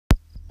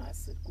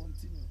said,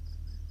 continue.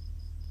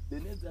 The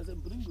next day I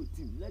said, bring your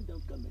team, let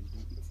them come and do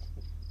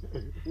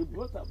it. He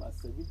brought about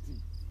 17.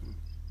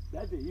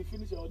 That day he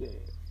finished all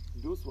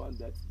those ones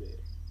that the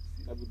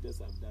carpenters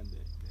have done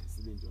the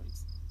ceiling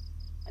joints.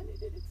 And he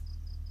did it.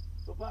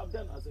 So far I've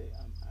done, I say,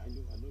 I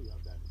know you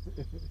have done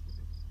it.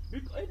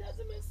 Because it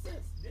doesn't make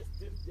sense. These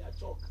things, they are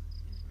chalk.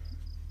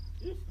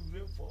 If you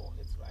rain fall on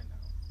it right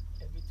now,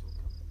 everything will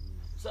come.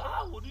 So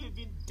how would you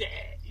even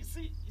dare? You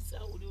see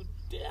how would you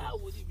dare? How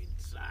would you even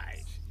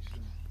try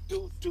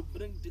to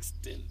bring this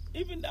thing?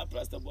 Even that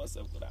pastor boss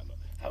of Kurano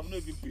have not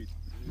even paid.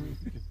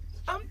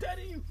 I'm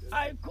telling you,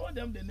 I called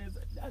them the next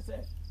day. I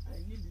said, I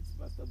need this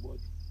pastor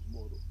board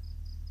tomorrow.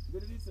 They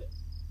said,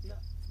 no,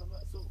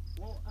 so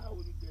how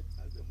will you get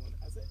us the money?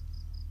 I said,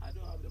 I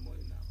don't have the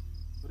money now.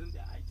 Bring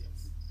the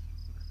items.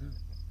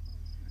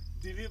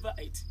 Deliver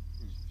it.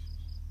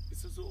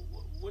 So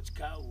which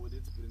car would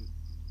it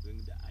bring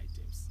the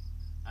items?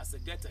 I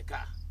said, get a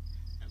car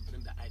and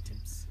bring the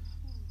items.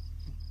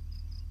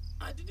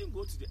 I didn't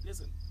go to the,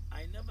 listen,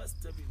 I never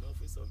stepped in the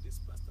office of this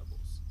pastor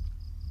boss.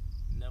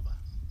 Never.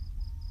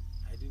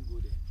 I didn't go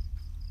there.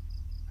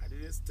 I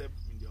didn't step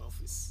in the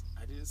office.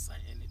 I didn't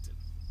sign anything.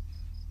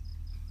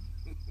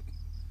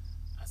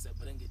 I said,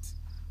 bring it.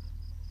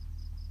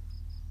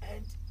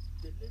 And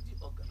the lady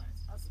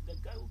organized. I said, the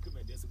guy who came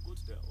in there said, go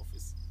to the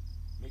office.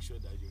 Make sure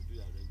that you do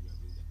the arrangement and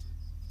bring that in.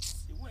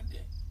 He went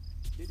there,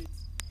 did it,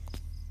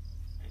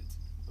 and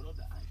brought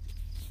the item.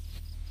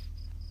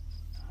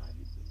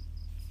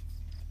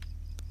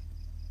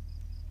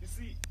 You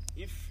see,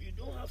 if you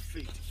don't have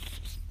faith,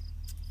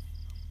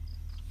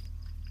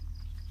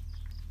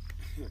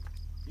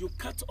 you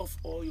cut off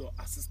all your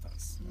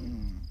assistants.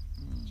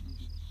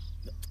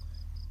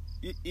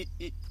 If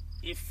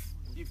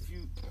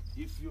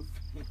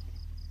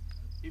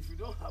you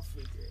don't have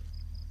faith,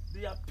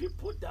 there are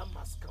people that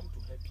must come to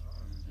help you.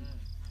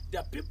 There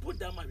are people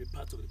that might be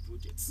part of the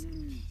projects.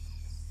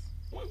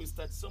 When we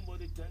start,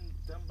 somebody turn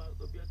back,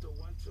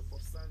 one trip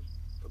of sand,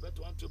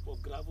 one trip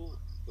of gravel,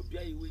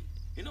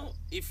 you know,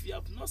 if you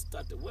have not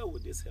started, where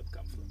would this help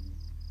come from?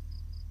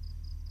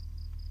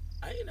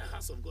 Are you in the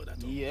house of God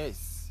at all?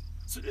 Yes.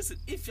 So listen,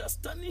 if you are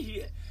standing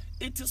here,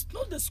 it is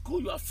not the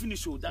school you are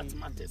finished with that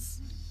matters.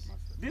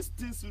 These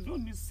things, you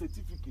don't need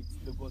certificates,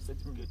 the God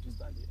certificate to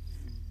stand here.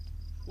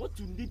 What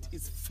you need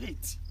is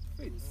faith.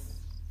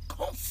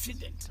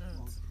 Confident.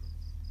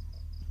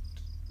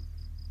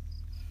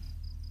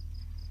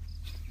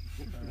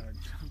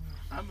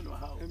 I'm in the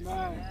house.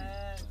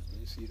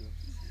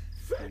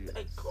 Faith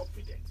and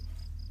confident.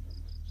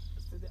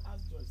 So they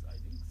asked Joyce, I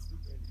didn't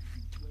sleep any.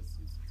 She was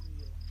 16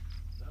 years.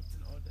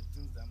 Drafting all the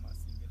things that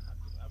must even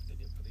happen after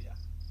the prayer.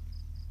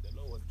 The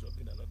Lord was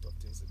dropping a lot of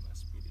things in my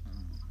spirit.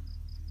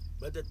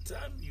 By the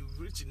time you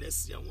reach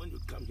next year, when you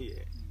come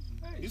here,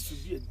 this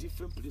will be a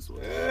different place.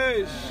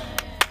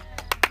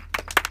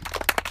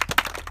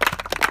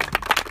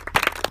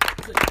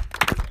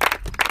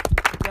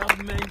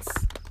 Governments,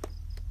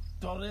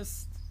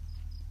 tourists,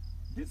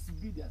 this will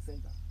be their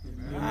center.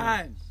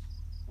 Amen.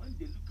 When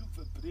they're looking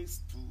for a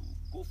place to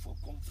go for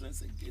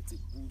conference and get a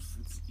good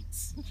food to eat,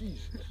 this will be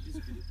the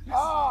place.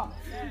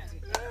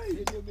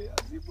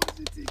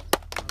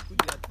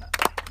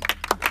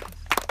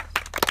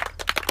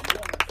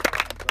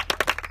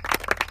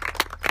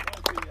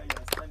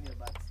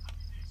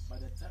 By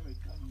the time we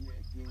come here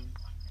again,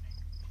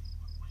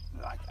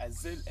 like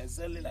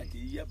exactly like a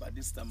year by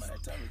this time, by the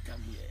time we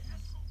come here,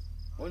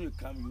 when you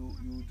come,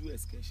 you do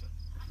excursion.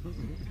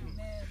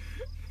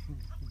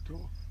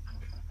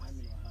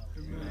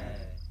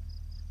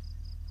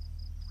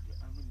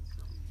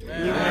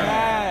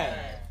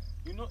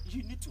 You know,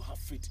 you need to have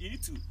faith. You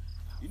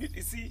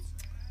see,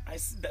 I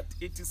see that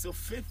it is your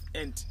faith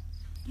and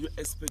your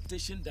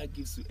expectation that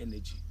gives you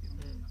energy.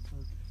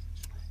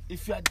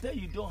 If you are there,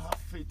 you don't have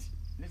faith.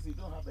 Listen, you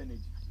don't have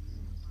energy.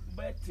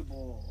 But you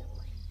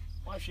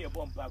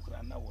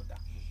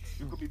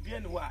could be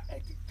being what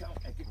I can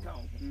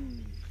count.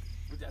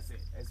 But I say,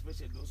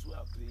 especially those who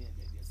are praying and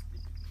they're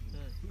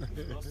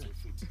sleeping. Lost of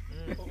faith.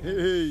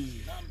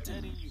 Now I'm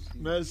telling you,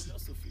 lost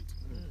of faith.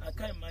 I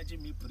can't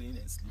imagine me praying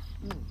and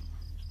sleeping.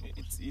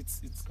 It's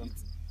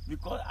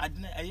because I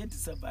had to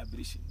say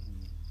vibration.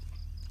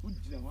 Who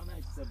didn't want to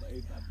say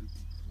vibration?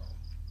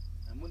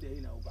 I'm going to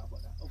hear now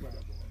about that.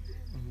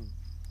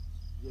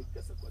 You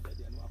guess a quarter,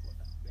 they are not about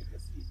that.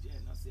 Because you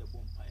can't say a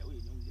bonfire,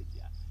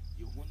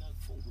 you want to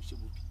phone who should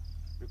be.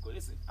 Because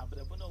listen, I'm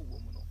a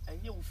woman,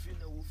 and you feel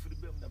no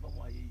freedom never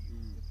more you.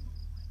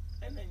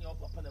 And then your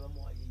papa never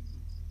more you.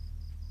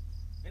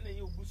 And then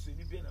you bush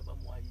any being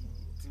about more you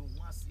till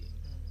once year.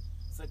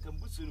 Second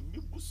bush will be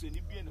bush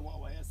any being one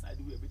way side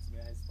we a bit may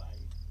I spy.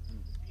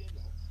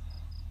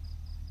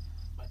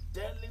 But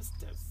daily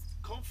steps,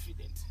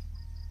 confident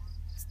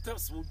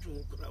steps will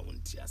do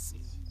around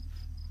Tiasi.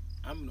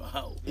 I'm not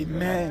how.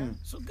 Amen.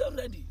 So get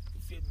ready.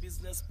 If you're a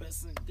business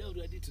person, get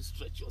ready to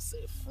stretch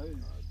yourself.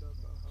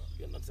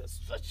 You're not to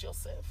stretch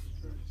yourself.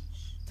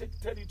 Take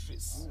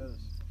territories.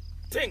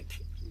 Think.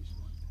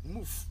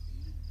 Move.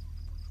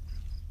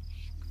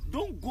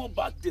 Don't go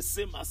back the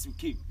same as you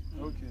came.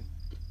 Okay.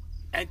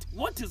 And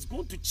what is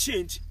going to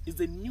change is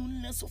the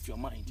newness of your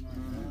mind.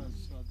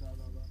 Newness of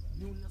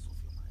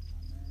your mind.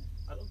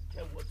 I don't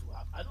care what you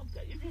have. I don't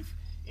care.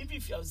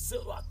 If you have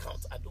zero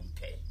account, I don't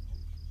care.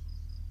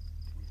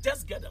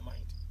 Just get the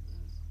mind.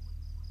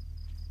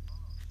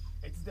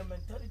 It's the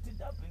mentality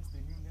that brings the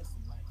newness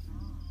in life.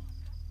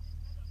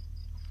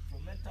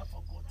 Your mental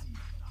faculty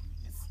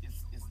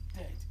is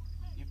dead.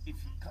 If you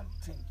can't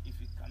think,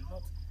 if you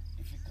cannot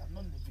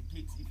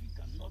navigate, if you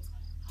cannot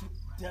take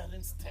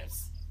daring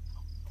steps,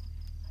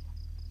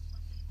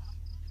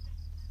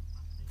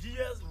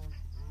 years will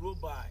roll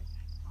by,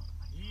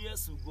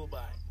 years will go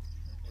by,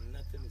 and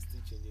nothing is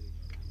still changing in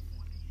your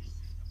life.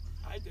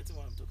 I get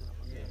what I'm talking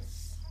about.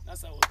 Yes.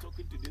 That's how I was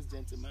talking to this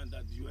gentleman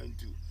that you went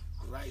to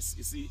rice.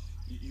 You see,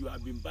 you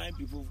have been buying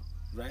people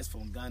rice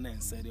from Ghana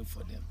and selling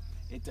for them.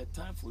 It's a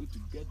time for you to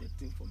get the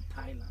thing from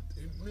Thailand.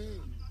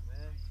 Amen.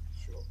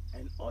 Sure.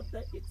 And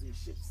order it in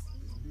ships,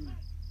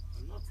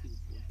 not in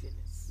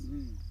containers.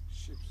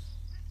 Ships.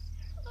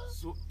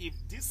 So if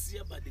this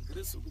year, by the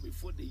grace of God,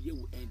 before the year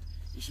will end,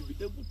 you should be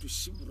able to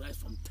ship rice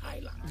from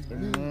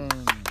Thailand.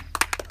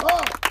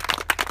 Oh.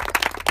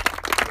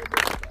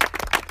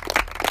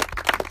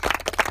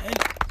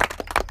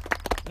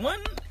 And when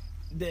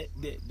the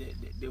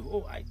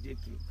whole idea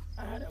came,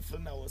 I had a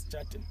friend I was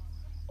chatting.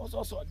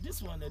 Also,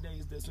 this one there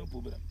is there's no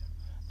problem.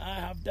 I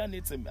have done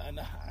it and I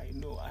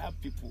know I have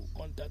people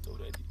contact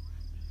already.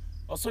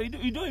 Also,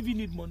 you don't even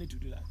need money to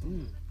do that.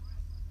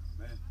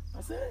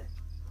 I said,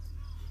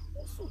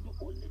 also the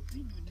only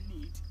thing you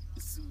need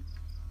is to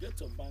get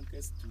your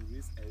bankers to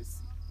raise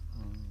LC.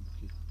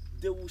 Okay.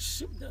 They will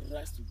ship the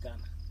rice to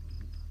Ghana.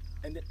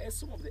 And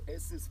some of the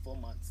LC is 4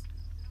 months.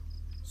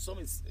 Some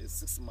is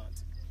 6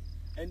 months.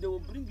 And they will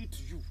bring it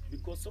to you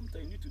because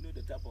sometimes you need to know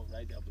the type of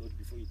rice they brought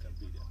before you can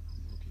pay them.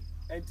 Okay.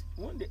 And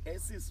when the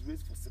LC is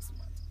raised for 6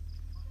 months,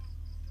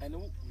 and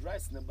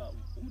rice number,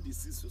 the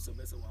seeds was 1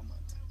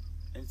 month,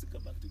 and to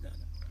come back to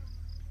Ghana.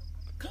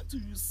 Can't you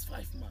use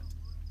 5 months?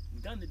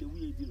 Ghana the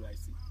way they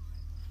rice.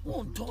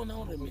 Won't turn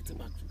out and remit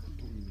back to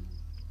Ghana.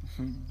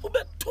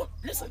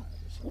 Listen,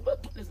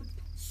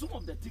 some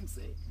of the things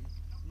say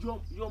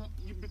you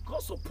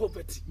because of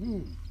poverty,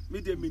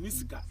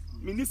 minister,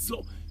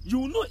 you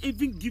will not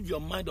even give your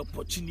mind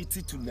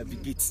opportunity to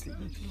navigate. Jesus.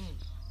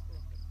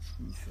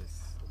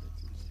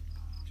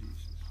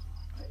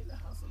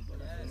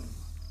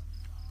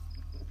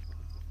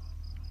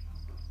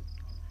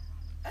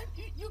 And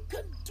you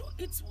can do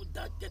it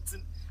without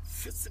getting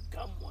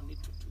physical money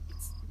to do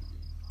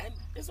it. And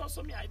it's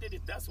also me, I did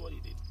it, that's what he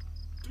did.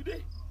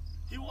 Today,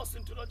 he was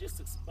into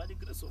logistics. By the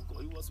grace of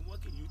God, he was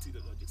working UT the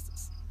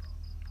logistics.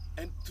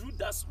 And through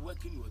that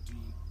working you were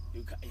doing,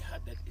 you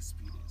had that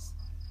experience.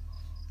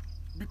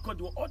 Because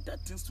there were other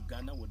things to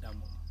Ghana with that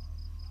money.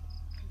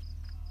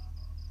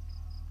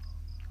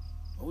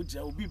 Oh,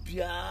 Jah will be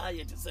Pia,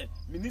 yet say,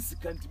 Minister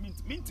can't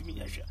mean to me,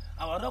 Yasha.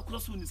 Our rock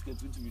cross one is going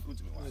to me.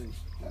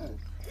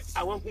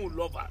 I want who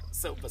love her,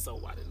 self-person,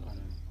 what?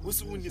 Who's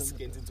who is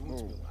going to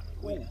me?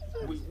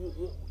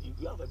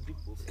 You have a big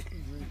problem.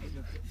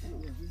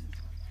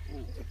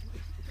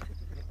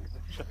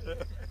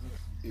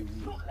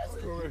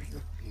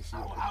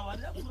 Our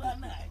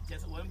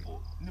just went for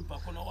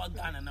Nipakono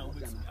Ghana now with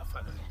your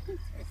family.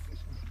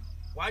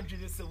 Why do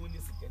you say when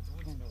you second to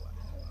me?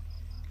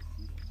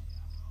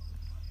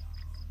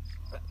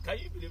 Can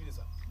you believe this?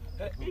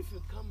 If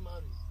you can't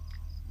marry,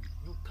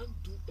 you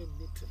can't do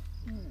anything.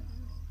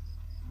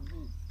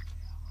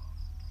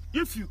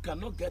 If you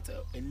cannot get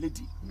a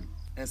lady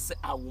and say,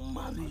 I will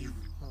marry you,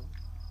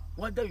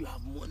 whether you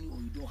have money or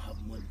you don't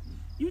have money,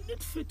 you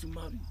need faith to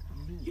marry.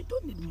 You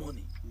don't need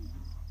money.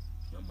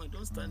 Mama,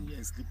 don't stand here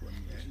and sleep on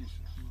me.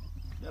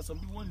 There are some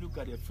people who look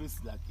at their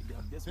face like they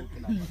have just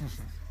woken up.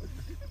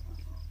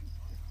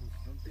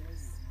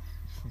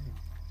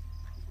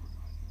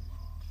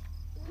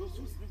 Those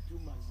who sleep too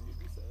much, they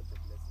lose a lot of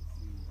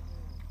blessings.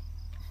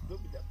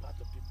 Don't be the part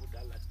of people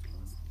that like to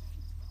sleep.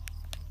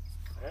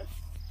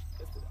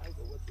 Yesterday, I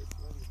was working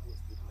when we were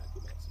sleeping. I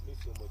came out to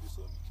make somebody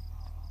saw me.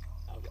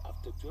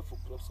 After 12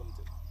 o'clock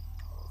something,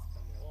 I was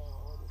coming.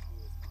 All of me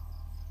was sleeping.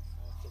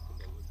 I was checking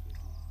the work they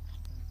do.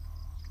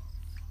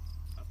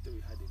 After we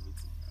had a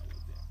meeting, I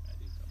was there. I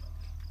didn't come back.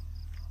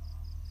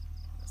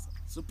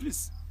 So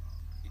please,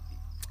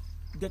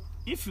 that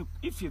if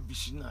you're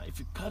visionary, if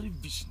you carry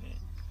vision,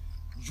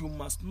 you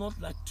must not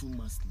like too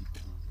much sleep.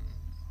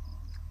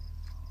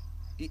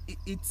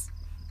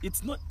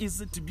 It's not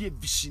easy to be a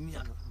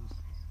visionary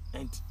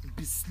and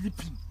be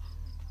sleeping.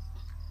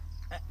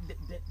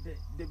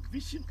 The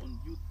vision on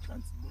you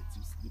can't let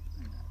you sleep.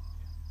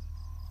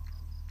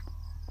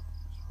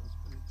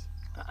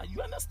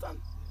 You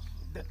understand?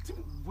 The thing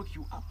will wake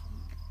you up.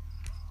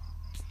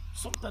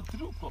 Sometimes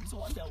 3 o'clock. So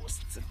one day I was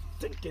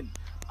thinking,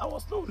 I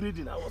was not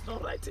reading, I was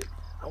not writing,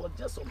 I was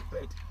just on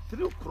bed.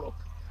 3 o'clock,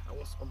 I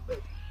was on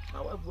bed. My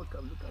wife woke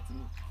up, look at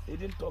me. He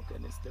didn't talk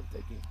and he stepped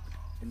again.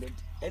 And then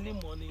early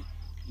morning,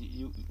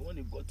 when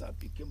he got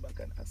up, he came back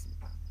and asked me,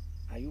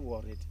 are you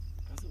worried?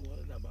 I said,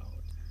 worried about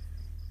what?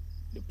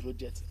 The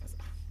project. I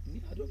said,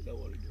 I don't get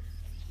worried.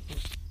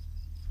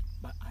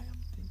 But I am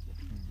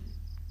thinking.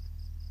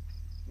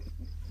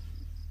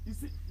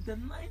 the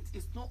night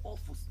is not all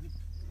for sleep.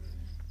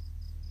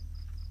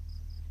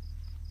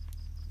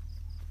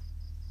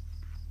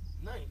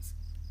 Night,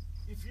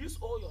 if you use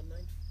all your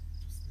night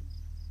to sleep,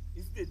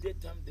 it's the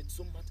daytime that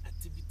so much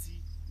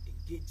activity,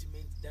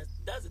 engagement.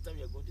 That's the time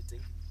you're going to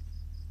think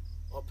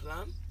or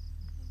plan.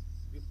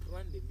 We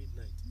plan the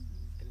midnight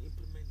and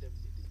implement them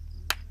in the day.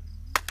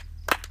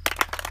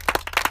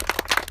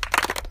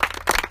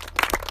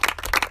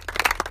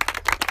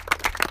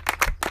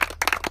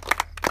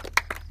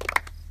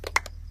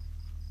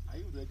 Are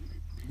you ready?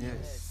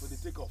 Yes. For the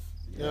takeoff?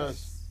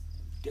 Yes.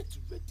 Get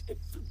ready,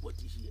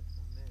 everybody here.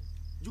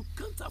 You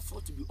can't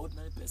afford to be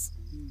ordinary person.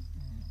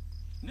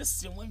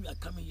 Next time when you are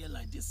coming here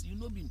like this, you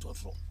not be in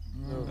trouble.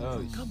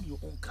 You come your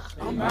own car.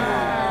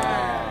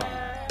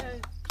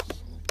 Amen.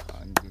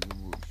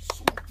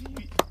 So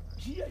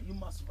here you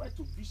must write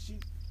a vision,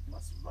 you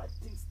must write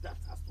things that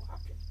has to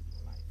happen in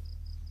your life.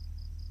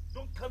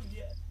 Don't come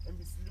here and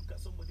look at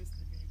somebody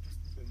sleeping, you to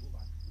sleep and go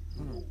back.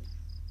 No.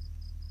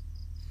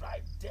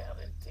 Write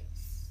daring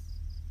things.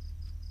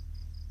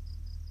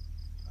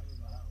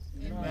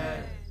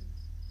 Amen.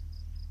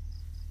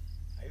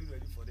 Are you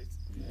ready for it?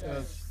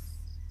 Yes.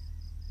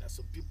 There's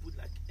some people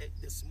like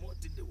the small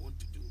thing they want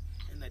to do,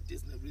 and like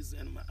this, the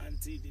reason my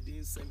auntie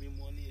didn't send me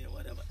money and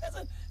whatever. I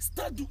said,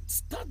 start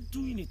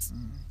doing it.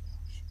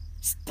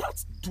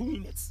 Start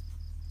doing it.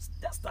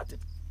 Start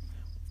it.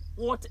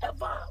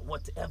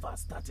 Whatever,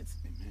 start it.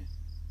 Amen.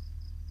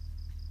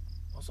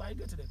 Also, I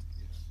get it. Yes.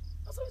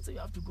 That's why I say you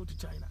have to go to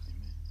China.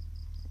 Amen.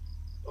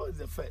 Oh, it's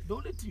the fare. The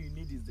only thing you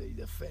need is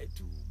the fare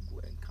to go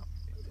and come.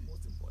 That's the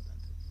most important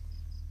thing.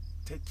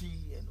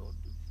 Turkey and all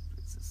the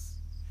places.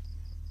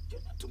 You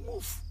need to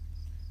move.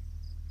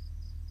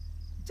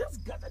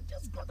 Just get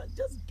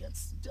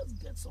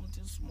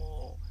something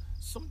small,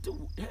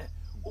 something.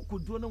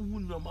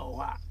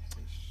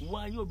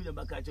 Why you be the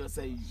back at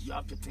say you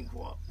have to think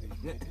what?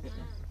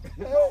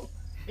 No,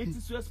 it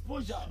is your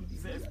exposure.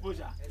 Say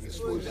exposure.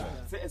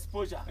 Say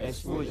exposure.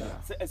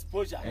 Say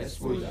exposure.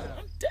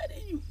 I'm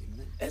telling you,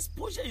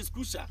 exposure is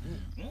crucial.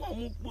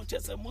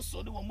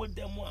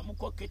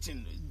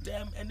 Kitchen,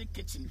 any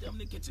kitchen.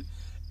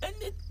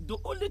 The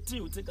only thing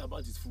you think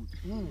about is food.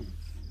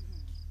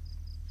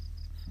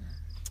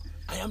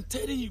 I am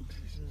telling you,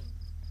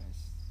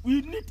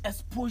 we need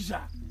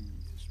exposure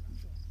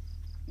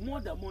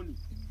more than money.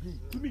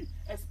 To me,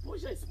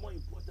 exposure is more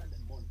important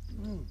than money.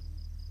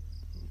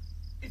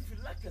 If you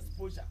lack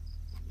exposure,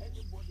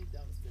 anybody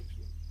downstairs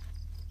here,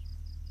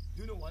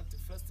 you know what? The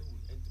first thing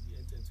will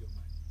enter into your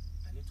mind.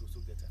 I need to also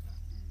get a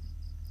land.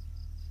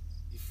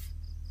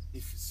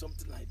 If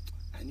something like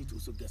I need to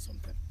also get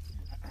something,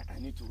 I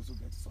need to also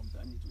get something.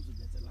 I need to also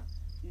get a land.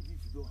 Even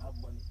if you don't have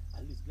money,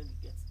 at least let me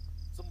get.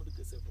 Somebody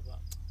can say, Papa,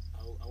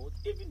 I want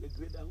even the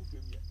grader who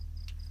came here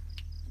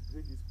to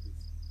grade this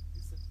place.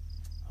 He said,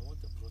 I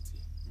want a plot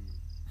here.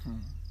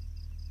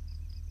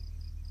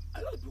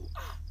 I don't do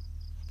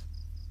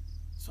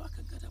so I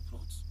can get a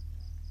plot.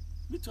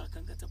 Me too, I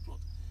can get a plot.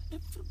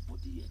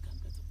 Everybody here can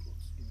get a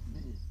plot.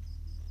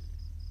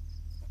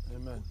 Amen.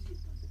 Everybody here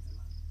can get a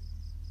land.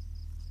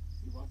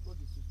 You want plot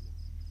is too small.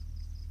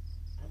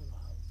 I don't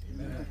know how.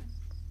 Amen.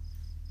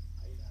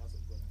 Are you in the house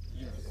of God?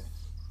 Yes.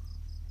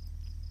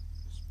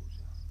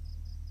 Exposure.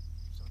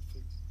 Shout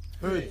faith.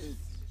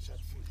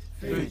 Shout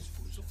faith.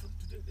 So from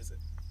today,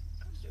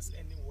 there's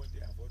any word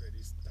they have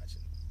already touched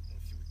on a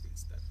few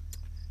things that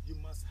you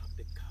must have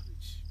the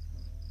courage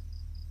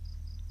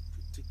to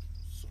take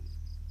some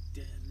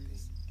daring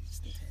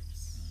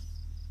steps.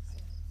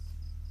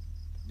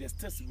 The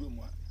steps we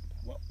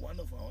one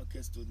of our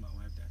workers told my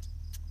wife that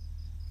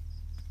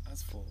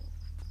as for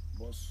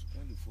boss,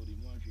 when you fall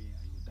in one way,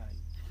 you die.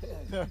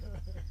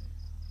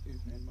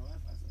 And my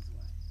wife asked us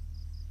why.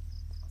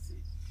 I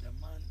say the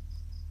man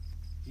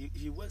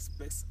he works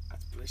best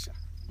at pressure.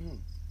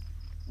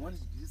 When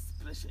this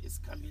pressure is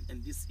coming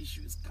and this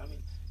issue is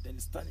coming, then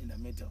stand in the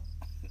middle.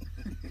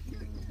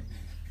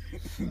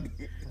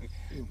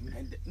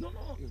 And no,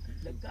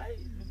 the guy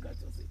look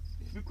at us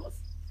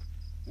because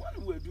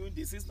when we're doing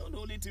this, it's not the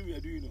only thing we are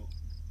doing.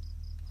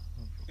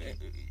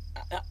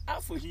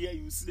 For here,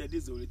 you see that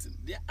this is the only thing.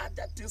 There are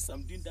other things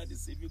I'm doing that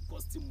is even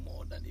costing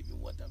more than even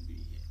what I'm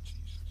doing here.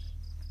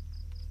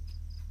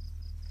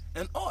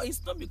 And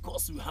it's not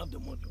because we have the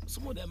money.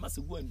 Some of them must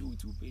go and do it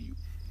to pay you.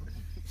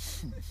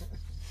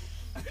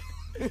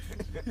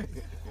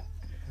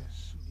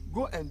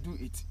 Go and do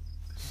it.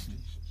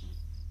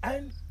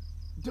 And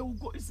they will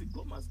go.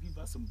 God must give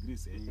us some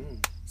grace,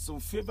 some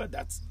favor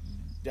that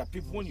there are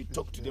people when you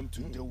talk to them,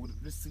 they will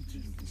listen to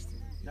you.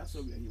 That's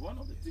what we are here. One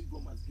of the things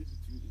God must give to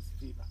you is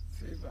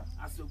favor.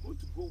 As you're going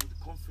to go with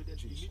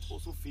confidence, you need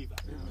also favor.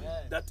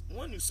 That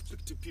when you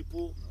speak to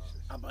people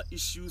about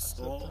issues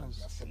or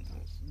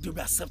there'll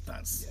be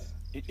acceptance.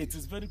 It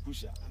is very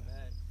crucial.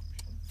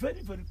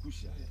 Very, very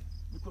crucial.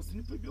 Because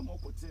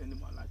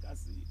anyone like I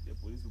see the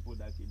police people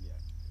that came here,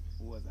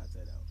 who was that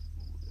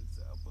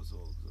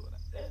apostle?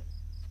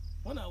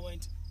 When I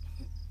went,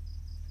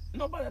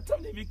 no, by the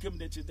time they became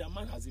the church, their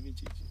man has even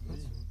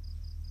changed.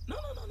 No.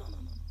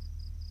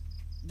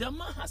 The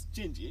man has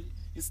changed.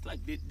 It's like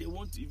they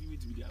want to even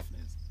to be their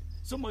friends.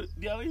 Somebody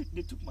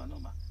they took my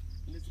number.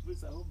 In this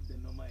place, I hope the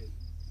number is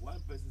one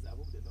person. I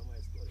hope the number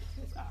is correct.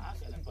 How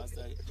can a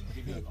pastor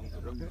give you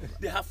a number?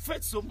 They have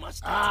fed so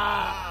much.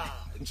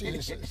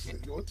 Jesus,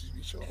 they want to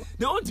be sure.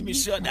 They want to be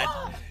sure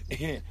that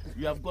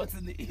we have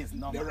gotten his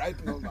number. The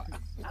right number.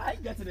 I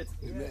get it.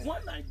 Amen.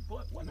 When I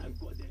got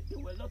there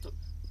were a lot of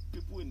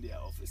people in their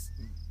office.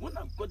 When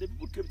I got there,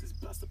 people came to say,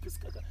 Pastor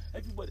Piskaka.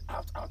 Everybody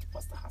out,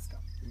 Pastor has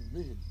come.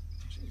 Amen.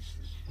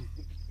 Jesus.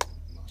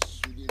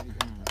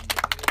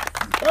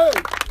 Hey!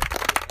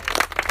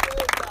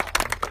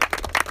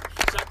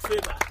 Shout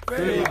favor.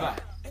 Favor.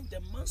 And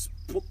the man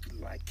spoke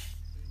like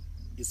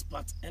his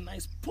part, and I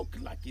spoke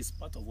like his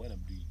part of what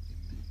I'm doing.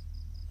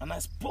 And I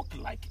spoke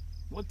like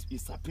what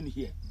is happening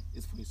here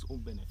is for his own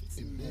benefits.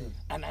 Amen.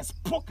 And I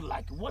spoke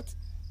like what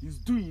he's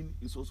doing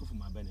is also for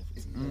my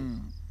benefits.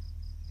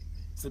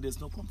 So there's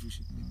no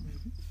confusion.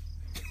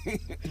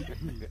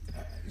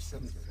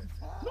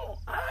 No,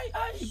 I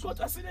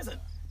got. I said, listen,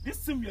 this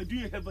thing we are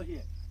doing over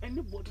here.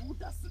 Anybody who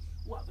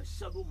have a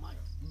shadow mind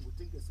will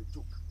think it's a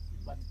joke.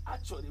 But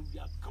actually, we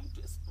have come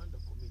to expand the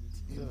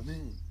community.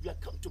 Amen. We have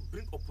come to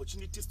bring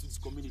opportunities to this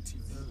community.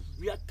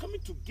 We are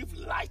coming to give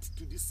light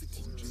to this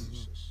city.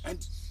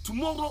 And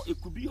tomorrow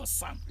it could be your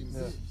son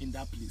in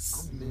that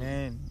place.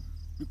 Amen.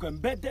 You can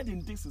embedded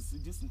in this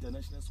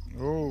international school.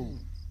 Oh.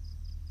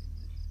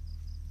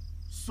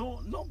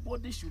 So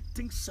nobody should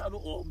think shadow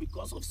or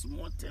because of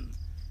small things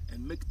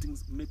and make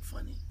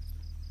funny.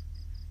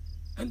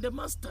 And the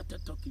man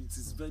started talking. It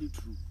is very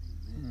true.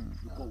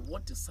 Because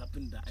what is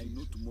happening that I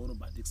know tomorrow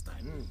by this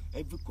time,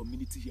 every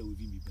community here will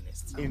be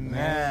blessed.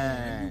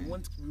 Amen. And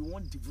we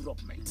want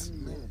development.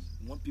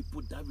 We want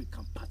people that we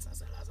can partner.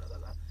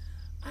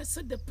 I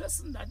said the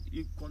person that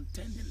you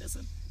contending,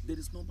 listen, there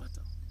is no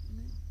battle.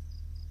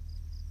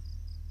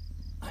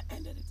 I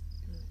ended it.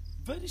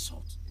 Very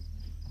short.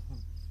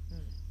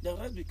 The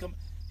rest become.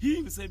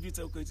 He will say,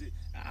 Victor,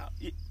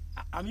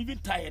 I'm even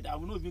tired. I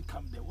will not even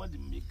come there. What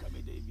did me come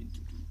there even to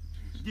do?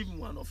 Give me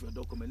one of your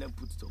documents and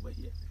put it over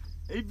here.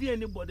 If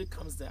anybody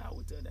comes there, I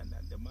will tell them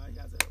that the man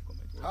has a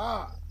document.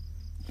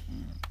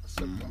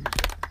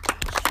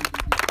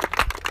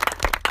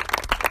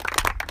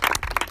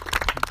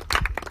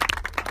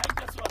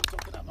 That's what I'm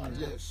talking about.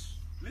 Yes.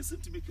 Listen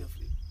to me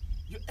carefully.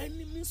 Your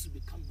enemies will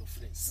become your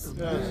friends.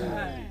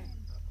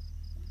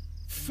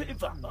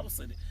 Favor, Bible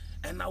said it.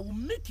 And I will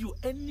make your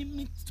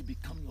enemies to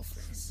become your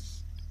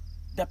friends.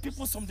 The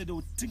people someday they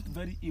will think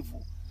very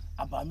evil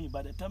about me.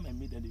 By the time I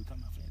meet them, they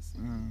become my friends.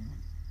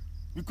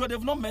 Because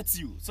they've not met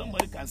you.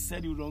 Somebody can say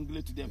you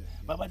wrongly to them.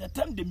 But by the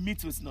time they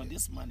meet you, no,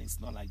 this man is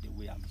not like the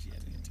way I'm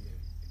hearing it.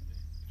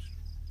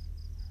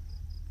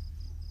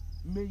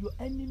 May your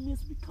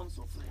enemies become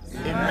your friends.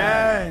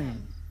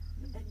 Amen.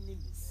 Your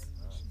enemies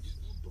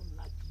who don't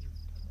like you,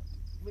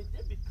 may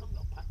they become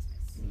your partners.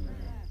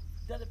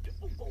 They are the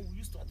people God who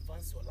used to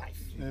advance your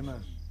life. Amen.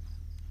 I'm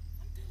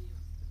telling you.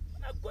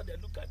 When I go there,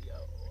 look at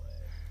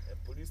the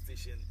police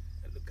station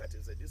and look at it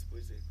and say, this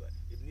police station,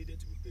 it needed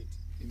to be paid.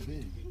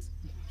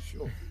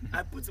 Sure.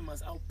 I put him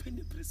as I'll pay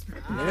the priest.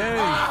 Hey.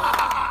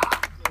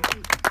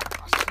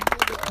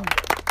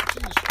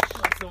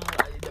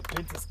 The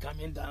paint is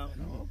coming down.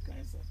 All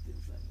kinds of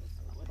things.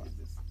 What is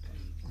this?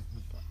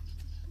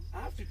 I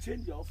have to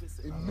change the office.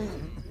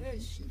 Amen.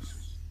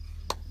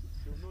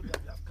 You know that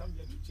we have come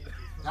here to change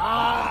it. I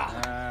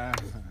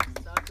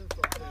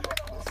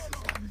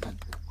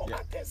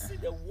can see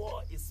the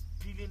wall is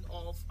peeling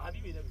off. Have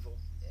you been there before?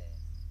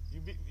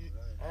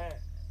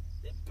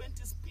 The paint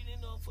is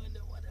peeling off and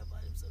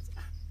whatever.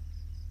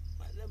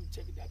 But let me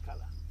check their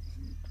color.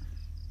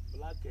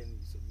 Black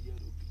and some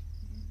yellow.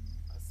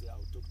 I say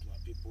I'll talk to my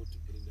people to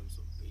bring them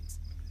some paint.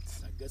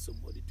 And I get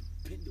somebody to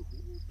paint the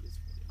whole place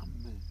for them.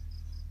 Amen.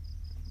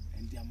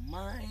 And their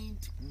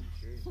mind.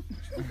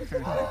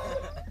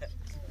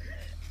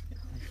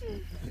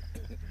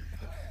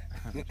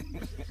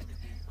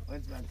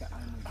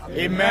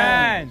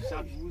 Amen.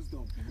 Shout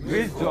wisdom.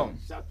 Wisdom.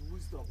 Shout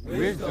wisdom.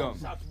 Wisdom.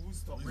 Shout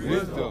wisdom.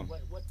 Wisdom.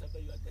 Whatever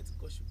you are getting,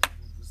 God should give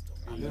you wisdom.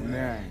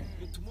 Amen.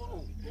 And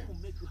tomorrow, God will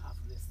make you have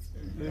rest.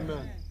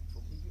 Amen.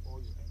 From even all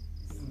your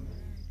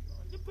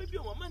enemies. You put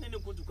your man in the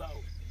go to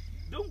go.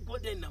 Don't go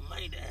there in the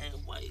mind.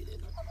 Why?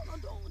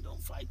 No,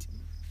 don't fight.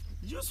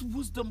 Use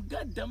wisdom,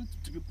 get them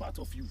to be part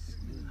of you.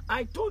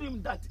 I told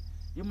him that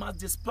he must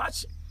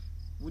dispatch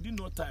within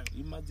no time.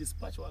 He must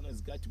dispatch one of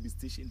his guys to be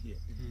stationed here.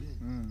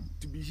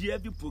 To be here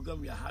every program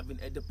we are having,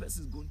 and the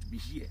person is going to be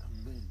here.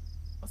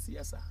 I say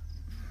yes, sir.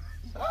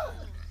 I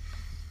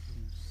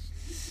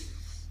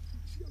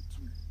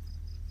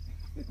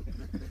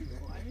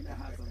need a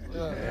house on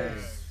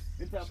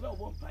God.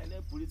 One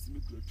pioneer police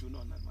micro tune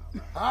on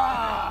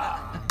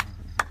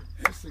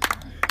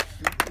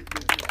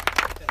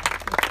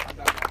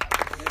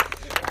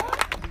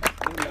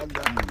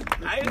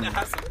I need a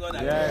house of God.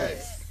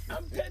 Yes.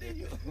 I'm telling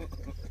you.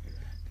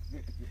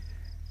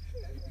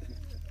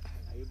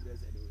 Are you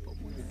blessed anyway?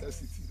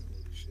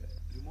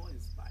 Be more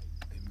inspired.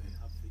 Amen.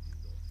 Have faith in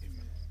God.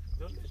 Amen.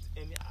 Don't let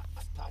any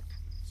attack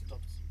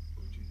stop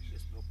you.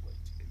 There's no point.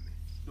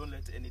 Don't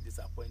let any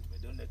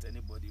disappointment, don't let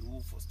anybody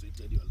who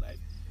frustrated your life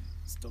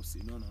stop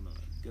saying, no.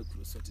 Get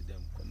closer to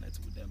them, connect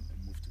with them,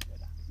 and move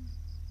together.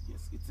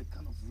 Yes, it's a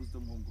kind of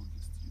wisdom God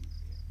gives to you.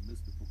 It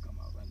makes people come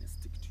around and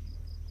stick to you.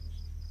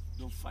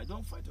 Don't fight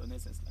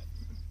unnecessary.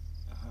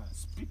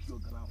 Speak your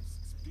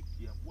grounds. Speak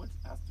what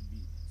has to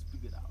be.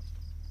 Speak it out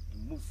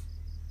and move.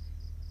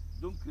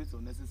 Don't create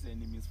unnecessary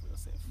enemies for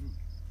yourself.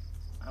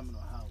 Amen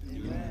or how?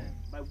 Amen.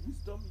 By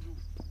wisdom, you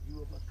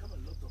overcome a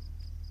lot of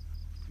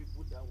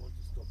people that want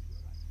to stop your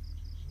life.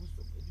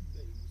 Wisdom,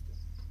 very wisdom.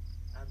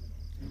 Amen.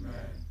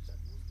 Amen.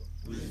 Shout wisdom.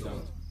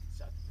 Wisdom.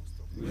 Shout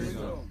wisdom.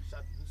 Wisdom.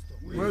 Shout wisdom.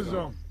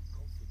 Wisdom.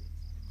 Confidence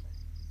in life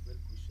is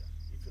very crucial.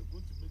 If you're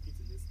going to make it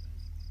in this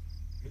life,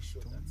 make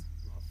sure that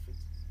you have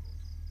faith in God.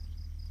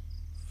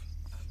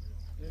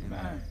 Amen.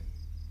 Amen.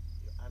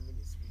 Your amen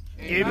is weak.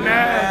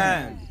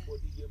 Amen.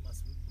 Everybody here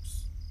must read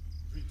books.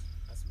 Read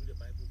the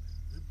Bible.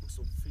 Read books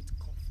of faith,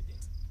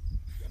 confidence.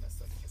 You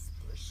understand?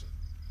 Expression.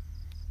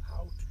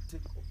 How to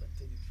take over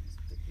territories,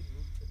 taking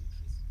new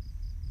territories,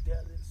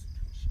 daring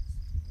situations,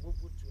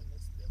 moving to your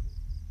next level.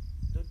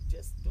 Don't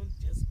just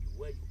be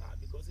where you are,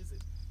 because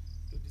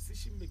your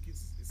decision making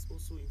is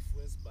also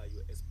influenced by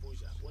your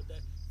exposure, whether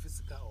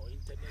physical or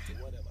internet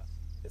or whatever.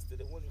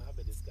 Yesterday when you have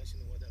a discussion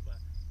or whatever,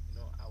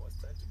 I was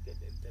trying to get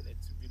the internet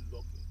to be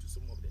logged into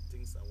some of the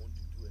things I want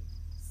to do and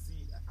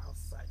see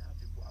outside how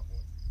people have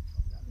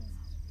done it.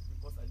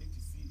 Because I need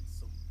to see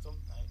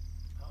sometimes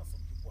how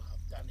some people have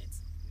done it.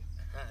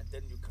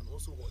 Then you can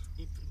also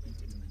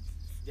implement it.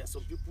 There are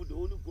some people, they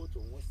only go to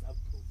WhatsApp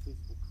or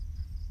Facebook.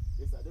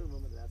 Yes, I don't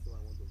remember the last time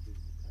I went on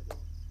Facebook. I'm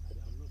not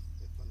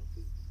a fan of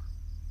Facebook.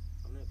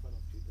 I'm not a fan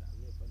of Twitter.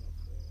 I'm not a fan of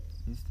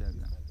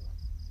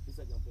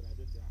Instagram, but I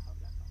don't think I have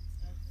that account.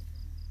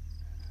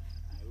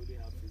 I only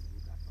have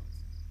Facebook account.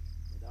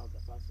 But that was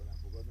the password.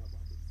 I've forgotten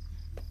about it.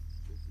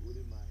 It's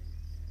only my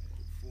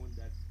phone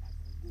that I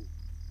can go.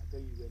 I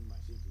can't use any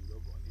machine to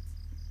log on it.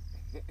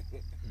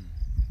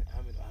 I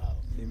mean, how?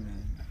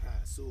 Amen.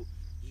 So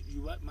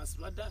you must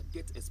rather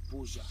get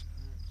exposure.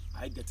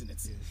 I getting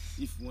it.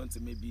 If you want to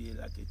maybe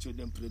like a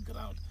children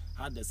playground,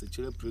 how does a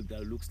children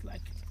playground looks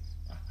like?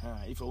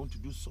 If I want to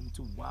do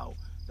something wow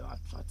that will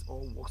attract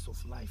all walks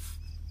of life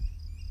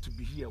to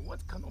be here,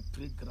 what kind of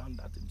playground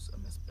that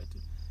I'm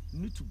expecting? You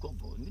need to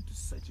Google, you need to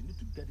search, you need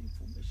to get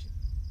information.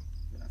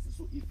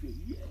 So if you're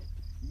here,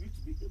 you need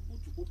to be able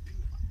to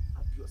open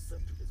up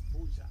yourself to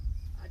exposure,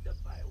 either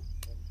by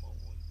on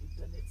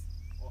internet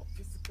or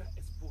physical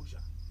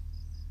exposure.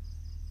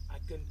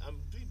 I'm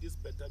doing this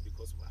better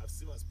because I've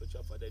seen my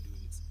spiritual father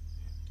doing it.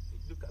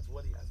 Look at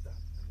what he has done.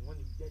 And when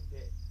you get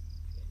there,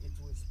 it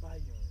will inspire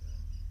you.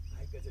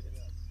 I get it.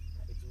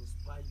 It will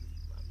inspire you.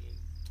 I mean,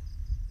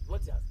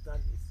 what he has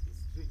done is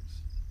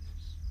strange.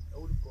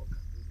 Only God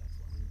can do that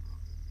one.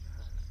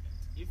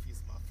 If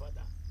he's my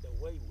father, the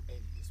way you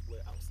end is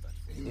where I'll start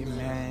from.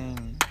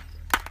 Amen.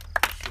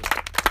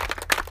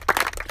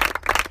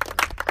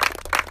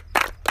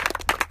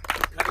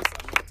 Carries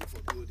anointing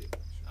for building.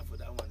 And for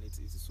that one, it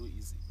is so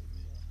easy.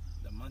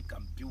 The man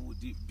can build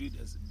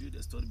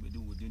a story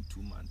within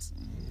 2 months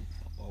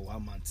or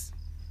 1 month.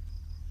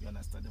 You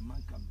understand? The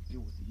man can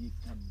build. He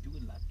can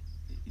build like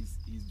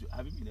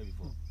have you been there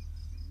before?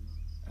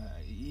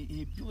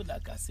 He build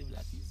like as if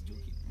like he's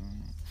joking.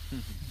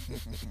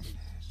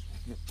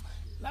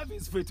 Life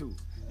is fatal.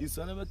 His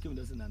son never came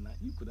and said, "Nana,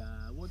 you could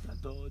what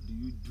at all do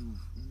you do?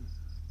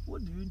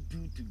 What do you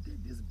do to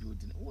get this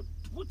building?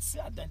 What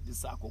say that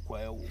this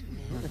akoko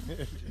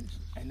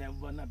and then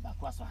one back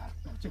was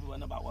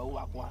one about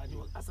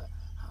I said,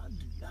 how do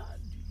you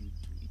do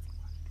it?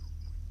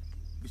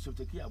 Bishop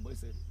Tekia boy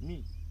said,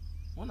 me,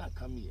 when I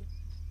come here,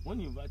 when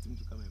you invite him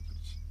to come and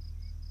preach,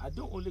 I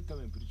don't only come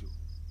and preach you.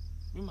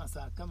 Me must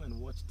I come and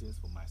watch things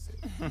for myself.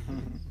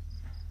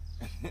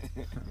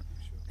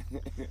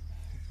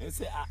 And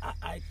say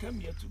I come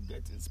here to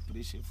get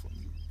inspiration from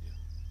you.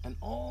 And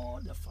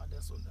all the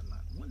fathers on the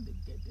land, when they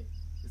get there,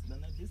 it's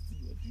none of this thing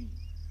you're doing.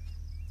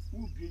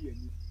 Who be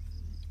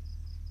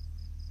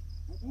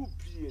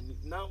any?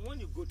 Now, when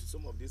you go to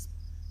some of these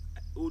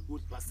old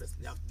pastors,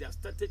 they have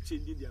started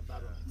changing the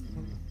environment.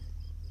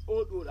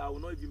 Old, I will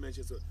not even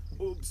mention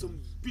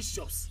some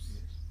bishops.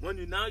 When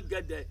you now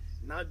get there,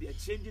 now they are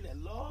changing a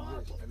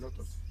lot. Yes, a lot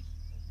of.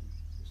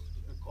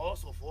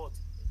 Because of what?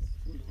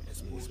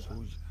 Exposure.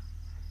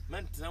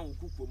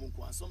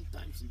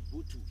 Sometimes you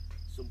go to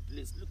some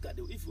place, look at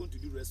if you want to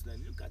do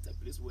restaurant, look at a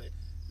place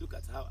look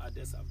at how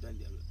others have done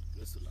their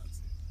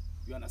restaurants.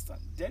 You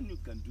understand? Then you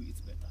can do it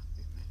better.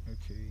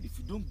 Okay. If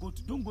you don't go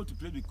to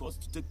play because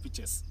to take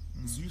pictures,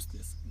 it's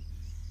useless.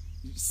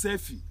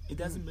 Selfie, it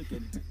doesn't make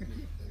anything.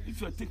 If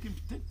you're take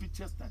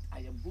pictures that I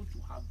am going to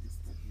have this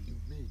thing,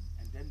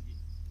 and then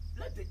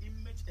let the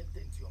image enter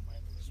into your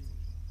mind.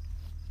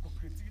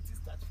 Creativity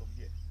starts from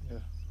here.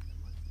 Yeah.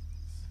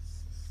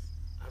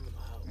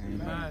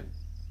 Amen.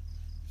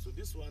 So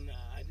this one,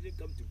 I didn't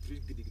come to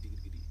preach giddy,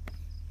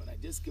 but I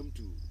just came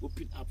to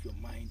open up your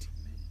mind.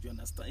 You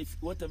understand? If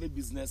whatever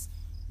business,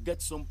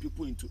 get some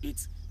people into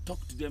it.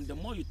 Talk to them. The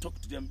more you talk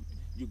to them,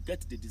 you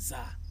get the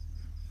desire.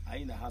 are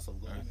in the house of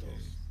God at all.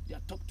 Yeah,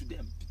 talk to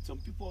them. Some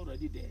people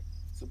already there.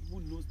 Some people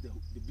knows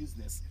the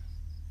business.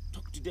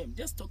 Talk to them.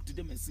 Just talk to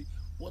them and see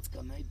what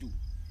can I do.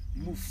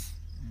 Move.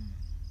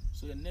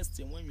 So the next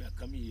time when you are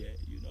coming here,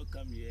 you not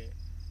come here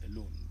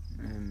alone.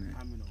 Amen.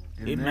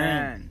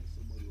 Amen.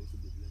 Somebody also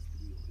be blessed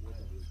to you.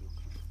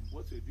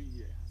 What we're doing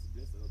here has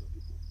blessed a lot of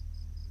people.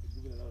 It's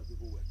giving a lot of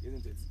people work,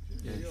 isn't it?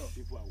 Yes.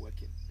 People are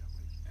working.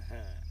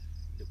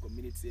 The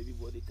community,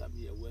 everybody come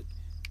here work.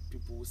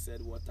 People who sell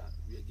water,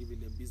 we are giving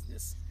them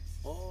business.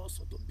 All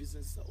sorts of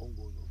businesses are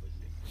ongoing over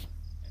here.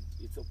 And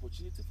it's an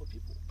opportunity for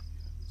people.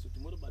 So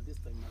tomorrow by this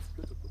time, must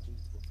create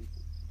opportunity for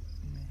people.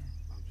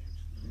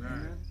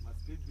 Amen.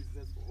 Must create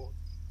business for all.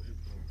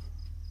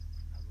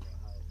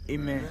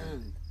 Amen.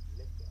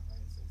 Lift your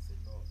hands and say,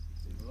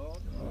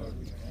 Lord,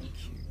 Thank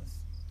you.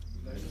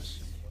 bless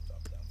you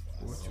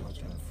what you have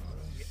done for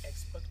us. We're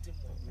expecting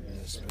more.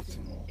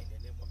 In the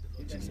name of the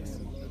Lord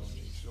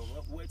Jesus. Your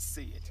word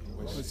say it.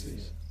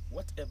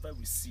 Whatever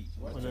we see,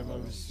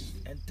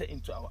 enter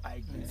into our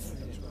eye gates.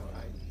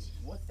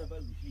 Whatever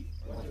we hear,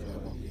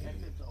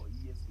 enter into our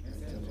ears. And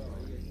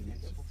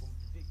therefore from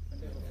today,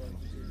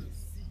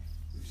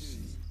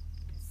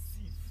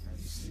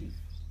 receive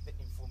the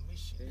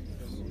information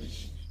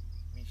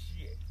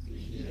we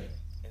hear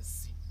and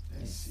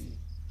see.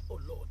 Oh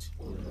Lord,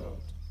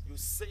 you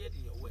say it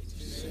in your word.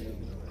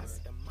 As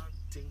a man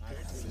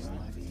thinketh,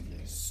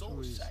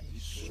 so shall he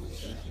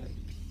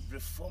be.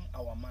 Reform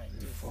our mind.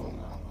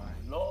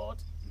 Lord,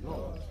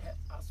 help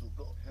us, O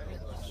God,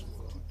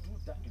 to do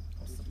that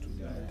impossible.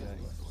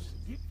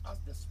 Give us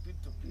the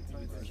spirit of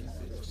creativity.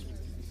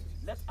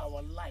 Let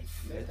our life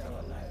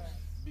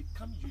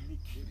become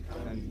unique,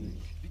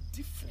 be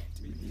different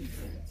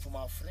from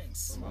our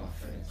friends,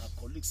 our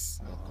colleagues,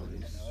 and our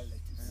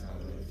relatives.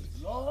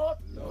 Lord,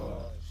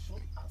 show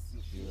us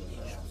your face.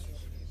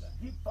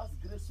 Give us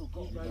grace, O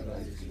God, to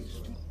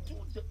do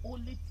the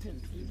only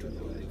thing you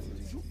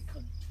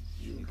can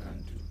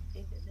do.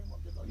 In the name of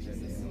the Lord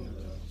Jesus.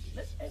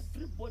 Let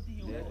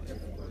everybody, O Lord,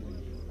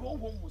 go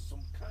home with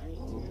some kind of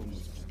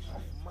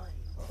mind,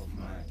 a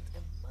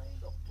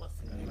mind of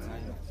possibility,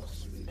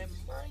 a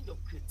mind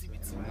of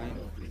creativity,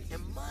 a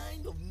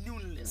mind of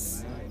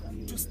newness,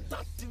 to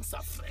start things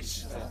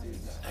afresh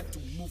and to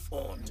move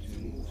on.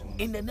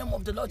 In the name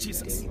of the Lord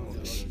Jesus.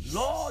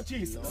 Lord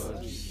Jesus,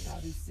 I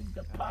receive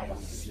the power,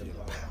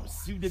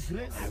 receive the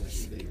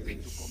grace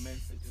to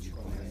commence it,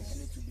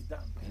 and it will be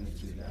done.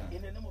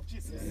 In the name of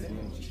Jesus.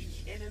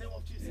 In the name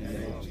of Jesus.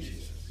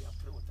 We are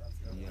praying with us.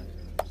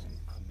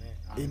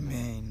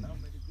 Amen. Now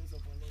may the grace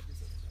of our Lord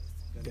Jesus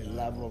Christ, The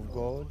love of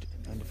God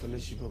and the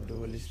fellowship of the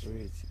Holy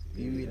Spirit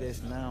be with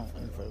us now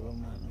and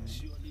forevermore.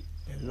 surely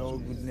The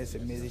Lord goodness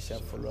and mercy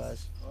shall follow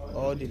us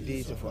all the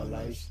days of our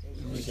lives.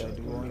 We shall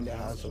dwell in the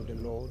house of the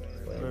Lord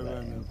forever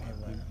and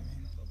ever. Amen.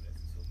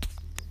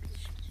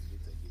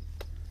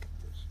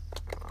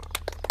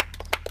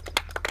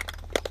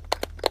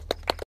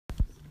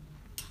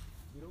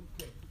 we don't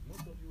care.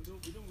 Most of you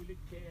we don't really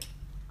care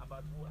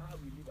about how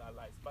we live our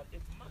lives, but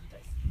it matters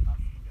to us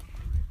in the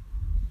prayer.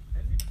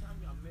 Anytime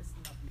you are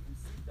messing up, you will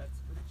see that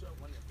spiritual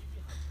one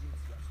even has been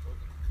you are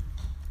struggling.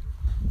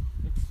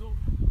 It's so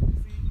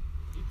see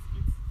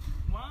it's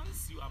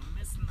once you are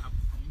messing up,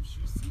 you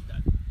should see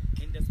that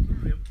in the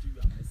spirit realm too you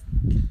are messing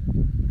up.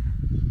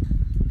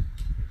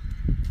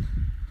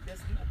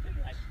 There's nothing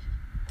like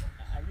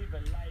I live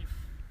a life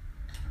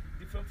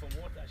different from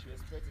what I should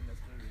expect in the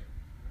spirit realm.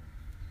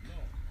 No.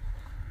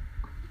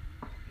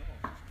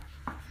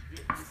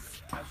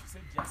 I should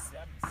say just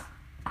service.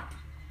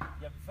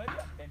 They're very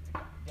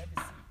identical. They're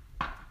the same.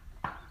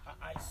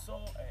 I saw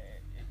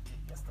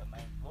yesterday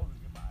night, God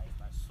revealed my eyes,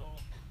 and I saw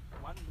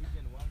one lady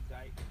and one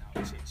guy in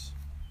our church.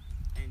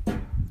 And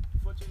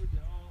unfortunately, they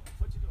all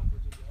know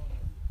you.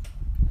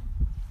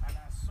 And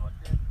I saw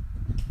them,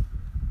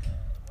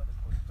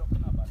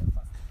 talking about the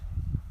fasting.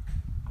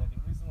 But the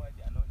reason why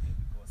they are not here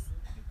because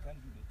they can't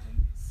do the 10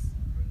 days.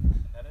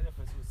 And another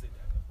person will say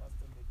that the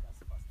pastor makes us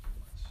fast too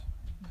much.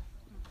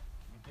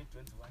 We did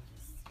 21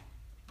 days.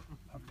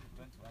 After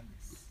 21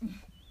 days,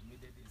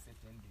 immediately they said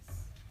 10 days.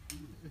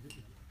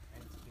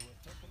 And they were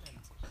talking, and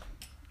in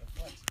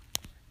fact,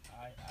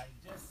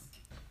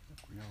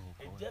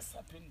 it just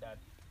happened that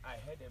I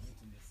heard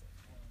everything they said.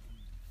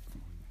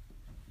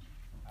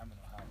 I'm in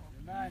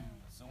Ohio.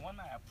 So when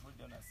I approached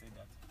them, I said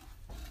that.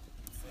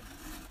 He said,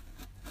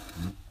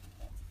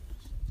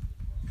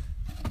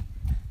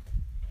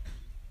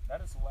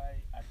 that is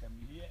why I can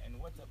be here, and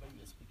whatever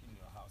you are speaking in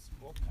your house,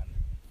 God can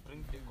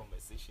bring the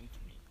conversation to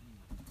me.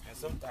 And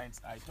sometimes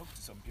I talk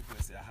to some people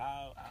and say,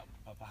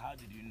 Papa, how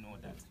did you know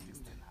that this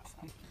thing has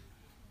happened?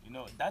 You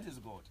know, that is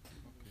God.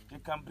 He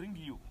can bring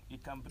you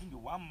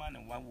one man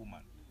and one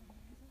woman.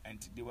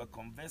 And they were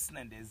conversing,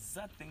 and the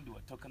exact thing they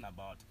were talking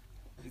about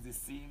is the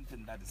same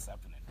thing that is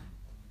happening.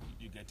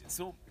 You get it?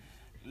 So,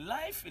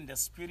 life in the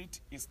spirit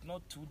is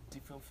not too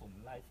different from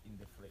life in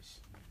the flesh.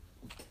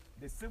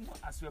 The same way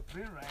as we are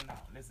praying right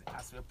now, listen,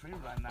 as we are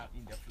praying right now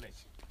in the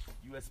flesh,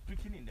 you are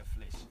speaking in the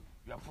flesh,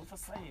 you are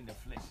prophesying in the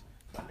flesh.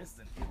 But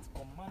listen, it's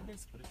commanding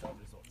spiritual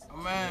results.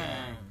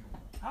 Amen.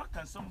 How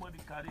can somebody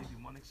carry a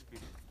demonic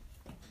spirit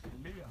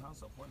and lay your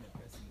hands upon a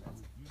person that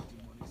you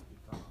demonic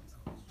spirit come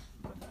out?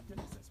 Because that thing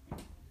is a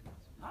spirit.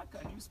 How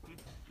can you speak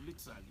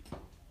literally?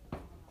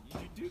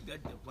 You do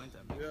get the point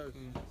I mean? Yes.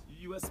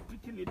 You are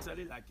speaking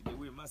literally like the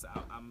way, Master,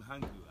 I'm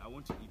hungry, I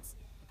want to eat.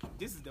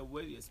 This is the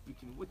word you're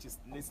speaking, which is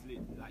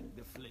literally like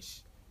the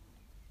flesh.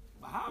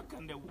 But how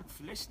can the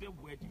fleshly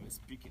word you are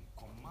speaking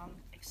command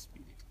a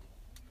spirit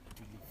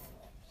to live?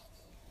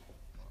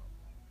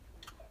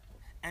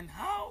 And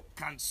how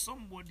can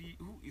somebody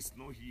who is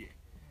not here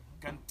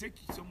can take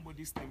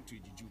somebody's name to a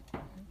juju?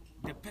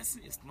 The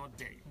person is not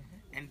there,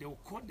 and they will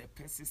call the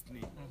person's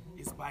name.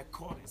 It's by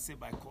calling. Say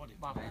by calling.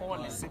 By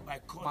calling. Say by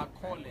calling. By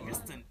calling.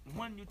 Listen,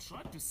 when you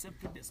try to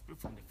separate the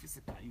spirit from the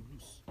physical, you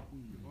lose.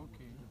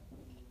 Okay.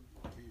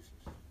 Jesus.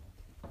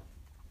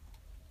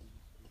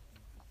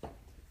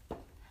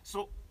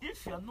 So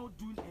if you are not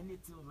doing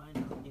anything right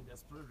now in the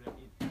spirit realm,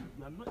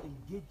 you are not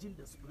engaging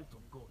the spirit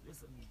of God.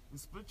 Listen, the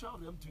spiritual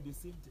realm to the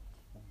same thing.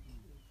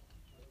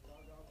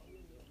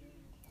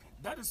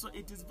 That is why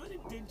it is very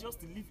dangerous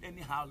to live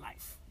anyhow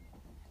life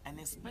and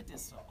expect an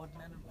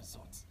ordinary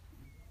result.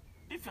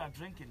 If you are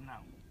drinking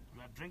now,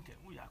 you are drinking,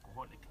 we are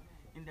alcoholic.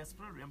 In the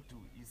spirit realm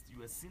too,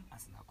 you are seen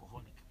as an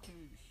alcoholic.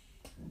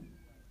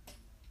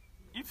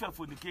 If you are a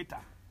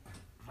fornicator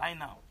right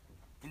now,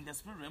 in the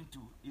spirit realm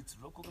too, it's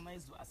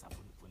recognized you as a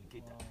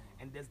fornicator.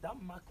 And there's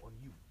that mark on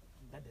you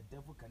that the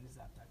devil can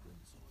easily attack you.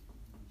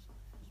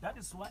 That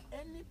is why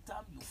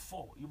anytime you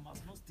fall, you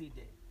must not stay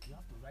there. You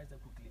have to rise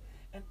up quickly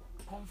and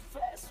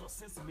confess your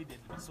sins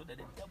immediately so that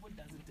the devil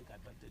doesn't take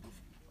advantage of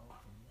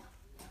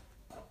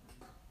you.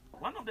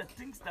 One of the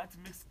things that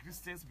makes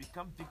Christians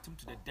become victim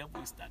to the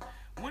devil is that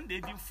when they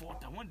even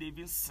falter, when they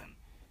even sin,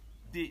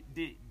 they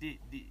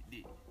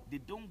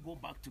don't go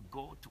back to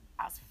God to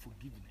ask for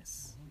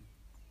forgiveness.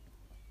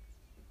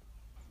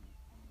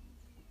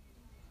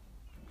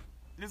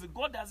 Listen,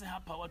 God doesn't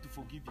have power to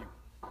forgive you.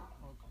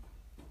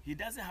 He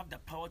doesn't have the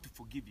power to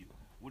forgive you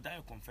without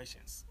your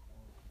confessions.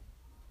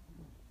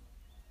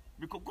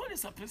 Because God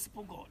is a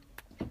principle God.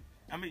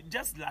 I mean,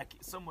 just like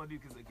somebody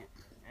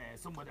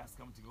somebody has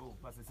come to you, oh,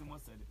 Pastor Simon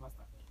said,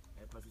 Pastor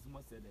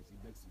Simon said that she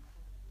begs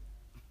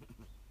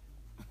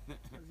you.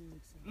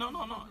 No,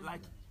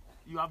 like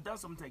you have done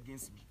something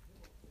against me,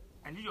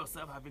 and you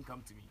yourself haven't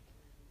come to me,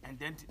 and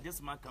then this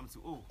man comes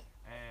to,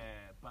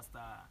 Pastor,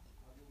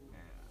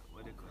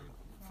 what they call him,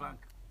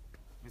 Frank.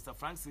 Mr.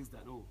 Frank says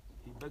that, oh,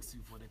 he begs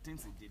you for the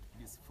things he did,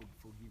 please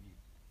forgive you.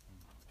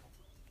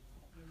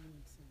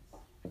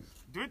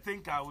 Do you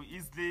think I will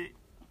easily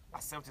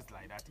accept it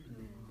like that?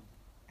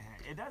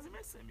 It doesn't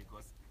make sense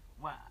because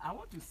I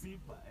want to see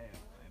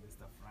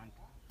Mr. Frank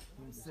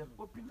himself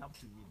open up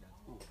to me that,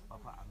 oh,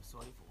 Papa, I'm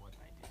sorry for what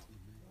I did,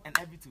 and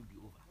everything will be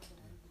over.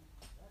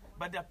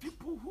 But there are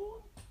people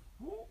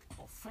who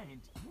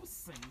offend, who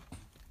sin,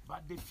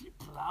 but they feel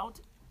proud.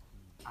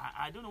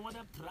 I don't know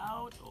whether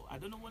proud or I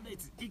don't know whether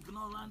it's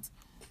ignorant.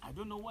 I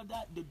don't know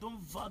whether they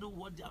don't value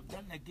what they have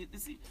done again. You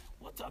see,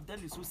 what you have done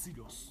is so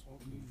serious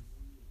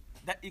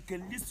that it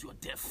can lead to your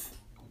death.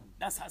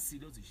 That's how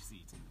serious you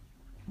see it.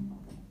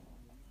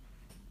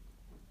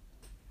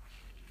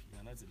 You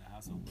are not in the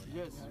house of God.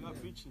 Yes, you are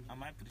preaching.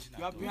 Am I preaching?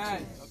 You are preaching.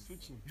 Yes. You are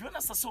preaching. You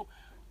understand? So,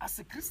 as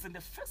a Christian,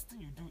 the first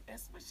thing you do,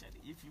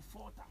 especially if you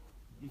falter,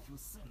 if you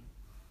sin,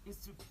 is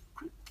to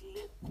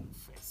quickly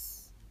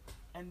confess.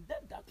 And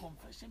let that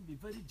confession be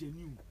very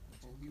genuine.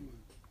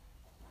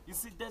 You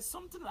see, there's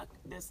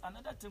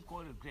another thing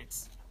called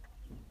regrets.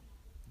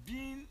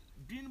 Being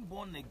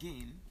born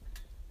again,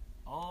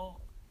 or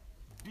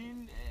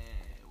being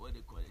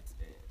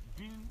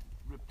being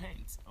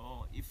repent,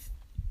 or if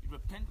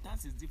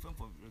repentance is different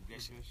from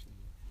regression.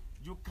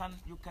 You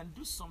can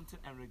do something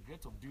and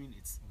regret of doing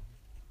it,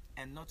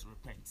 and not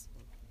repent.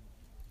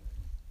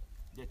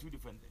 They're two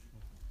different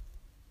things.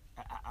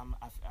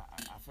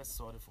 I felt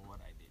sorry for what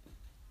I did.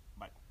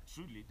 But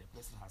truly, the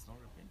person has not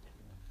repented.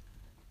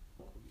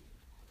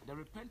 The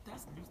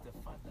repentance leaves the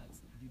fact that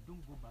you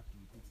don't go back to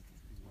repeat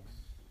it.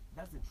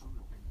 That's the true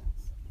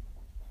repentance.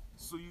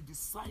 So you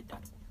decide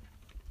that,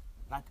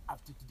 like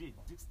after today,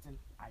 this thing,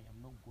 I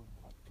am not going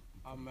back to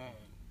it. Amen.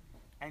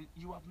 And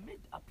you have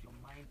made up your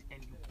mind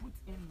and you put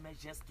in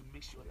measures to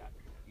make sure that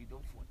you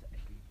don't falter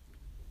again.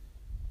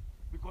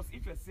 Because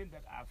if you're saying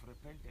that I have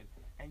repented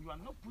and you are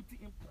not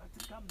putting in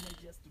practical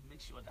measures to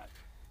make sure that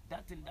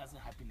that thing doesn't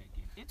happen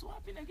again, it will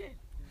happen again.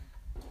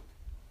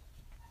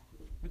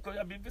 Because you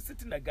have been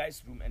visiting the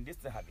guy's room and this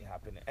thing has been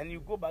happening, and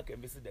you go back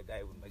and visit the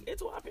guy's room again, it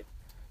will happen.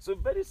 So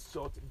very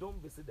short, don't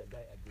visit the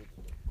guy again.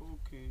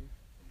 Okay.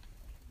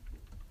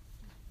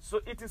 So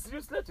it is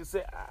useless to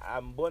say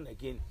I'm born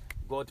again,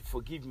 God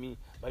forgive me,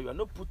 but you are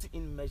not putting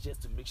in measures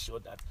to make sure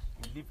that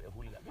you live a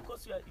holy life,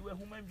 because you are a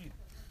human being.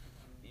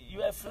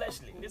 You are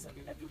fleshly. Listen,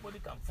 everybody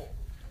can fall.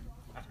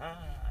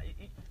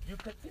 You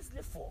can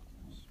easily fall.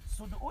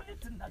 So the only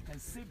thing that can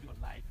save your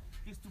life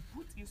is to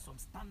put in some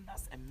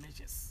standards and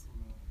measures.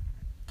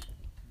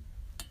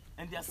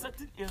 And there are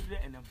certain area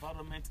and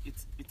environment it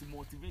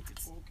motivates it.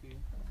 Okay.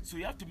 So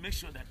you have to make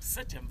sure that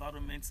such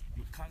environments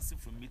you cancel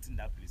from meeting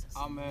that places.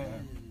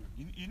 Amen.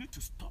 You need to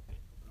stop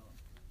it.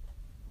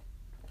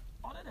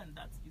 Other than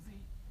that, you see,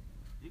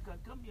 you can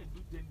come here and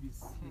do 10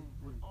 days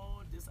with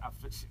all this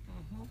affliction,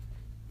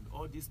 with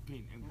all this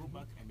pain, and go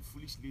back and the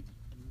foolish lady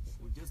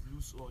will just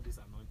lose all this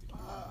anointing.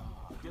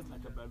 Just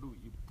like a balloon,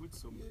 you put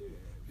some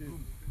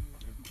broom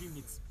and pin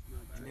it,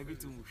 and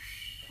everything will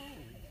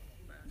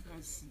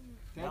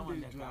that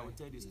one that I will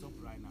tell you stop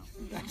right now.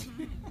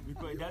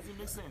 Because it doesn't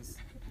make sense.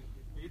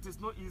 It is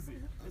not easy.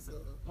 Listen,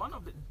 one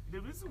of the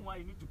reason why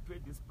you need to pay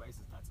this price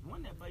is that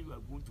whenever you are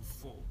going to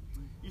fall,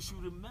 you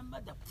should remember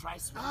the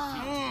price we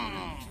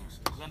paid.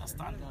 You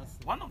understand?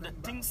 One of the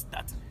things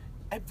that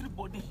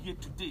everybody here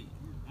today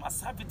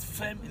must have it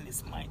firm in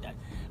his mind that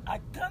I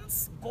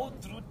can't go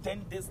through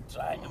 10 days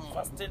dry and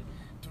fasting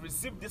to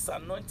receive this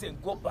anointing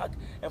and go back,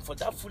 and for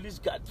that foolish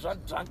guy,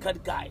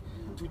 drunkard guy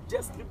to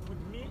just sleep with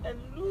me and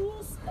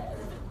lose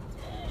everything.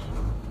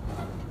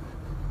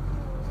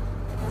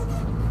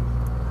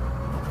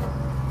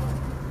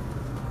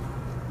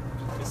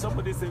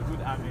 Somebody say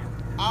good amen.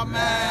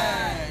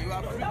 Amen. You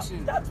are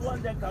preaching. That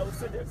one that I will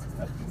say that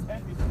sister, please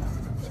end it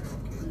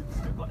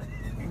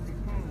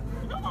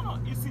now. No.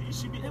 You see, you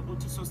should be able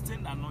to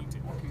sustain the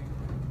anointing. Okay.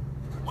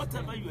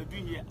 Whatever you are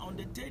doing here, on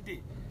the third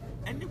day,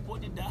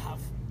 anybody that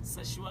have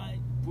sexual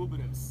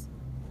problems,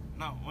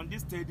 now on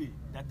this third day,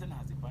 that thing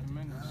has a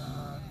pattern.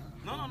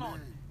 No.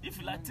 If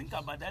you like think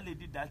about that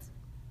lady that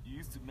you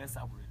used to mess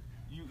up with,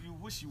 you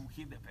wish you would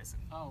kill the person.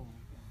 Oh.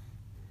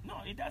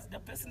 No, it does. The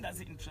person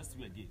doesn't interest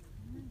you again.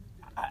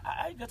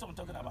 I get what I'm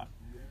talking about.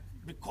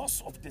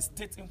 Because of the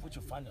state in which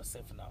you find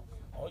yourself now,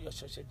 all your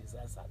social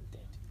desires are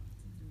dead.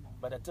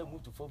 By the time you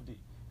move to 4th day,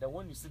 the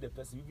one you see the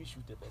person, you will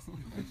shoot the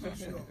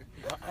person.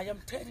 I am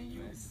telling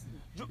you,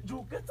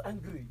 you get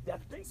angry. There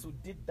are things you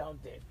did down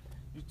there.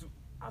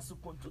 As you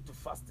continue to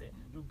fast there,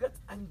 you get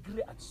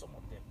angry at some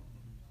of them.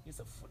 It's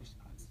a foolish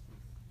act.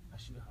 I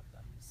shouldn't have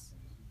done this.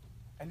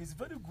 And it's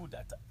very good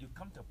that you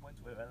come to a point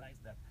where you realize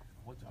that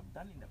what you have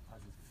done in the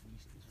past is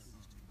foolishness.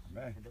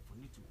 Amen. And therefore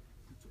you need to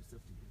put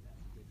yourself together and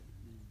move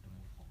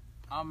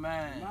on.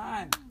 Amen.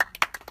 Man.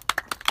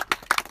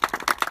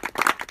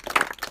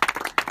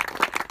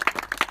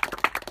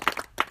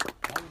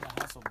 Are you in the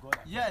house of God?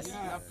 Yes,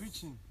 you are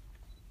preaching.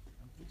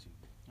 I'm preaching.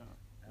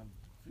 Yeah. I'm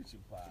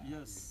preaching.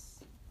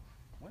 Yes.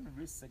 When you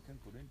read 2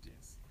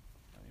 Corinthians,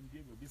 I mean, be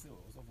able to say,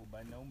 also for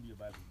by now, be a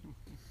Bible.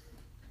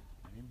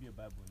 I mean, be a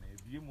Bible.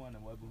 If you want a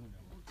Bible,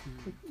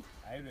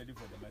 are you ready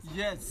for the message?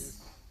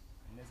 Yes.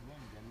 And there's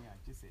one Johnny, I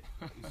just say,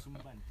 it's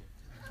Sumbante.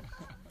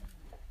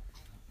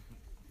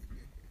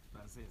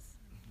 Francis.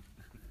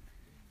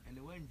 And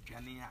the one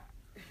Johnny,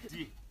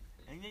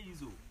 and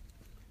you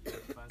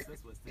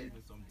Francis was telling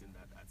me something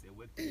that at a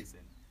workplace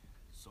and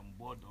some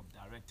board of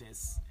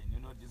directors, and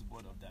you know, this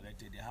board of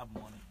directors, they have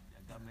money,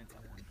 the government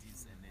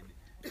appointees, and then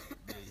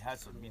they had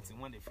some meeting.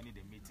 When they finish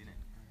the meeting,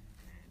 and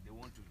they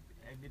want to,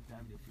 every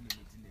time they finish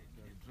the meeting,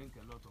 they drink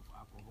a lot of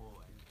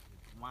alcohol and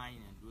wine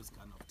and those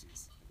kind of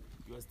things.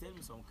 You was telling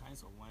me some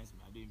kinds of wines,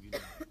 but I don't even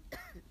know.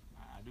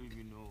 I don't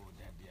even know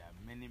that there are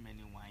many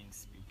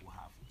wines people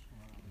have.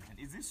 And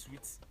is it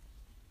sweet?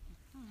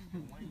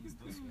 Wine is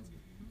not sweet.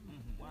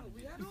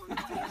 We have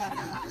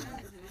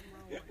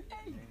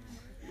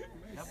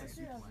That's a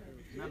sweet wine.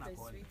 It's a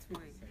sweet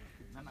wine.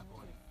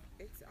 Non-alcoholic.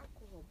 It's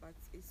alcohol, but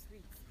it's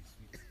sweet. It's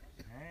sweet.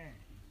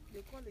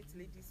 They call it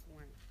ladies'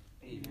 wine.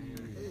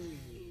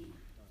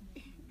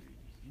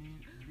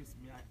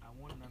 I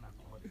want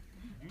non-alcoholic.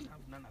 Do you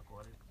have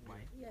non-alcoholic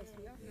wine? Yes,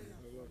 we have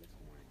non-alcoholic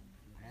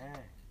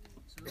wine.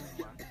 So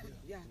one.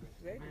 Yeah,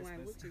 red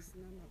wine, which is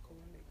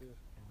non-alcoholic.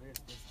 Very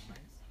expensive,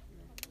 nice.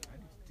 I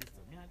need to taste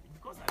them.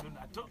 Because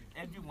I thought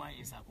every wine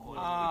is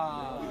alcoholic.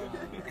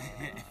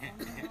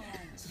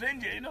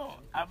 Stranger, you know,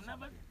 I've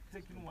never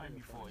taken wine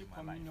before in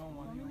my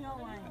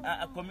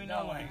life. A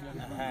communal wine.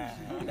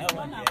 That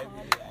one,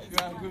 You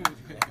are good.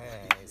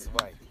 It's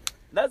white.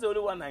 That's the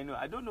only one I know.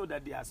 I don't know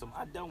that there are some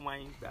other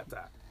wines that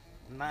are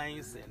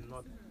nice and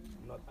not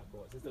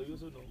alcohol. Sister, you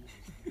also know?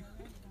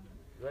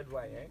 Red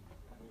wine, eh?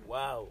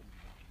 Wow.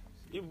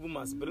 If we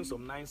must bring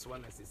some nice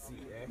one as a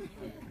seed,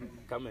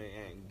 come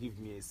and give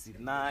me a seed.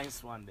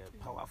 Nice one, the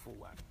powerful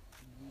one.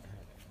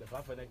 The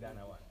Fafana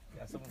Ghana one.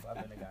 There are some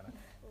Fafana Ghana.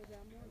 Oh, there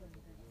are more than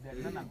that.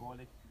 They're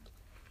non-alcoholic.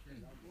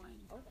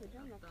 Okay,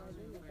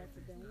 non-alcoholic, but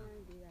the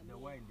wine, they are The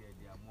more. wine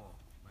there are more.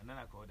 But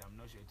non-alcoholic, I'm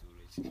not sure to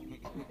reach.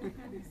 There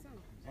can be some.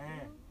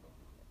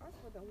 As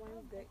for the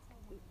ones that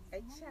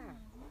a child,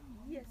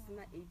 yes,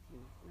 not 18,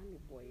 not a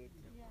boy.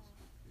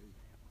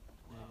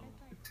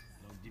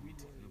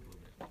 Longevity, no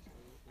problem.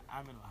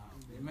 Amen.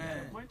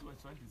 Amen. The point I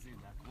was trying to say is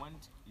that when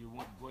you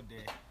go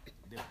there,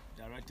 the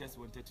directors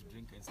wanted to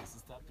drink and say,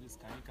 sister, please,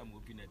 can you come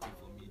open the thing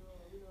for me?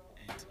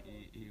 And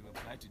he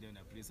replied to them,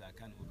 please, I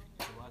can't open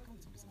it. So why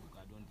can't you? Because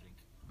I don't drink.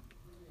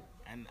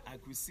 And I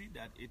could see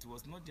that it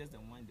was not just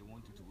the wine they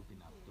wanted to open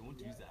up. They want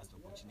to use it as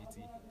an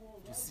opportunity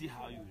to see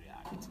how you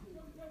react.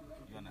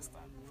 You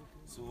understand?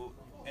 So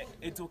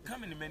it will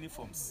come in many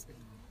forms.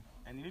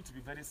 and you need to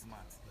be very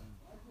smart.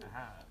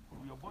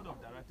 Your board of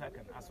director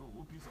can also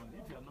open on.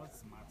 If you are not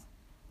smart,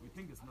 we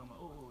think it's normal.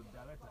 Oh,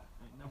 director,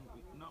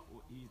 no,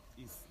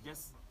 it's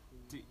just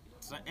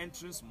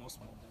entering small.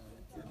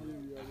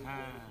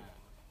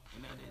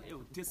 It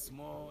will taste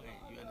small,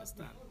 and you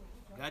understand.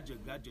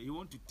 Gradually, you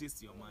want to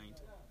taste your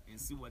mind and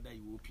see whether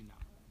you open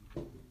up.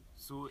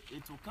 So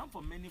it will come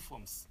from many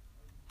forms.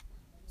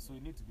 So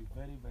you need to be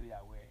very, very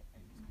aware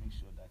and to make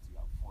sure that you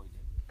avoid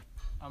it.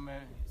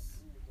 Amen.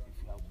 Yes.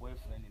 If you have a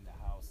boyfriend in the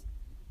house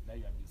that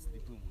you have been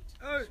sleeping with, it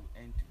should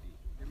end today.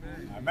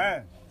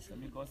 Amen. So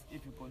because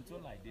if you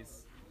continue like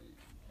this,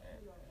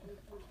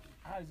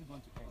 how is it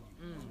going to end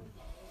you?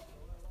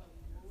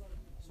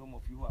 Some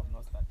of you who have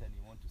not started,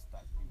 you want to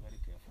start, be very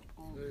careful.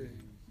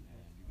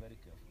 Be very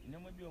careful. You know,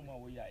 maybe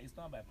it's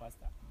not by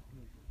pastor.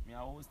 I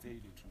always tell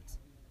you the truth.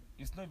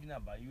 It's not even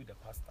about you, the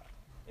pastor.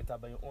 It's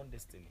about your own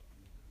destiny.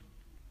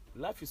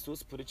 Life is so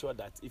spiritual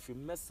that if you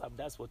mess up,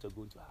 that's what you're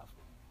going to have.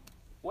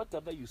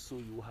 Whatever you sow,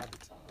 you will have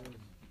it.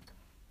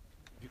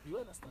 You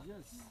understand?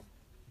 Yes.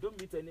 Don't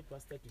meet any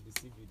pastor to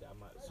deceive you that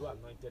I'm so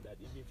anointed that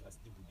even if I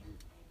sleep with you,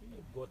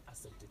 God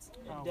accepts it.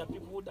 And there are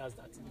people who does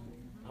that.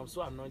 I'm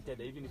so anointed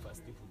that even if I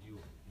sleep with you,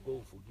 God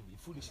will forgive you.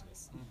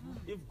 Foolishness.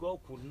 If God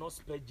could not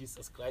spare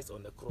Jesus Christ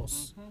on the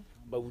cross,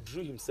 but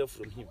withdrew himself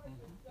from him,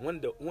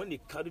 when he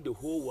carried the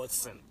whole world's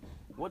sin,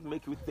 what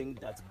make you think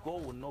that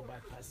God will not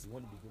bypass you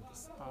when you begin to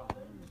sin?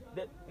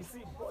 That, you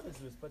see, God is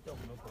respected of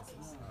no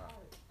persons.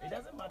 It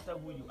doesn't matter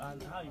who you are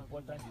and how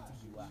important you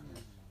think you are.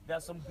 There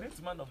are some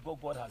great men of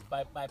God has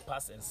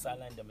bypassed and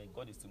silenced them, and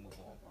God is still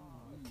moving on.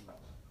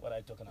 What are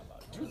you talking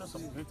about? Do you know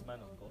some great man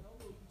of God?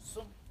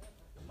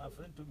 My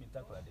friend told me in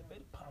Takura, a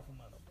very powerful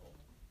man of God.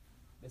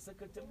 The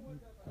secretary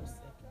was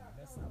said to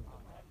mess up the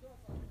life,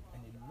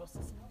 and he lost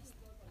his ministry.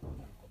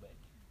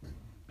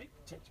 Big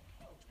church.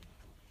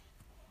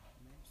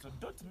 So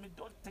don't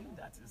think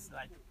that it's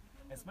like,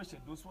 especially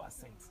those who are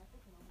saints.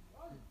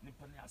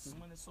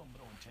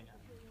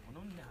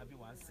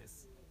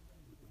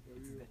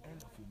 It's the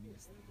end of your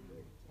ministry.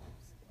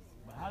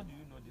 But how do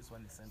you know this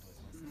one is sent was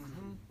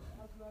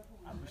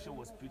message? Bishop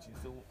was preaching.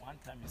 So one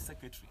time his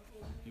secretary,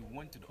 he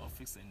went to the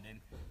office and then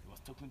he was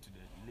talking to the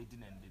lady,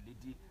 and the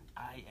lady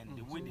and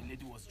the way the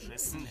lady was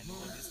dressing and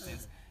all these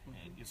things,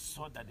 and you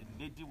saw that the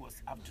lady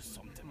was up to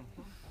something.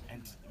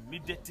 And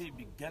immediately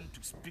began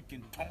to speak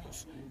in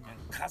tongues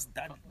and cast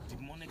that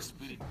demonic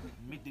spirit.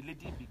 The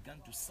lady began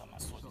to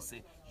somersault and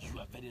say, "You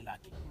are very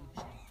lucky."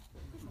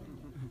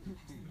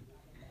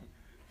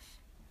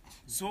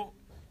 So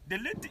the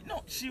lady,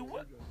 no, she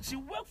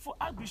worked for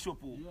Archbishop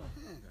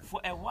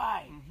for a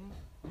while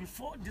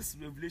before this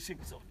revelation.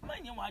 So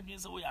man, you are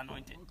we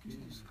anointed.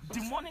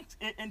 Demonic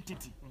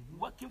entity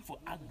working for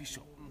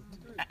Archbishop.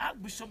 And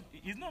Archbishop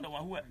is not the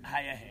one who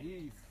hired her,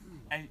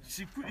 and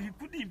he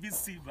couldn't even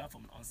see her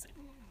from the onset.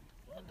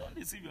 Don't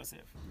deceive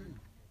yourself.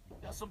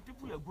 There are some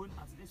people who are going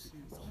as this.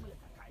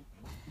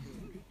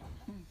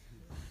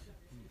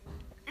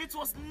 It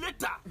was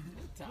later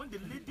when the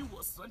lady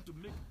was trying to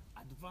make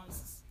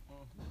advances.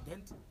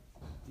 Then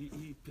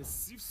he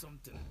perceived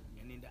something,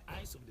 and in the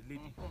eyes of the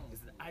lady,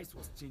 the eyes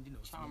was changing.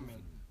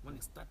 When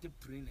he started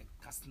praying and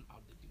casting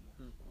out the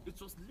demon,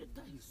 it was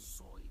later he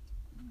saw it.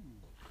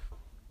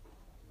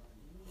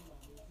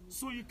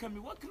 So you can be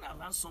walking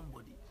around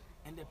somebody,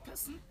 and the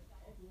person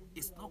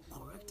is not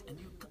correct, and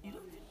you don't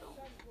even know.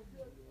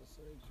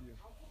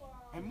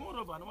 And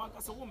moreover, no one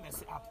can say, "Oh,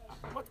 mess up."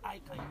 What eye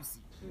can you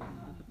see?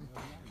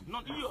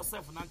 Not you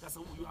yourself. No one can say,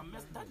 "Oh, you are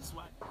messed." That is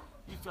why,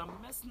 if you are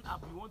messing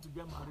up, you want to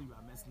get married, you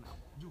are messing up.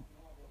 You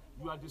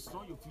are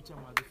destroying your future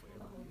marriage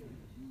forever.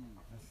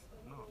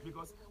 No,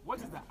 because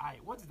what is the eye?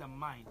 What is the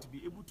mind to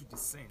be able to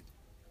discern,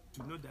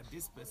 to know that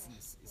this person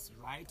is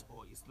right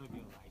or is not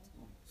even right?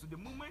 So the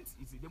moment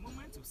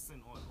you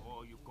sin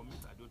or you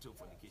commit adultery or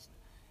fornication,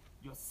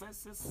 your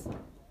senses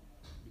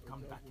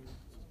become darkened.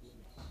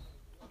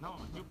 Now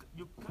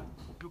you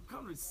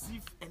can't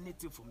receive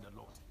anything from the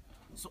Lord.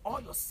 So all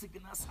your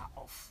signals are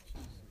off.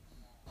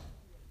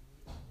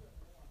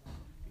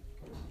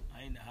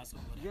 Are you in the house of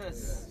God?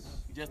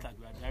 Yes. Just like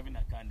we are driving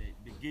a car and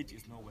the gauge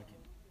is not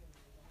working.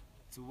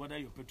 So whether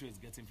your petrol is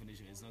getting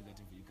finished or it's not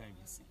getting finished, you can't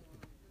even see.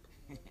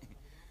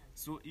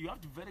 So you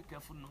have to be very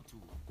careful not to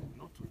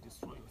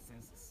destroy your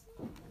senses.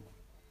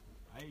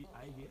 Are you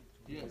here?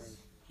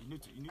 Yes. You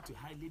need to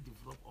highly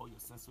develop all your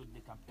senses so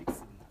they can pick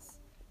signals.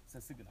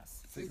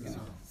 Signals.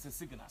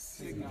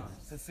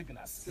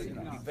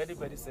 Be very,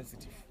 very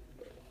sensitive.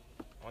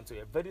 Until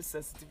you're very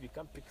sensitive, you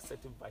can pick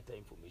certain vital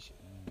information.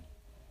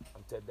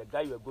 Until the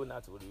guy you're going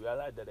out with, you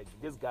realize that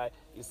this guy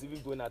is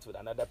even going out with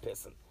another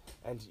person,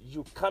 and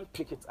you can't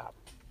pick it up.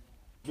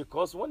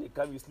 Because when he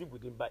comes, you sleep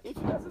with him. But if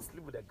he doesn't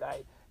sleep with a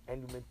guy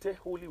and you maintain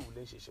holy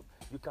relationship,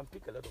 you can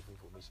pick a lot of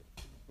information.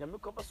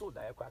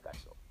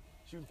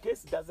 In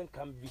case it doesn't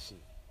come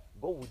vision,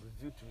 God will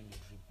reveal to you in a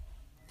dream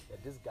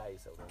that this guy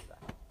is a wrong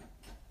guy.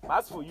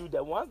 As for you,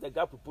 that once the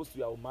guy proposed to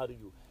you, I will marry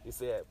you. He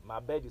said, "My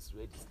bed is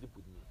ready, sleep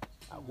with me.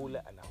 I hold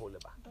it and I hold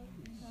it back."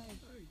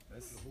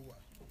 That's the whole one.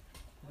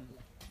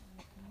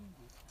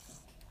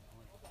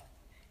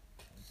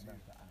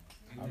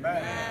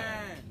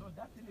 Amen. No,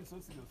 that thing is so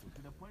serious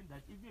to the point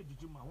that if you're a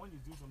juju man, when he's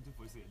doing something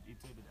for you, he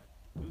tell you that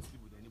don't sleep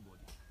with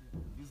anybody.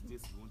 These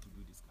days you want to do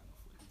this kind of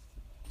work.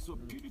 So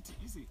purity,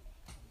 you see,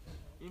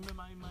 in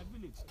my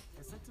village,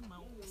 a certain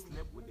man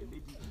slept with a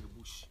lady in the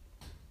bush.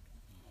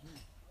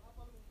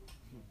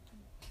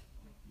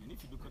 And if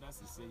you look at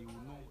us, you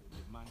will know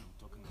the man I'm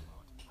talking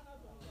about.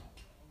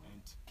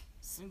 And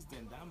since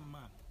then, that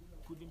man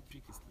couldn't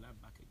pick his life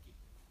back again.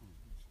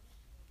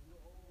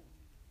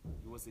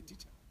 He was a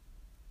teacher.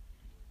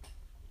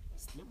 He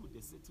slept with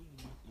a certain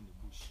woman in the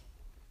bush.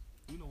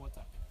 You know what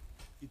happened?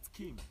 It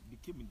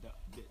became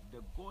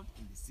the god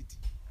in the city.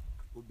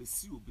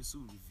 Obesu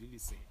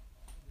revealed say,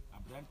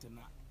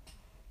 Abrantena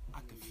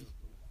Akafi.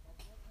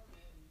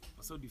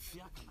 So the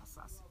fear can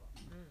assassin.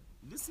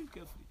 Listen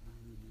carefully.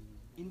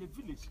 In the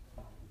village,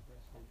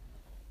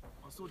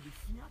 also the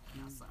fear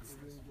can assassin.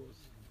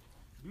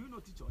 Do you know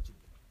teacher Ochi?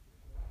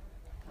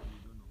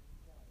 You don't know.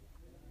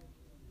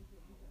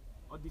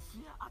 Or the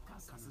fear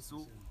akasase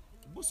so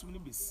boss will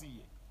be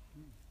see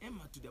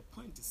Emma to the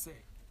point to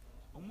say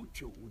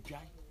Omucho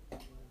Ujai,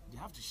 they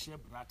have to share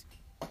blood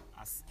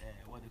as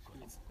what they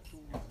call it,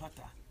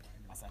 butter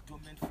as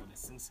atonement for the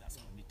sins he has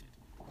committed.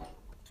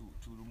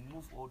 To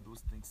remove all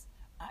those things.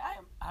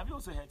 Have you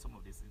also heard some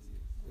of these things?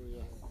 Oh,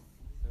 yes.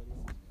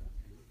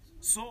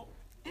 So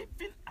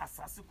even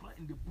assassin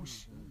in the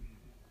bush.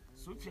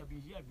 So if you have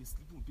been here, I've been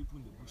sleeping with people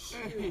in the bush.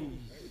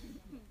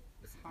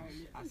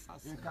 Highly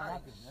assassin. It can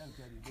happen.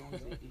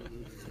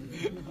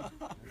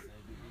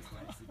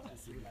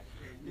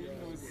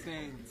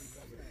 Innocent.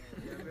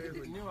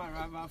 New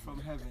arrival from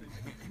heaven.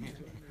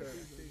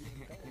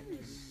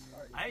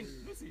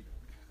 You see,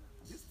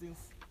 these things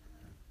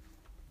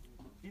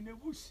in the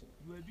bush,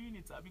 you are doing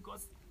it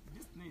because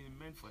this thing is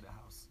meant for the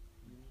house.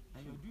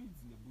 And you're doing it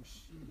in the bush.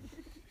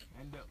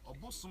 And the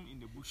opossum in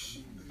the bush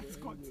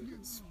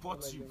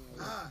spot you.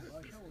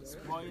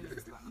 Spoil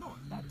it. No,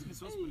 that thing is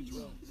so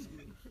spiritual.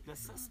 The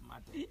sex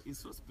matter is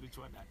so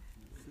spiritual that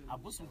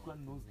opossum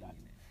knows that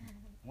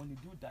when you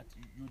do that,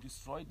 you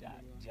destroy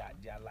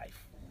their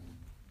life.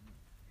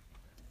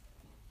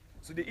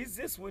 So the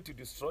easiest way to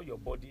destroy your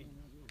body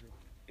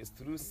is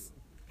through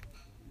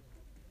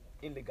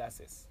illegal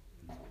sex.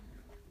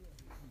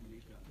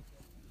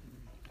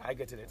 I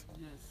get it.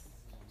 Yes.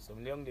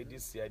 Some young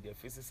ladies here, their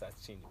faces has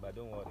changed, but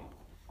don't worry.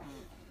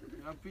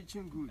 You are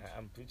preaching good.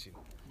 I'm preaching.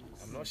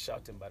 I'm not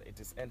shouting, but it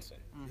is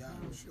entering. Yeah,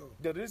 I'm sure.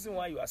 The reason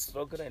why you are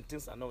struggling and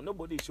things are not,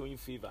 nobody is showing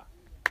favor.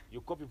 You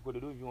call people, they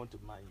don't even want to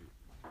mind you.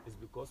 It's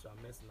because you are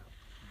messing up.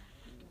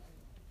 You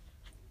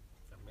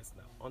are messing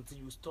up. Until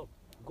you stop,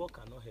 God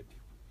cannot help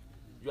you.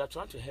 You are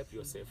trying to help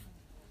yourself,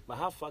 but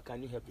how far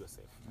can you help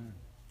yourself?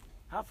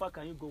 How far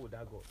can you go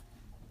without God?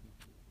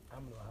 I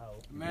don't know how.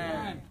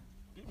 Man.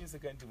 Give me 2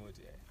 Timothy. 2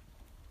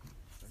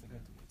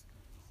 Timothy.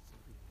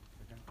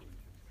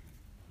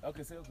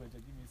 Okay, 2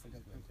 Corinthians. Give me 2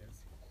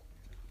 Corinthians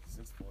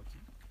 6:40.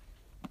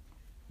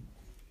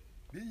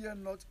 Be ye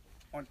not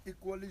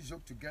unequally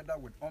yoked together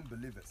with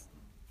unbelievers.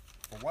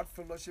 For what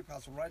fellowship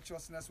has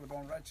righteousness with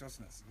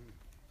unrighteousness?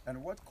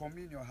 And what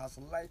communion has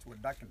light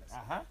with darkness?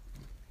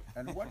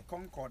 And what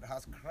concord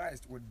has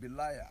Christ with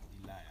Belial?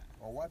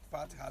 Or what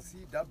part has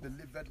he that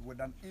believeth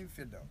with an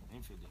infidel?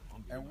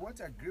 And what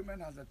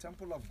agreement has the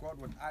temple of God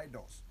with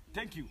idols?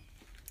 Thank you.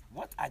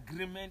 What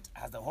agreement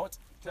has the what?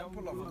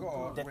 Temple of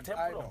God The with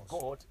temple idols. of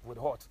God with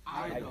what?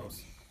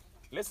 Idols.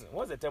 Listen,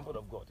 what's the temple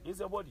of God? It's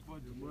your body.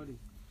 Body.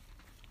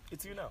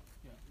 It's you now.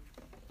 Yeah.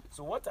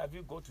 So what have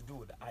you got to do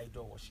with the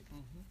idol worship?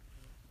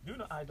 Do you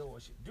know idol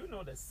worship? Do you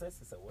know that sex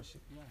is a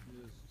worship? Yeah.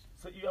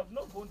 So you have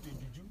not gone to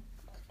juju,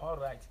 all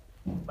right,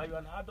 but you are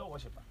an idol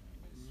worshiper.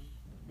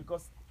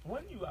 Because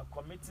when you are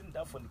committing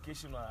that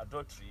fornication or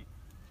adultery,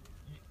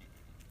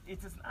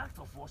 it is an act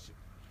of worship.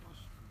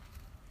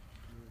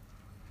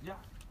 Yeah,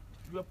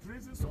 you are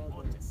praising some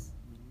altars.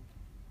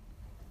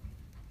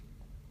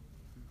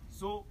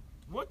 So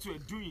what you are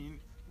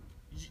doing,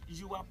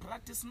 you are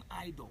practicing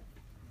idol.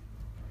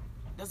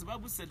 That's the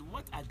Bible said,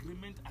 what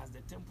agreement has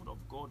the temple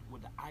of God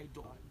with the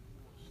idol?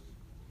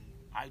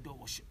 Idol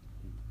worship.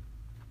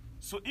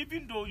 So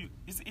even though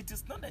it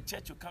is not the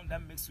church you come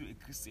that makes you a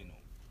Christian. No.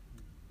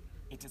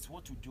 It is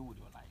what you do with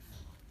your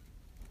life.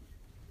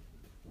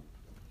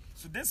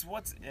 So this is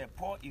what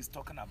Paul is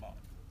talking about.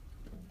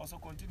 Also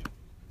continue.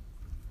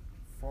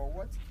 For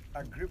what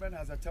agreement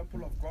has the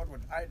temple of God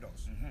with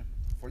idols?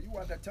 For you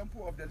are the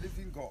temple of the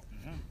living God.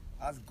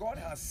 As God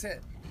has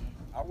said,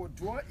 I will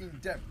dwell in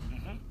them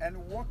and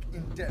walk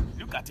in them.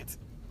 Look at it.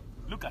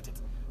 Look at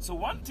it. So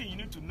one thing you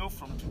need to know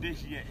from today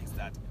here is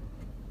that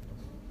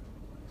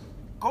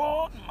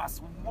God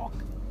must walk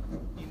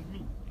in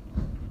me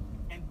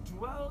and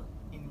dwell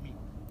in me.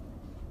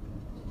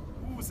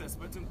 Who is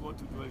expecting God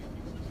to dwell in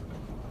you?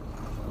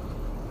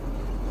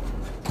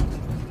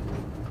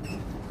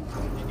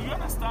 Do you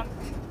understand?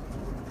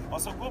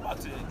 Also go back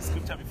to the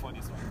scripture before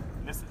this one.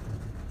 Listen.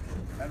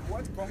 And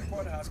what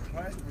concord has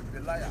Christ with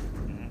Belial?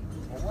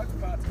 Or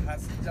what part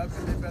has he that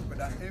believeth with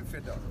an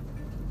infidel?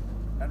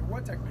 And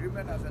what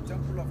agreement has the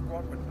temple of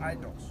God with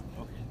idols?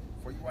 Okay.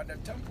 For you are the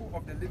temple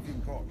of the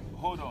living God.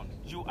 Hold on.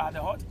 You are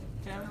the what?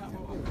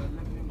 Temple of the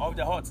living Of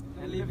the what?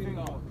 The living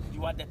God.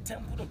 You are the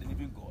temple of the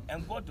living God.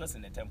 And God dwells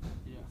in the temple.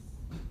 Yes.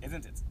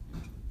 Isn't it?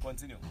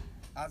 Continue.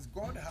 As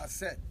God has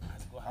said,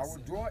 As God I has will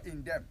said, dwell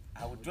in them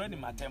I will dwell in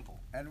my temple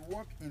and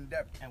walk in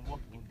them, and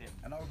walk in them.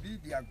 and I will be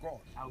their God,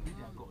 I will be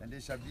their God. and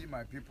they shall be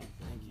my people.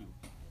 Thank you.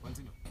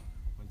 Continue.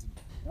 Continue.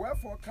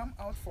 Wherefore come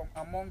out from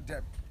among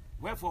them,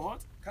 Wherefore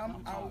what?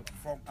 come out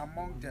from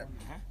among them,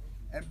 Uh-huh.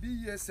 and be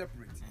ye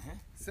separate,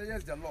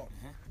 says the Lord,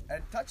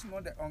 and touch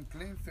not the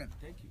unclean thing.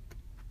 Thank you.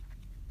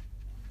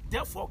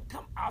 Therefore,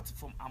 come out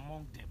from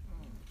among them.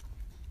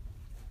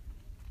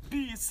 Be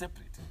ye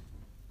separate.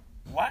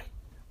 Why?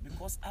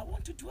 Because I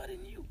want to dwell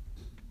in you.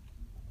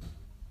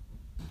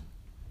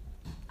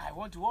 I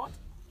want to what?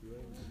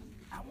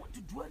 I want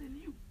to dwell in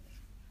you.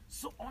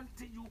 So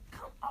until you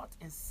come out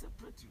and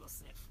separate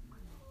yourself.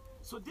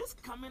 So this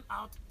coming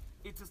out,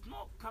 it is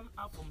not coming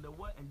out from the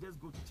world and just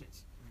go to church.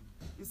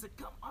 It's a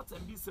come out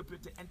and be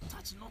separated and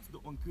touch not the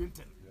unclean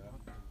thing.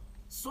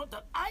 So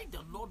that I,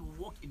 the Lord, will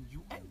walk in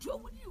you and dwell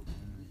with you.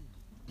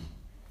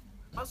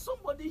 But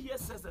somebody here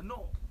says that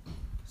no,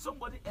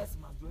 somebody else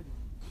must dwell in you.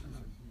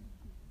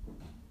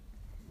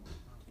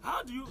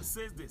 How do you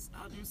say this?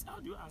 How do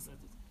you answer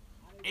this?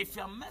 If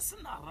you're messing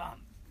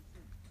around,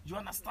 you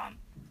understand?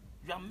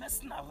 You are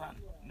messing around.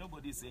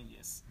 Nobody is saying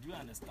yes. Do you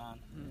understand?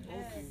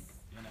 Okay.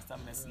 You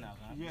understand messing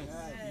around? Yes.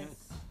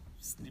 Yes.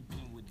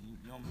 Sleeping with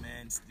young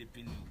men,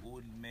 sleeping with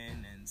old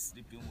men, and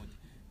sleeping with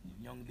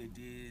young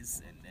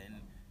ladies, and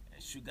then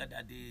sugar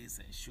daddies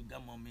and sugar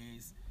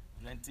mummies,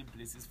 renting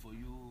places for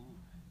you,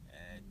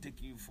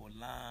 taking you for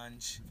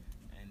lunch,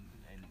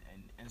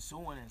 and so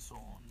on and so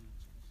on.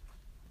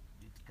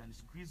 It can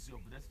squeeze your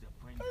breast to the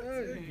point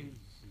that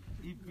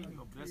even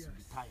your breast will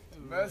be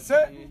tired.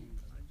 Mercy.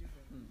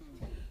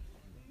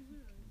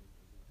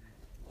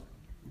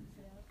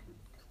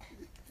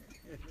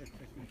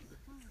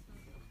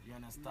 You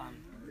understand?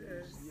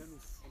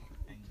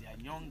 And there are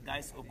young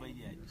guys over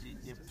here,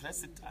 they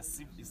press it as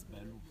if it's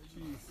balloon.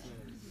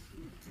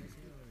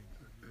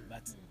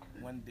 But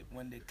when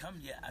they come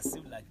here, as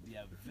if like they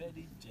are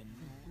very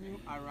genuine. New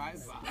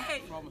arrival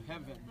from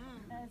heaven.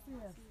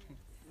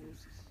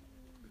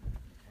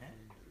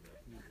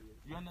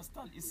 You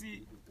understand? You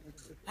see,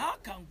 how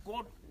can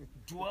God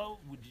dwell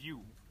with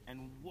you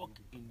and walk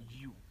in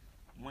you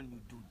when you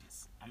do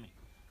this? I mean,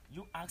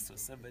 you ask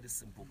yourself a very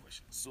simple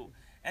question. So,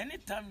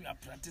 anytime you are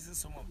practicing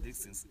some of these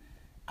things,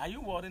 are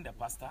you worrying the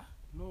pastor?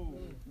 No.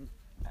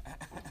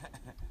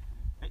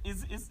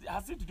 Has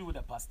it to do with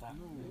the pastor?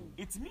 No.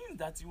 It means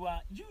that you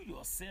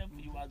yourself,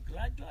 you are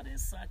gradually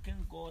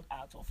sucking God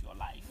out of your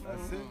life.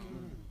 That's it.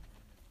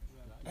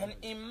 And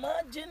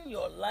imagine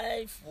your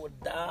life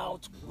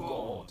without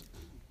God.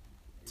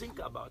 Think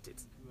about it.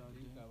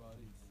 Think about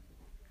it.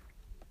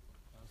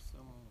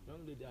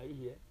 Young lady, are you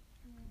here?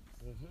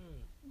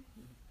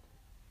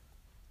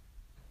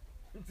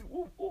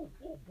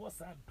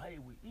 Boss, I'm pay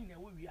we in a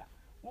way we are.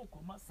 Oh,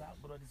 Komasa,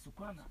 brother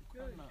Sukwana,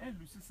 and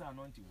Lucy's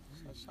anointing.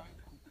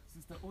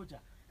 Sister Oja.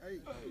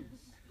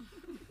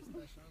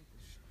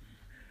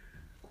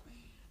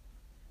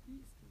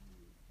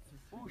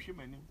 Oh,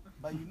 Shimani,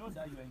 but you know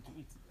that you are into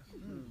it.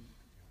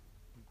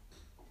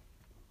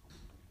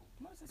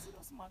 No, it's a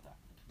serious matter.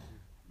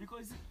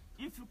 Because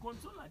if you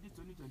control like this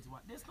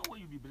 2021, there's no way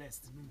you'll be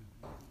blessed.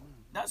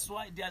 That's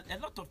why there are a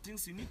lot of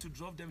things you need to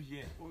drop them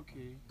here.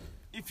 Okay.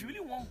 If you really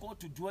want God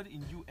to dwell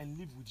in you and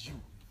live with you,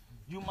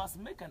 you must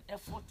make an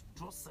effort to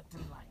draw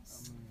certain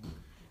lines.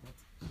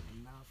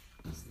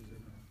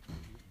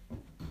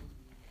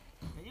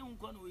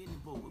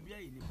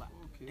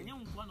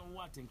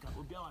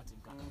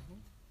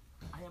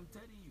 I am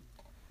telling you.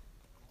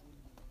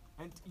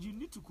 And you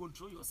need to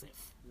control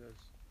yourself. Yes.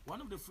 One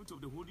of the fruits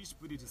of the Holy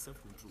Spirit is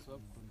self-control.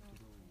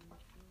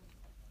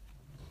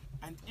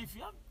 And if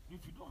you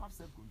don't have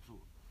self-control,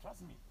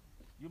 trust me,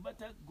 you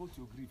better go to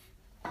your grief.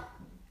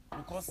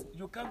 Because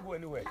you can't go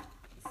anywhere.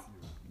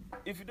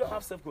 If you don't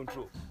have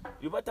self-control,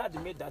 you better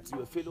admit that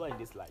you're a failure in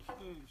this life.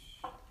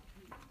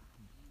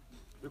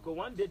 Because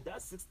one day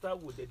that sister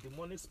with the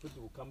demonic spirit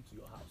will come to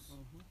your house.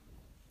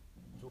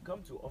 It will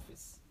come to your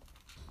office.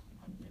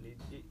 And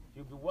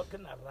he'll be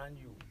walking around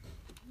you.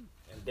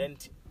 And then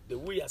the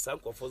way your son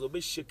confused will be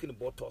shaking the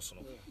bottles.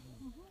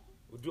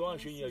 With you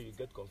here, you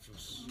get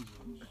confused.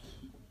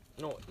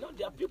 No,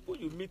 there are people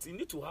you meet, you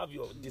need to have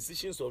your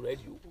decisions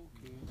already.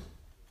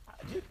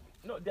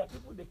 No, there are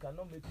people they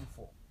cannot make you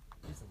fall.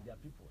 Listen, there are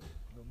people,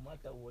 no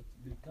matter what,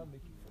 they can't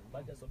make you fall.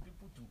 But there are some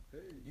people too.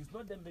 It's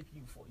not them making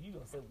you fall, you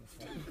yourself will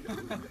fall.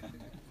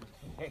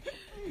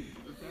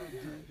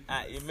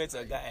 You met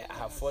a guy, I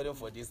have fallen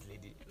for this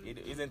lady,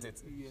 isn't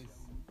it? Yes.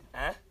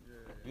 Huh?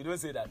 You don't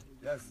say that?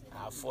 Yes. I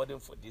have fallen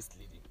for this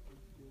lady.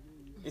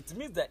 It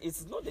means that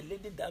it's not the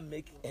lady that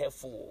make her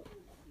fall.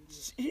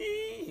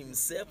 He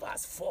himself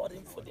has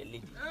fallen for the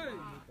lady.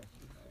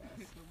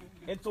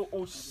 And to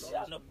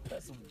Oceana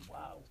person,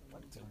 wow,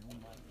 what a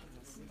woman.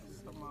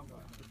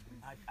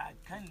 I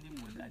can't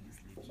live without this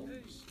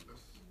lady.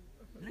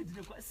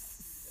 Lady,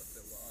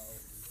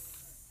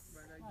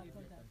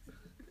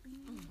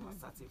 I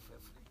started free.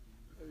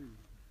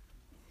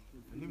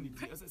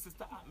 I said,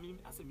 sister, I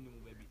said,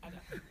 minimum baby. I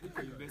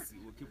you best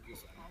will keep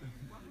us.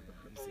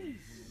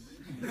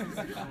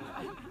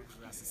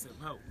 I said,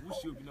 how? Who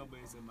should be not by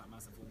my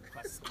master for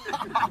class?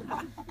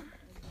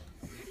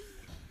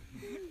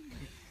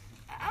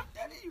 I'm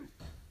telling you.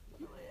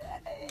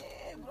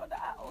 Brother,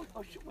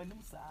 I'll shoot my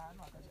name, sir.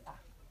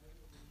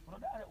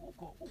 Brother,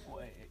 Oko,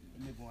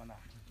 Leguana.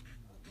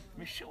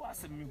 Me show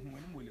us a me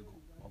when we go,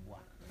 or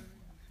what?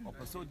 Or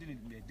pursuing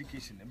the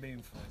education and being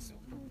influenced.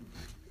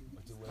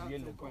 But you were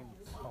yellow,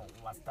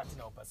 was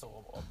starting up as a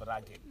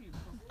bragging.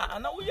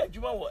 And now we are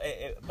doing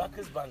a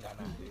Bacchus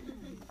Bangana.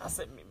 I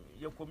said,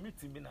 your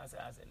committee been as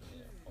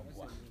of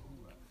what?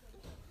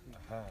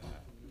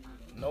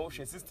 No,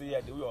 she sister,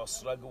 yeah, the way our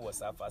struggle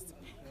was our fasting.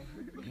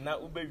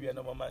 Now, baby, and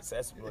mama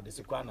says, brother,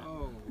 Sukwana.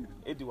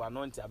 It do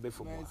anointing a bit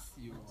for more.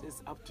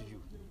 It's up to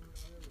you.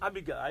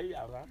 Abigail, are you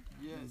around?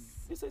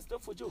 Yes. This is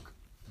not for joke.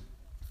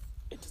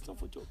 It is not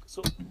for joke.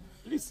 So,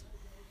 please.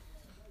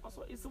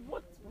 Also, it's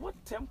what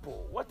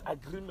temple, what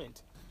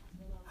agreement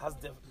has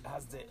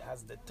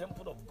the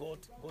temple of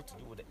God got to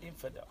do with the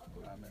infidel?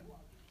 Amen.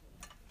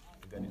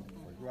 You get it?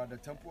 You are the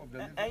temple of the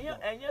living And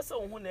God. yes,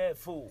 so who never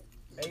fool,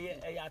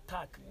 a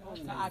attack,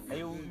 you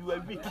are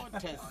weak.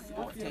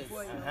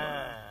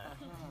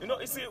 You know,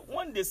 you see,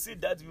 when they see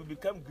that you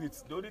become great,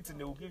 the only thing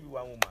they will give you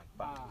one woman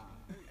back,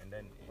 and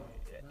then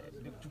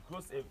to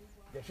close the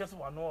just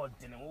one more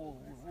thing. Oh,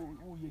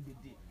 you did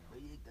it.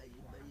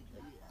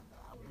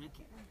 Break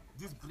it.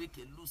 This break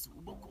it loose.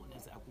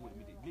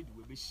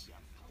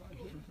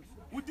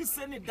 Would you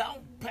send it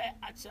down per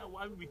actual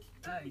 1 week,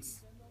 2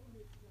 weeks?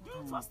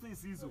 Doing fasting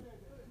is easy,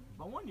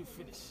 but when you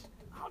finish,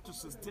 how to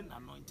sustain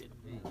anointed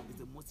is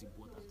the most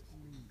important.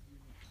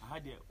 I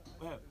had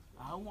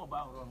I want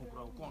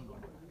about condo,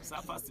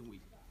 fasting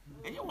week,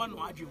 and you want to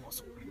argue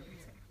also.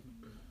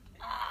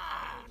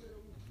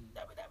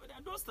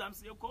 Those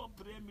times you call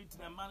prayer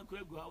meeting and man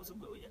could go house.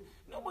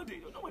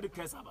 Nobody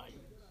cares about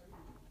you.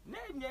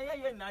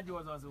 Nadia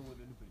was also with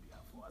the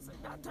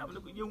that time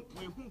you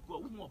won't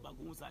go more back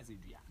home size.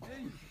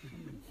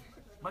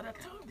 But I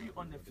tell you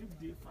on the 5th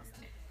day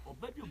fasting, or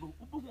baby,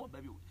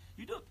 baby,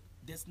 you don't,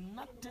 there's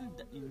nothing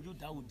in you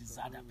that will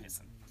desire that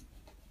person.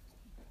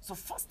 So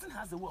fasting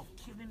has a way of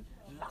killing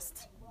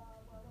lust.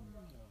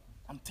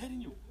 I'm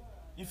telling you,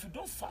 if you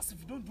don't fast,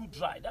 if you don't do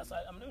dry, that's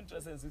why I'm not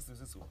interested in 6 to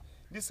 6.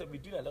 This will be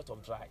doing a lot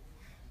of dry.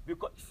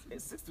 Because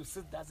 6 to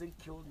 6 doesn't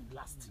kill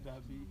lust.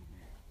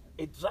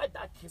 A dry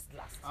that kills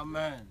lust.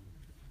 Amen.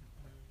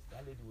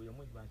 That lady will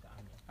move back.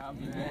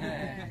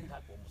 Amen.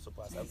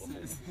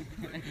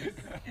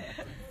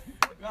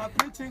 You are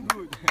preaching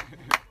good.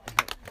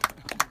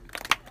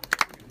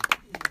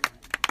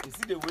 You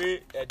see the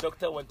way a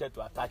doctor wanted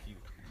to attack you,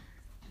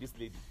 this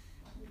lady.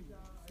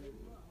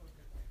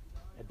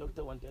 A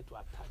doctor wanted to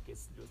attack her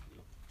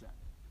seriously,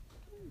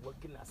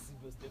 working as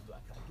seriously to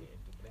attack her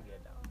and to bring her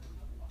down.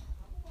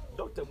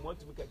 Doctor want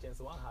to make a chance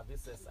one have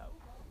this sense out.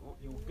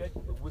 You get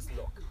the wrist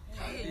lock.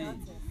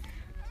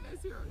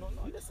 No,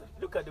 listen.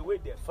 Look at the way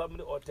the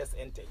family altars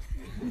entered.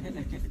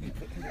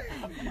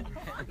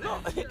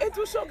 No, it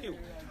will shock you.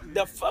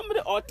 The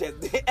family altars,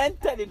 they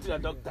entered into the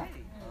doctor.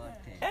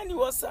 And he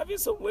was having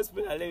some waist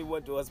pain, and then he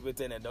went to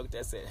hospital, and the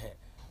doctor said, hey,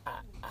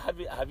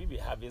 have you been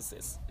having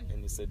sex?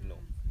 And he said, no.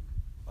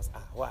 I said,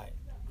 why?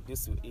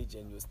 This will age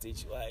and your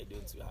stage, why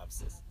don't you have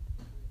sex?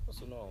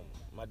 So no,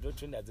 my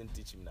doctrine doesn't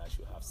teach me that I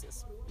should have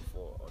sex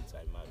before until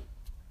I marry.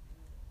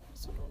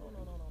 So no.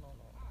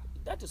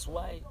 That is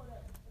why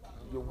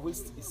your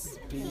waist is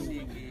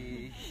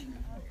paining.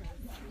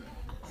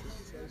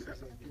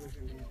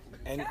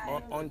 And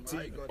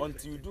until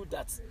you do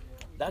that,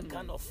 that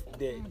kind of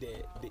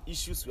the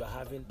issues you are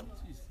having,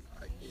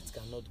 it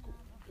cannot go.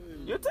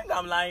 You think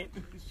I'm lying?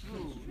 It's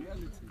true.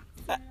 Reality.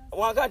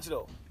 One can't you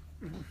know?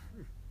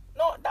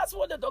 No, that's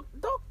what the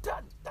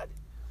doctor.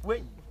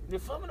 Wait, the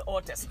family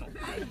alters.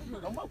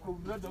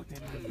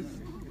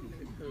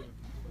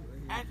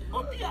 And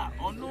Obia,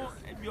 or no,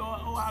 if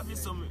you're having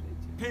some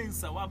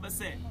pains, I will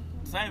say,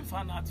 try and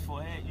find out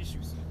for her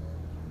issues.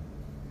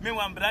 Me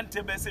one brand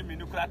table say me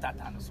nukra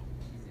tatano so.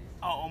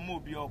 Or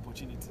more be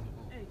opportunity.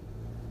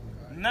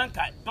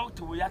 Nanka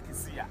doctor we yaki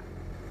see ya.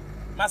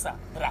 Masa,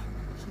 bra.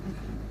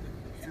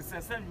 Since I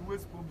said you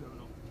waste problem,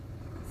 no.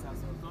 It's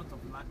as a result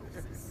of lack of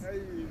sex.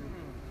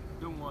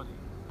 Don't worry,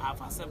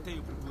 I've accepted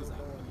your proposal.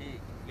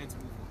 Let's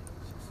move on.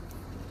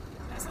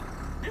 Listen,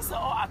 these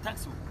are all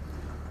attacks.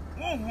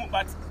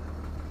 But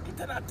it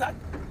can attack.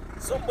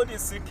 Somebody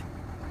is sick.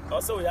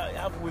 Also, we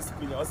have waist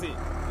pain. Also,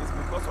 it's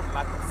because of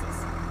lack of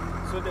sex.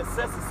 So the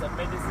sex is a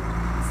medicine.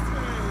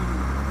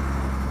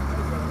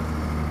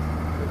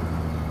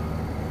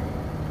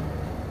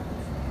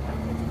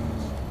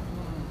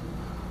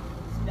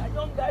 The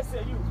young guy say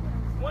you,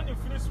 when you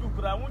finish school,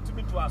 I want to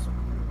meet you also.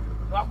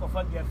 Lack of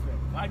a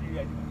girlfriend. Why do you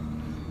hear you?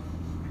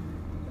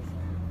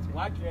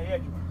 Why do you hear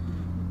you?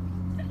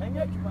 And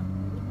yet you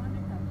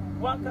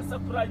one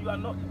Kasapura, you are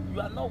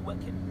not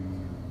working.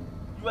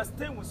 You are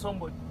staying with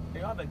somebody and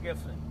you have a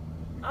girlfriend.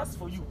 As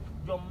for you,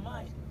 your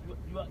mind,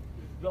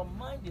 Your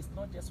mind is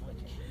not just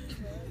working.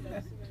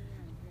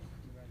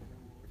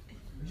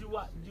 You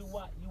are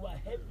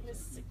heavily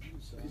sick.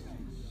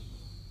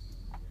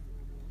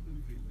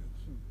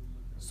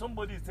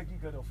 Somebody is taking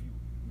care of you.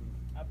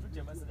 I preach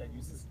a message that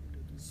uses.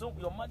 So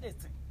your mother is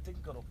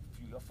taking care of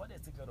you, your father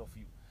is taking care of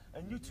you,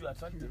 and you two are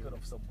trying to take care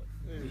of someone.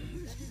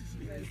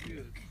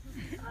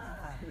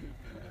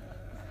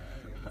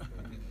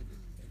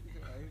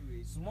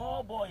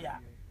 Small boy, yeah.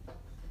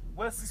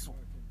 Where's this one?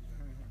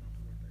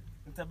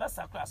 It's the best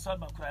I could have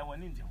solved cry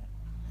one Indian.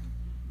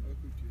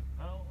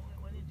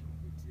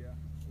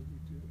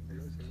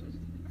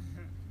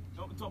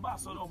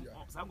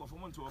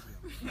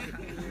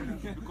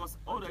 Because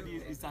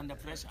already it's under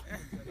pressure.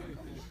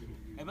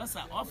 And that's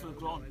an offering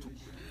on too.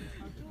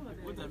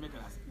 What I make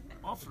us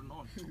offering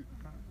on too.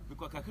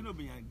 Because I cannot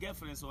be a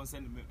girlfriend, so I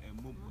send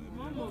Momo.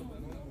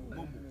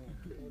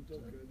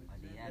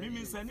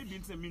 Me sending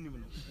being a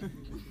minimum.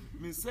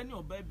 Me send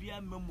your baby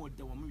a memo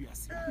the one we are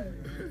seeing.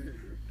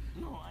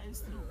 No,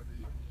 it's true.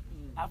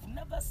 I've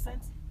never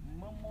sent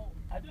memo.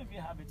 I don't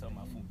even have it on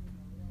my phone.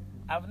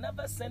 I've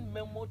never sent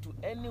memo to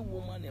any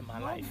woman in my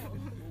life.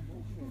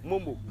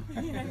 Momo.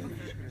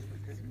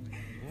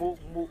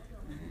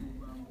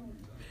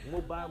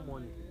 Mobile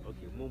money.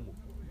 Okay, Momo.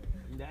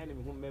 In the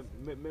enemy who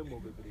memo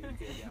baby.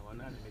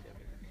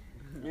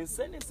 Me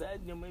send it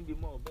said you may be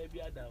more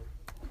baby ada.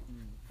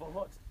 For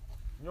what?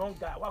 Young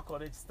guy, what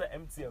courage stay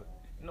MTL.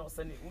 No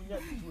send it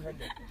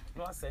 200.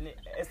 No send it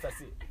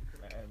ecstasy.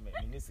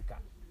 Minisika.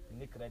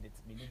 Ni credit.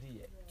 Mi didi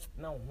ye.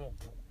 Now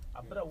hope.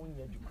 Abra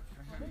wunya juma.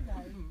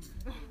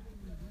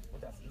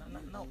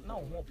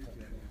 Now hope.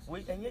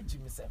 We enye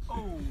Jimmy say.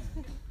 Oh.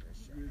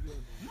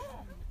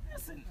 No.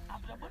 Listen,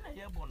 abra bona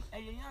ye bon.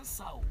 Eye yan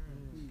sao.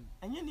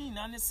 Enye ni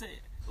nani say,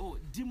 oh,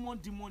 demon.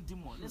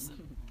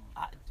 Listen.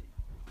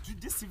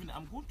 This evening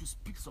I'm going to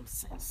speak some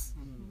sense.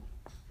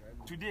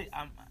 Today,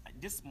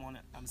 this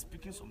morning, I'm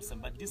speaking some sense,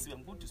 but this week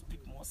I'm going to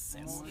speak more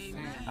sense.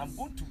 I'm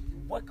going to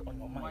work on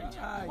your mind.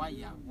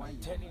 I'm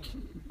telling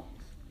you,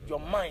 your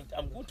mind,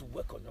 I'm going to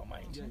work on your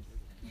mind.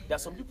 There are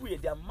some people here,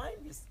 their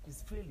mind is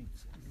failing,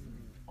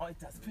 or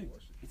it has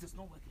failed. It is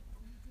not working.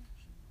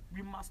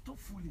 We must stop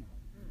fooling.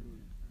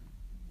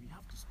 We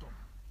have to stop.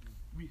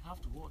 We have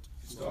to what?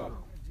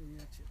 Stop.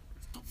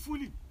 Stop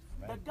fooling.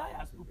 The guy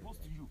has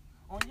proposed to you.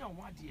 On your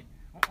one day.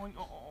 On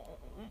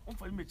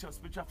for me,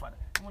 spiritual father.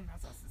 One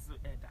has a sister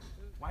elder.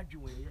 Why do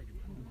you wear it?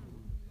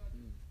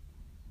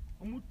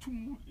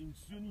 Mutumu in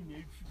Sunni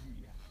Navy.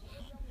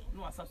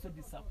 No, I so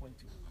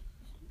disappointed.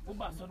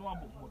 Oba so no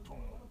about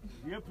motor.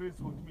 The praise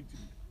would be to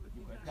you.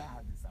 Because God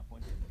has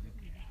disappointed.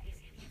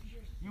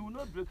 You will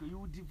not break it, you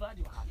will divide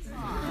your heart.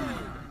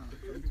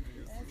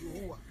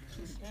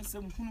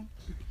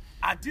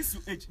 At this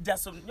age, there are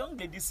some young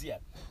ladies here.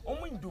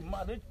 Only in the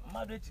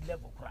marriage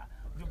level,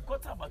 you've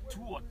got about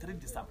 2 or 3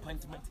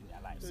 disappointments in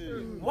their lives.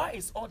 Why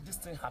is all this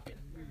thing happening?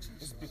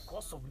 It's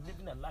because of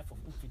living a life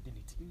of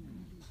infidelity.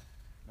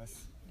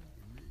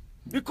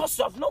 Because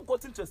you have not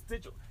gotten to a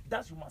stage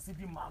that you must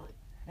be married.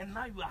 And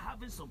now you are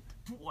having some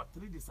 2 or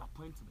 3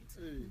 disappointments.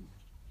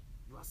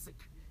 You are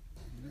sick.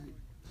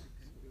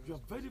 You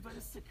are very,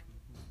 very sick.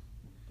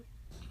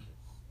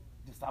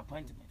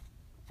 Disappointment.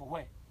 For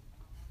where?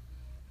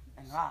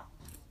 And how?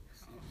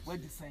 Where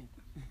the same?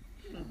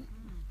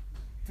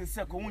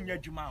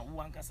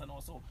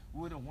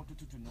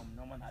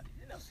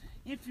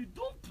 If you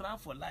don't plan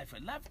for life,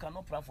 life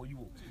cannot plan for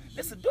you.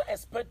 Listen, don't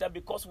expect that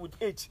because with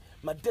age,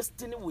 my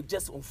destiny will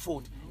just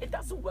unfold. It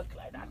doesn't work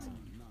like that.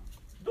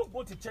 Don't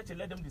go to church and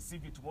let them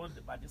deceive you tomorrow.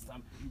 By this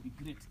time, you'll be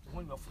great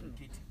when you're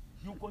fornicating.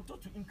 You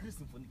continue to increase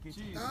in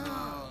fornication.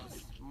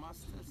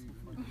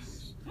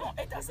 No,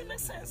 it doesn't make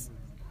sense.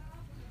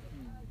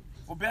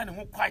 Obiani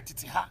won't quite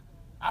it.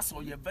 I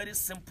saw you're a very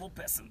simple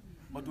person,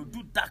 but to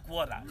do dark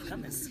water,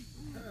 come and see.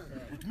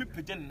 With me,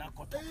 pigeon na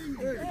koto.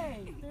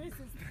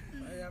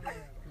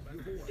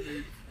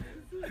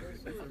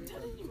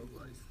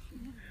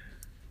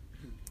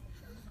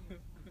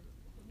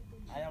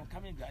 I am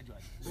coming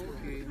gradually.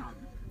 Okay.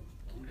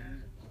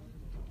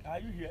 Are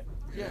you here?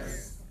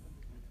 Yes.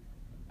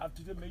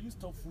 After today, may you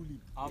stop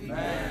fooling.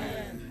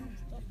 Amen.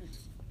 Stop it.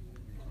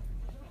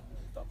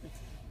 Stop it.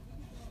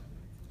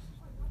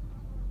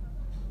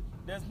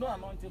 There's no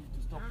anointing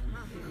to stop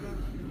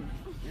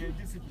fooling.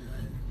 Discipline.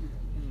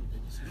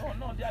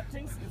 No, there are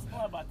things, it's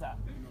not about a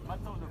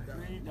matter of the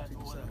brain that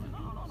or whatever.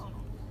 No.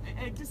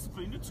 A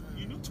discipline,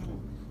 you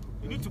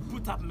need to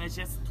put up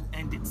measures to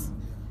end it.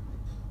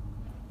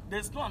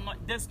 There's no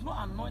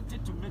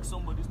anointing to make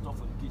somebody stop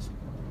fornication.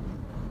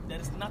 There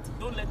is nothing.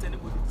 Don't let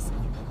anybody deceive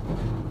you.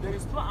 There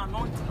is no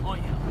anointing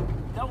oil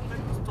that will make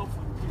you stop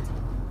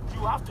fornicating.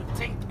 You have to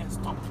think and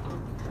stop.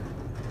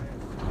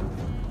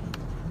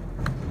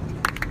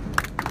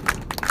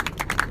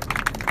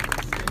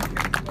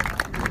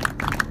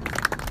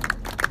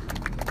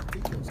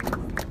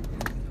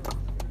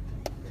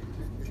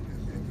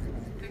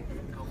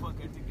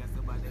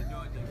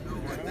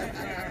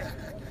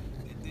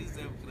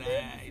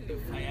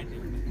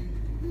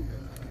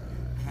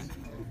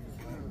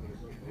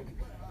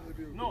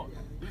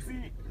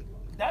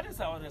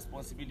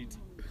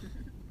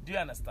 responsibility. Do you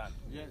understand?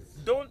 Yes.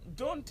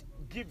 Don't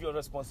give your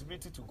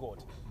responsibility to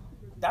God.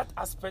 That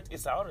aspect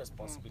is our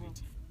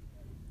responsibility.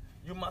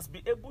 You must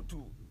be able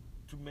to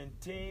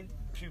maintain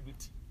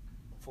purity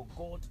for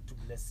God to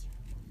bless you.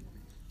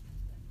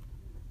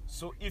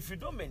 So if you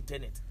don't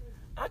maintain it,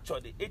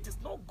 actually it is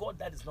not God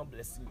that is not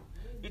blessing you.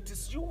 It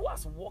is you who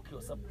has walked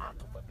yourself out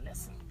of a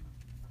blessing.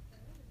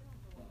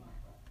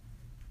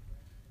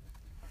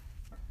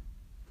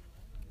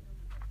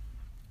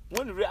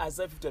 When you read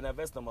Isaiah 59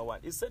 verse number 1,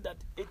 it said that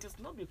it is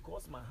not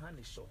because my hand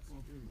is short,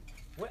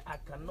 where I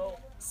cannot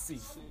see,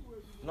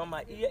 nor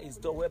my ear is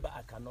dull, whereby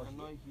I cannot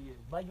hear.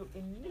 But your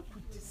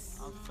iniquities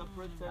I'm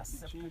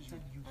separated between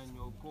you and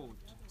your God.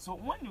 So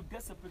when you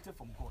get separated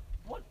from God,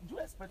 what do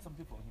you expect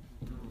something from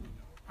Him?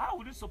 How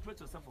will you separate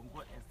yourself from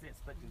God and still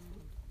expect it from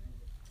Him?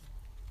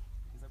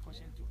 It's a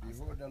question to ask.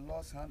 Behold, the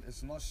Lord's hand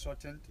is not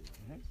shortened,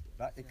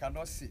 that it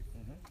cannot see,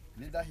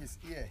 neither his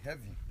ear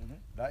heavy,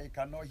 that it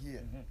cannot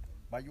hear.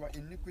 But your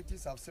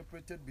iniquities have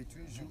separated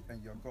between you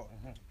and your God,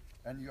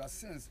 and your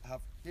sins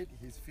have hid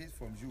his face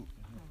from you,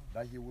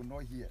 that he will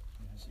not hear.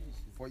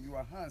 For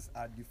your hands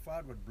are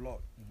defiled with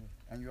blood,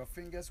 and your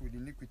fingers with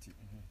iniquity.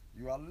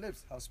 Your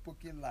lips have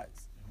spoken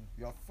lies.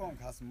 Your tongue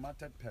has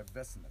muttered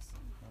perverseness.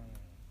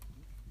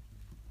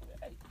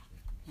 Hey.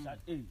 Shout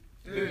A.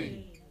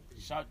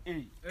 Shout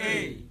A.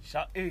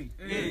 Shout A.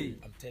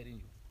 I'm telling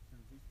you,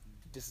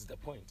 this is the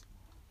point.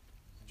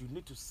 You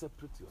need to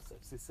separate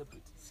yourself. Say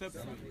separate.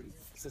 Separate.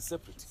 Say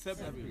separate.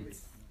 Separate.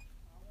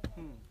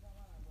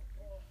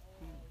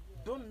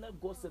 Don't let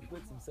God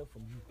separate himself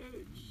from you.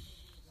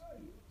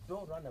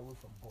 Don't run away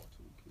from God.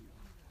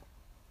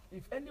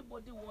 If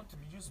anybody wants to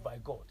be used by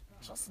God,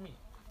 trust me,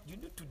 you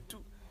need to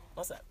do.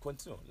 Master,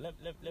 continue. Let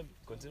me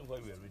continue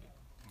what we are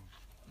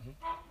reading.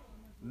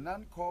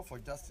 None call for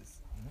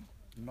justice,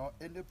 nor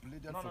any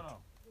pleaded for.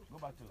 No. Go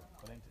back to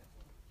Corinthians.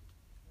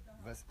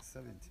 Verse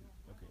 17.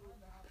 Okay.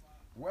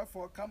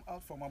 Wherefore come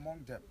out from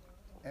among them,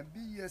 and be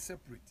ye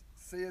separate,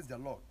 says the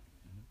Lord,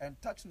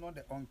 and touch not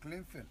the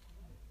unclean thing,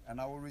 and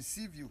I will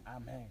receive you.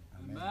 Amen.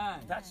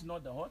 Amen. Touch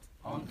not the what?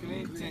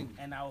 Unclean thing.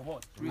 And our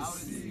what? I'll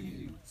receive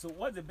you. So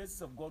what's the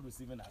basis of God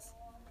receiving us?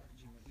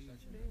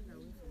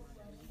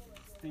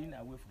 Staying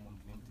away from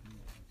unclean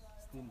things.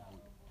 Staying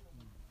away.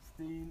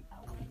 Staying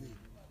away.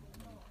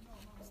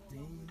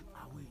 Staying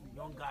away.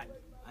 Young guy.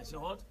 I say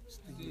what?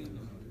 Staying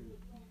away.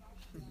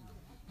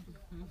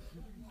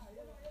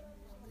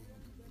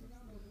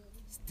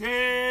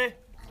 Stay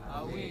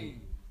Away.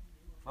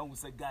 when we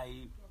say guy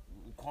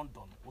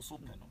condom also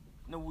pen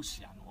no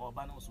wushiano or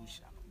banner also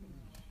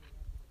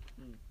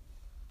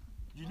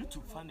you need to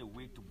find a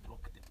way to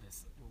block the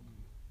person.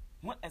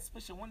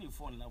 Especially when you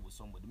fall in love with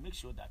somebody, make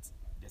sure that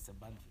there's a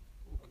boundary.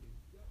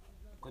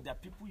 Because there are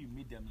people you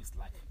meet them is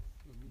life.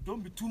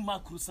 Don't be too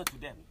much closer to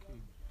them.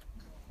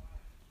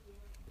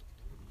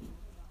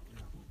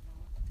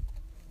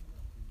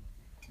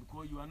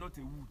 Because you are not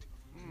a wood.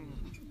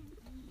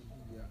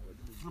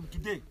 From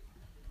today,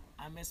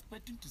 I'm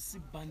expecting to see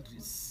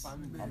boundaries.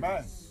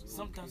 Amen.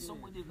 Sometimes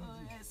somebody,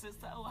 hey,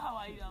 sister, how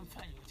are you? I'm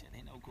fine.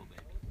 Go,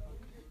 baby.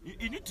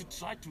 You need to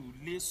try to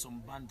lay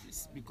some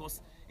boundaries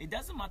because it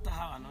doesn't matter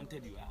how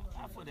anointed you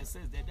are. For the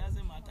sense, that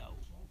doesn't matter.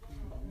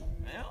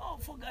 Oh,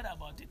 forget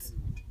about it.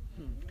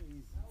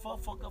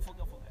 Forget.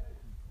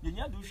 You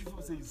need to show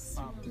say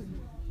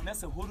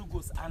that's a Holy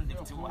Ghost and the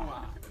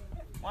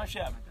one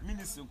share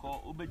minister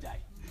called Obejai.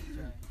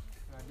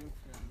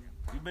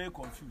 You may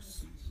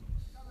confused.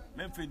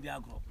 Memphis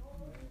Diagro.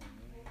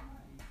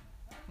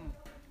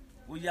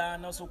 We are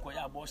not so quiet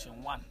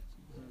abortion one.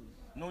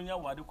 No, you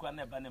what you can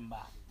never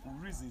number.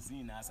 Reasons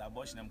in as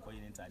abortion and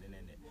calling inside the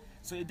end.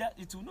 So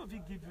it will not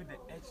give you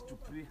the edge to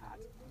pray hard.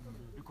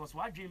 Because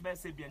what dream by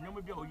say, no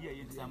maybe oh yeah,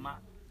 it's a man.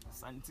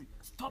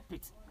 Stop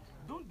it.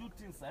 Don't do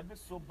things that be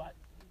so bad.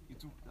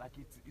 It will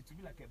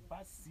be like a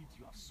bad seed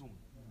you have sown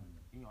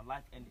in your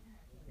life, and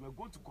you are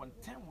going to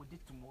contend with it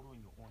tomorrow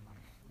in your own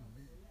life.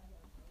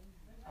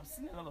 I've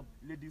seen a lot of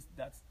ladies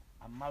that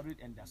are married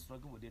and they're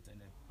struggling with it, and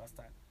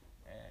pastor,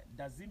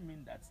 does it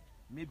mean that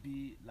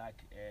maybe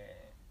like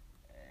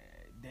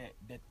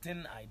the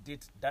thing I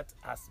did that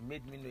has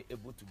made me not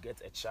able to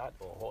get a child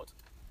or what?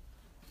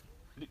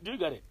 Do you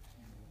get it?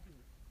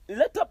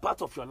 Later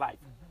part of your life,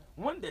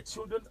 when the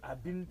children are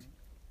being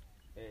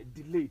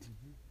delayed,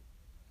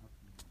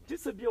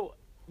 this will be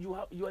you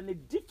are in a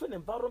different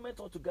environment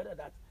altogether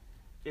that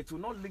it will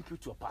not link you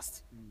to your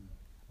past.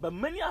 But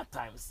many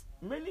times,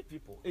 many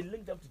people, it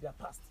links them to their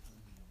past.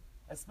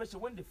 Especially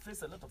when they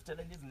face a lot of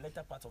challenges in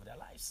later parts of their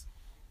lives.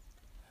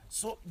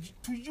 So,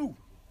 to you,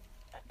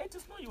 it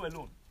is not you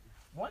alone.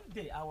 One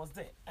day I was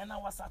there and I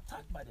was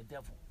attacked by the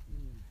devil.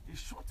 He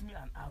shot me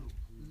an arrow.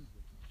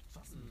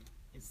 Trust me,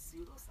 a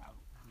serious arrow.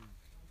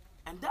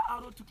 And that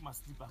arrow took my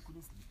sleep. I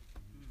couldn't sleep.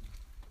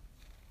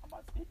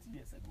 About 8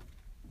 years ago.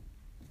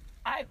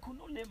 I could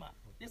not lay my.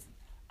 Listen,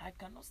 I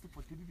cannot sleep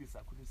for 3 days.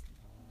 I couldn't sleep.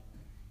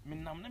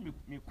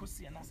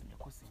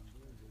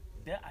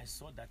 There I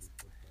saw that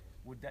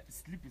with that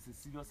sleep is a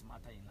serious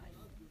matter in life.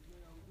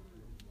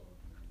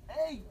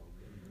 Hey,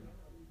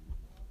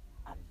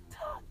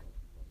 attack.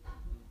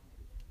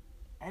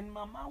 And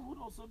my manhood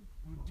also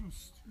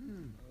reduced.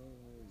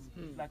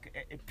 Like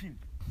a pin.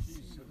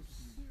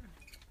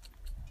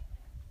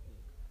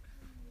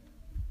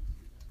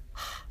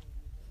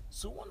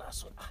 So when I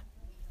saw,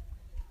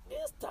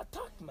 yes,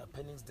 attack my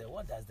pennies there,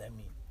 what does that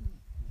mean?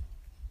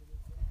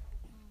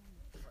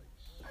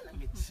 And I'm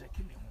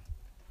checking it.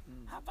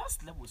 Have I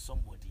slept with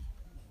somebody?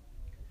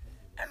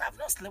 And I've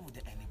not slept with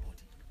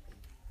anybody.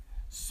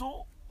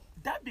 So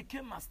that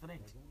became my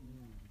strength.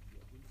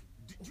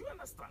 Do you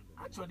understand?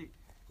 Actually,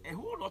 a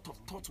whole lot of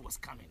thought was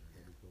coming.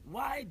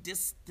 Why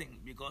this thing?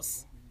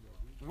 Because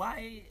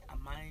why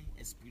am I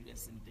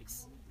experiencing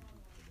this?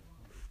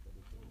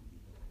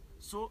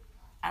 So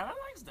I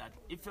realized that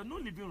if you're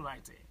not living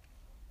right,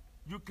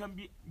 you can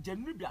be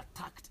genuinely be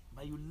attacked,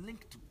 but you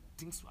link to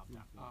things you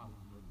have done.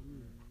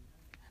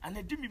 And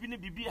I didn't even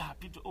be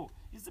happy to, oh,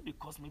 is it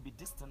because maybe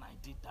this thing I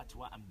did, that's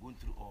why I'm going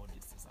through all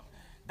this things?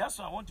 That's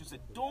why I want to say,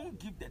 don't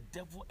give the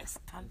devil a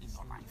stand in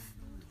your life.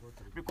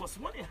 Because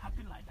when it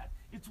happens like that,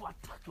 it will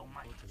attack your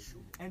mind.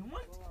 And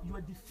when you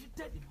are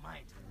defeated in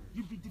mind,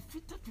 you'll be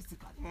defeated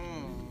physically.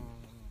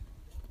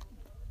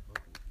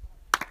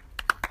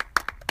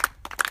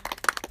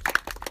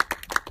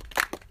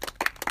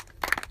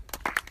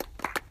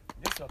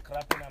 This you're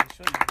clapping, I'm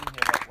sure you didn't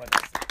hear what I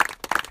said.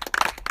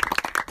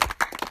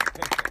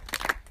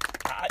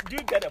 Do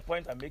you get the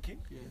point I'm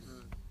making? Yes.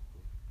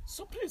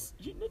 So please,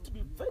 you need to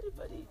be very,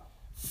 very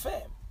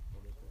firm.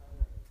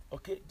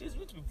 Okay? This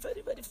need to be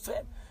very, very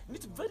firm. You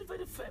need to be very,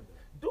 very firm.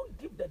 Don't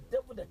give the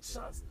devil the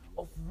chance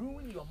of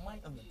ruining your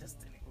mind and your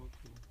destiny.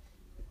 Okay.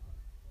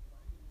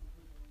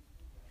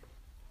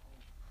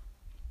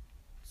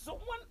 So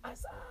when I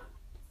said,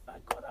 by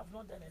God, I've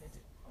not done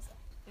anything. I said,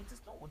 it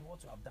is not with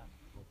what you have done.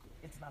 Okay.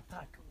 It's an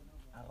attack.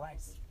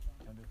 Arise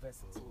and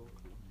reverse it.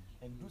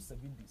 And do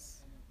 7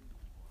 days.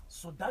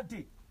 So that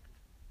day,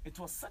 it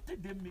was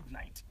Saturday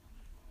midnight.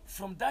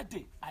 From that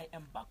day, I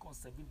am back on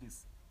 7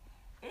 days.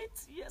 8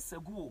 years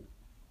ago.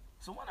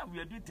 So when we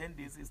are doing 10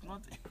 days, it's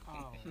not.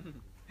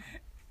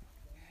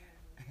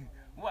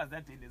 Who was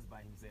that 10 days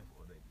by himself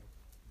already?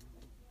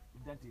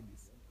 That 10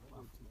 days.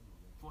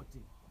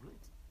 14.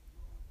 Great.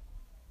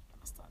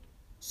 Understand?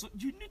 So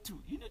you need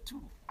to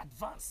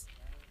advance.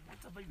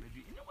 Whatever you are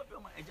doing. You know what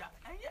you're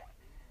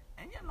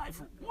and your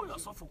life, all your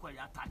software you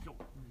attack you.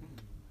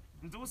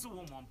 Those who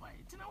won't buy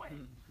it, in a way.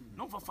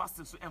 Not for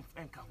fasting, so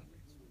come.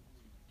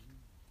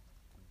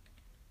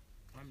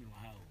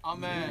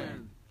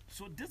 Amen.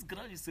 So this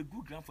ground is a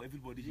good ground for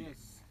everybody here.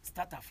 Yes.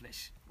 Start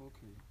afresh.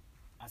 Okay.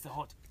 I say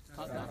hot.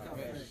 Start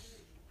afresh.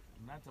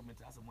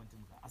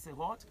 I say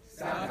what?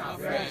 Start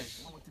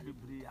afresh. I want to be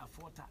brave.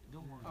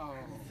 Don't worry. Oh,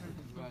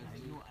 right.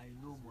 I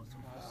know most of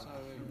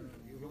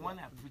you. When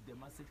I preach, the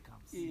message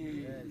comes.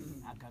 Yes.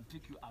 I can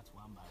pick you out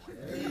one by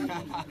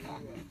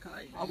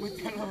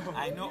one.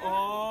 I know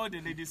all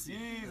the ladies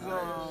here.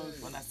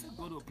 Jesus. When I say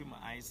God open my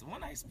eyes,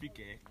 when I speak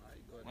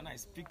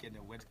and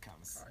the word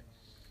comes,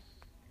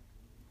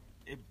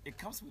 it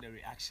comes with a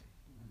reaction.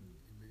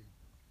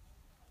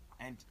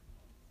 And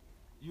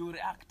you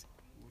react.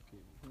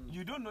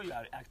 You don't know you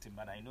are reacting,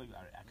 but I know you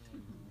are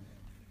reacting.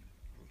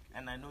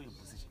 And I know your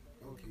position.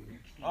 Okay.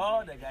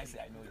 All the guys say,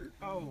 I know you.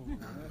 Oh.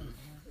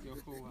 You're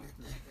cool.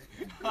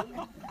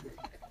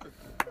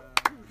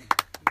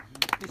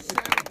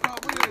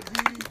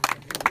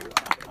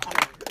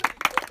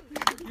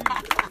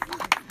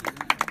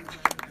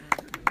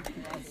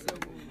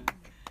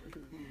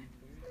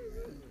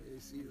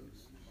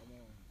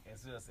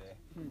 It's serious, eh?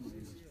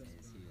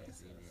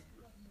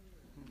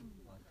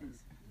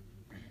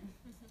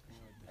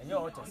 And you're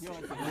autos.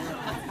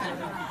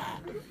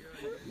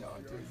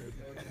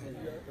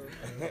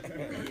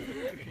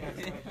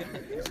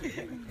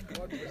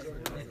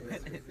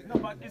 No,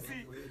 but you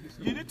see,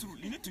 you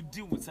need to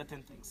deal with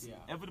certain things. Yeah.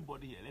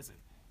 Everybody here, listen.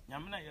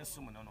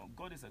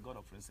 God is a God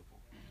of principle.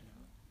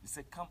 He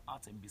said, come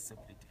out and be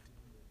separated.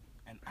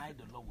 And I,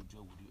 the Lord, will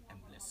dwell with you and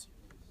bless you.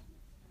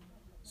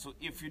 So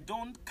if you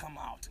don't come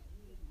out,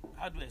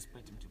 how do I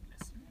expect him to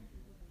bless you?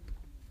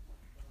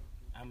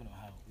 I'm gonna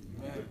how.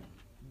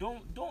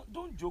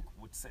 Don't joke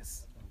with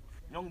sex.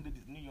 Young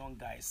ladies, new young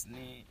guys,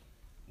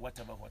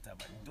 whatever.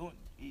 Don't.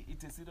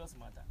 It's a serious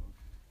matter.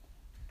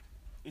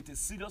 It's a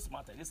serious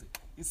matter. Listen,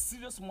 it's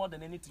serious more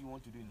than anything you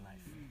want to do in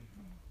life.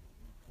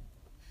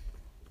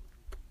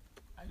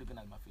 Are you looking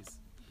at my face?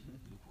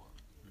 Look what.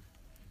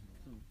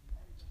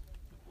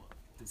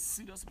 It's a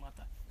serious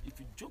matter. If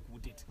you joke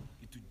with it,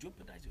 it will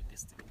jeopardize your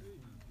destiny.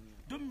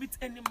 Don't meet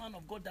any man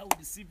of God that will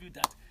deceive you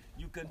that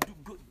you can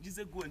just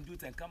go and do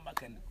it and come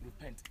back and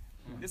repent.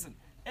 Listen,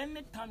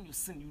 anytime you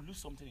sin, you lose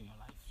something in your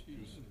life.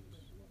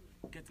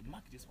 Get it,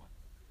 mark this one.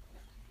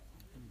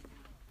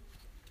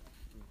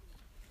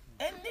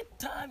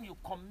 Anytime you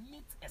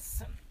commit a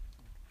sin,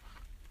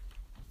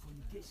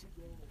 fornication,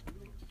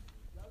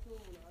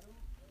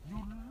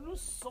 you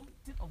lose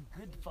something of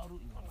great value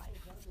in your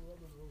life.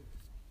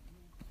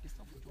 It's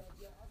not a joke.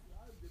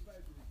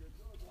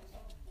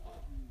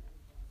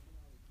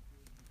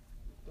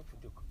 Don't for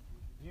joke.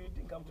 You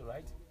didn't come to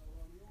write?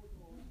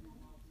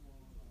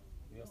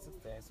 Your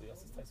sister is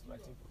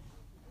writing for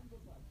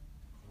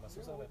you.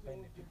 must also have a pen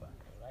and paper,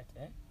 right?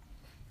 Eh?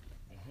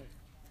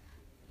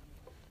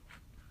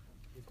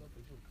 It's not a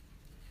joke.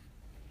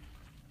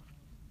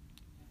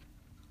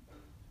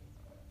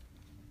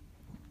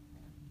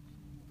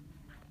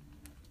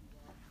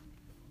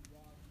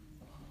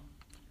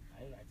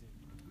 Are you writing?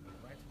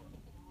 Right one.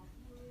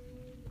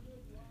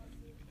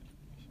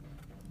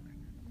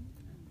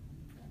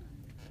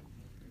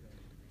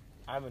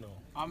 Amen.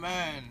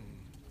 Amen.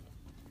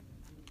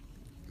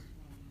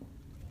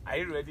 Are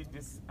you ready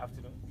this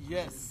afternoon?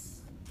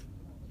 Yes.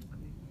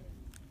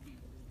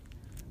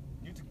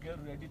 You need to get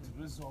ready to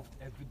resolve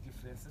every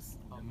differences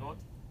with the Lord.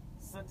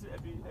 Settle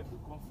every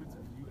conflict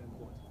with you and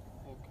God.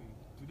 Okay.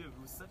 Today we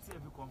will settle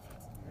every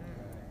conflict.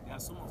 There are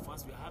some of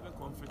us, we are having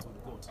conflict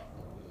with God.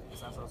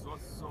 It's as a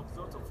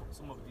result of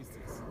some of these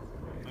things.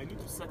 But you need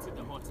to settle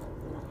the heart.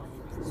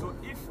 So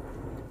if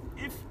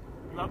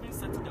you haven't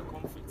settled the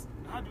conflict,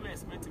 how do you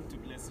expect Him to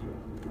bless you?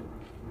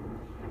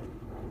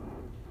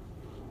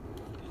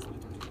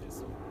 Expect Him to bless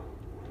you.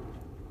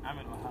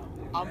 Amen or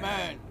how?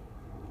 Amen.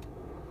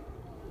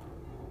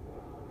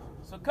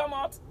 So come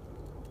out,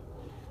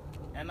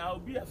 and I will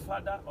be a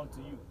father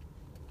unto you,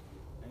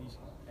 and ye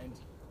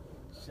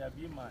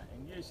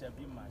shall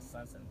be my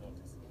sons and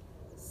daughters,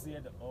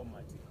 said the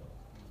Almighty God.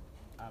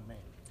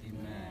 Amen.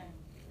 Amen.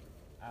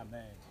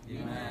 Amen.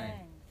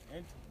 Amen.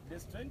 And the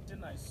strange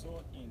thing I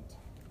saw in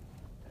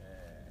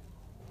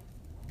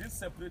this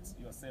separates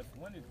yourself.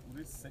 When it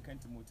reads 2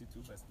 Timothy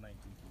 2 verse 19,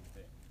 please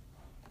there.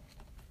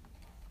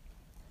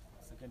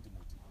 2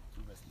 Timothy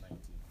 2 verse 19.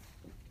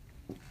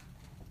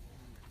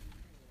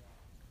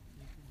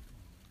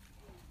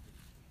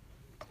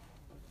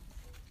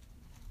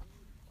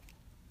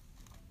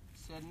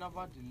 Said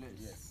nevertheless.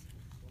 Yes.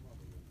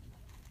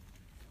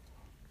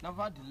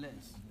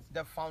 Nevertheless,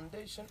 the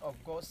foundation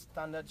of God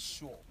standeth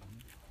sure,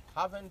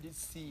 having this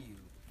seal.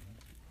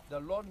 The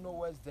Lord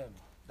knoweth them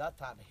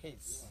that are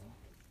his.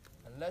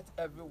 And let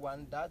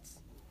everyone that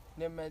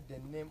nameth the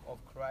name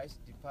of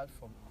Christ depart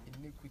from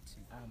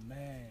iniquity.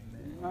 Amen.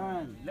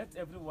 Amen. Let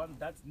everyone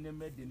that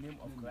nameth the name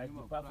of Christ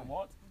depart from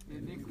what?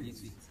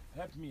 Iniquity.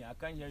 Help me, I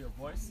can't hear your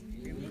voice.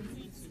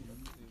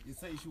 You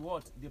say you should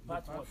what?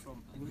 Depart what?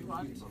 From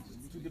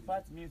To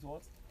depart means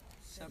what?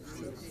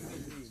 separate.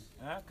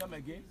 Come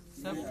again.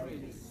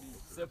 Separate.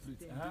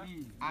 Separate.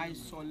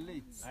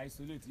 Isolate.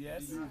 Isolate,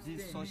 yes.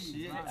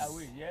 Dissociate. Take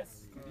away,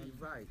 yes.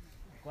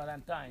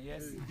 Quarantine,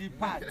 yes.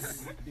 Depart.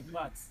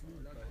 Depart.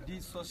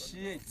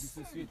 Dissociate.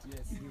 Dissociate,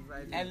 yes.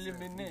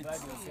 Eliminate. Divide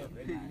yourself.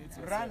 Eliminate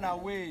yourself. Run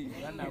away.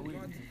 Run away.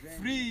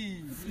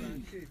 Free.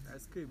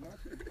 Escape.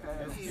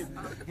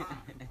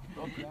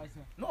 Okay.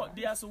 No,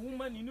 there's a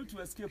woman you need to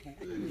escape.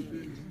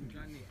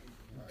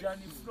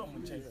 Journey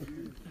from church.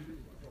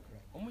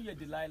 Omuye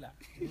Delilah.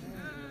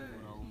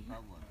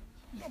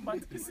 No, but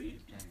you see,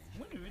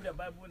 when you read the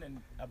Bible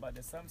and about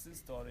the Samson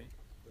story,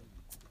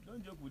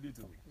 don't joke with it.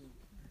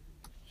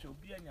 She'll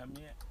be an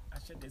yamie, I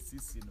shed the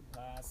seas in the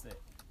past,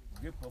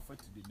 great prophet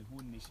to the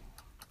whole nation.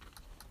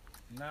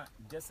 Now,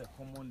 just a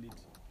common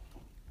lady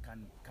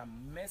can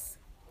mess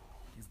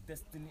his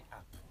destiny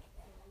up.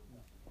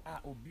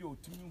 Obio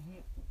to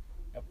me,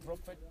 a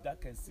prophet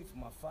that can see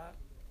from afar,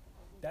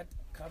 that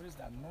carries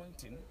the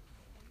anointing,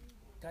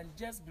 can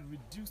just be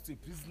reduced to a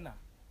prisoner.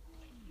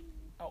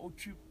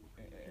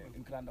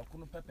 In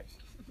Krandakuno Pepe.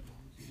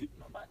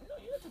 But no,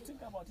 you have to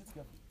think about it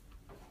carefully.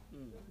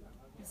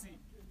 You see,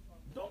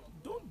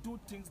 don't do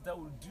things that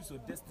will reduce your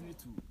destiny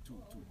to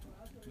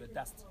a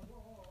dust.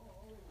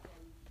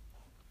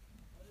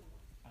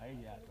 I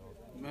hear it all.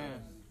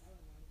 Man.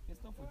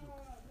 It's not for joke.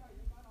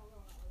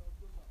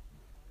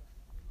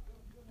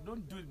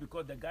 Don't do it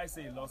because the guy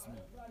say he loves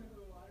me.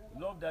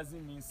 Love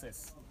doesn't mean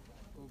sex.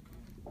 Okay.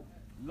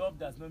 Love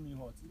does not mean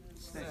what?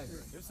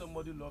 Sex. If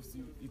somebody loves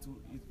you,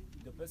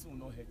 the person will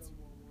not hurt you.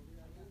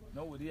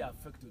 Nor will they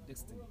affect your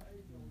destiny.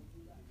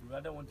 You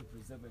rather want to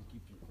preserve and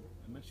keep you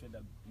and make sure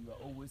that you are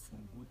always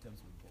in good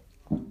terms with God.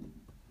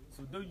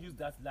 So don't use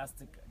that last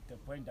the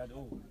point that,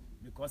 oh,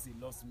 because he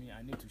loves me,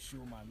 I need to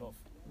show my love.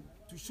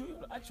 To show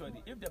you,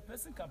 actually, if the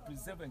person can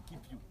preserve and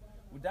keep you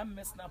without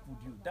messing up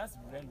with you, that's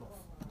real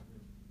love.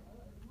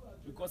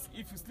 Because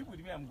if you sleep with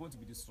me, I'm going to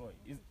be destroyed.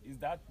 Is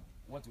that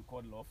what you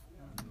call love?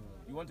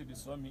 You want to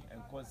destroy me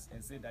and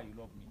say that you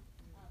love me?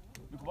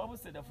 Because the Bible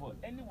said, therefore,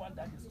 anyone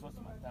that destroys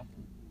my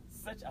temple,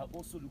 such are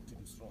also look to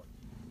destroy.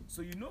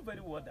 So you know very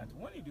well that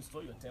when you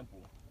destroy your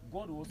temple,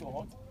 God will also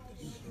what?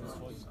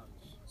 Destroy you.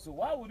 So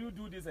why would you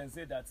do this and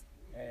say that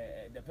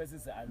the person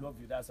said, I love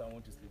you, that's why I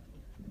want to sleep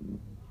with you?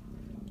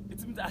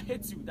 It means I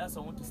hate you, that's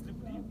why I want to sleep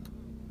with you.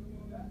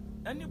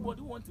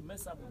 Anybody who wants to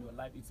mess up with your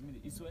life, it's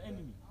your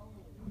enemy.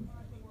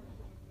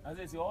 As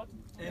it's your what?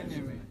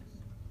 Enemy.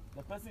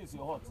 The person is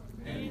your what?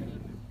 Enemy.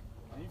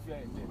 And if you're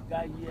the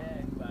guy here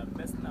and you are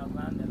messing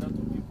around a lot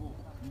of people,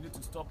 you need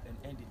to stop and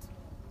end it.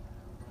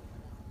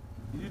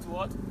 You need to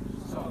what?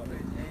 Stop and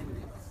end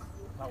it.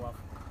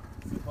 Powerful.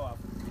 Say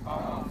powerful.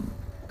 Powerful.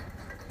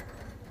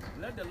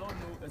 Let the Lord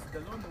know, as the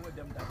Lord know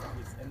them that are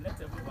his, and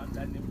let everyone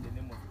that name the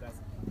name of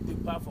Christ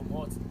depart from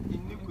what?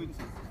 Iniquity.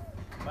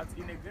 But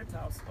in a great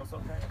house or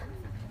some kind of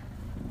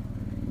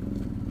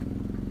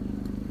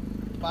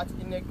But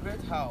in a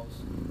great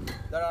house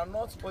there are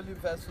not only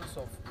vessels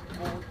of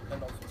gold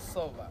and of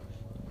silver,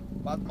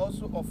 but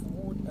also of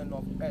wood and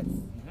of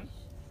earth,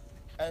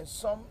 and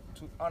some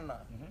to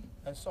honor,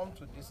 and some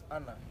to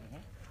dishonor.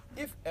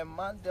 If a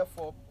man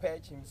therefore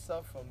purge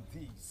himself from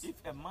these, If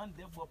a man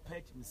therefore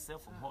purge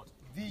himself from what?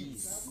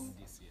 these,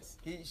 Yes.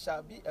 he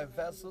shall be a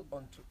vessel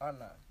unto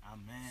honor.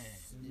 Amen.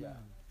 Yeah.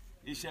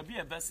 It shall be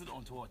a vessel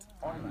unto what?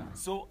 Honor.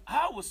 So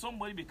how will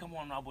somebody become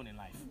honorable in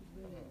life?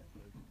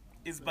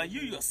 It's by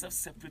you yourself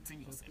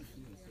separating yourself.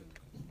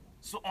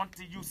 So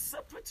until you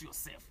separate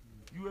yourself,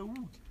 you are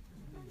wood.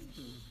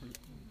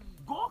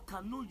 God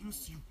cannot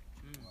use you.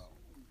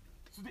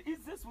 So the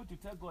easiest way to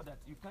tell God that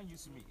you can't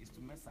use me is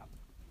to mess up.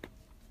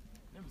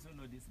 Let me say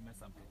no, this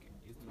mess up again.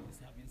 Is to is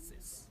having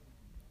sex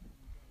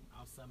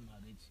outside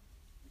marriage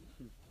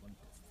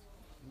contest.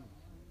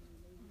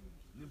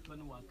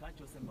 Nippon will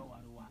catch us and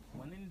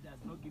one in does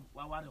not give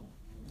wawaro.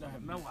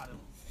 Mawaro.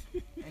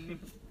 And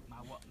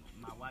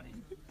my worry.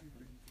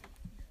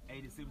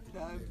 I the same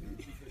thing.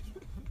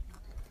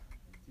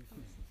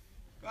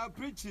 I'm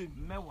preaching.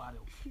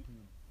 Mawaro.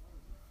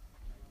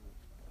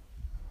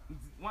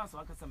 Once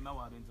I can say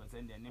Mawaro into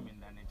send their name in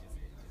the net, just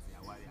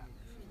a warrior.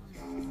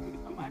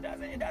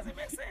 It doesn't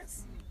make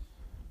sense.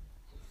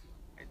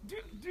 Do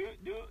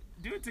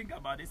you think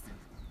about this thing?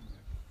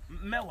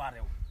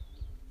 Meware.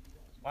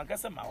 One can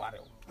say Maware.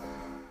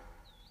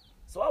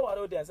 So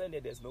Awaro they are saying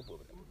that there's no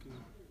problem. Okay.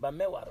 But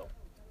Meware,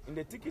 in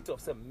the ticket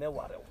of some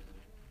Meware,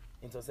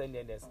 into saying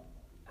that there's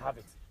have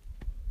it.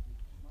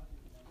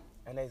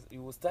 And as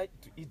you will start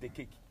to eat the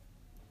cake.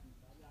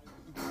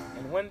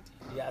 And when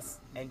he has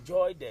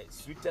enjoyed the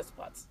sweetest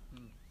parts,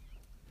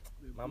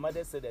 my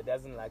mother said that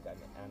doesn't like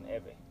an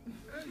Evan.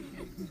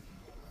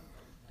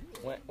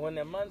 When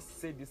a man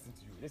says this to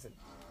you, listen,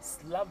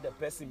 slap the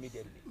person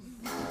immediately.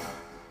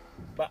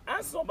 But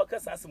answer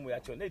because as we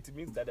actually, it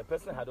means that the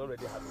person had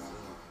already had his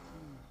own.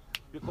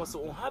 Because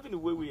on having the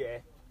way we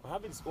are, on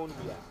having his own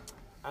way,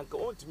 and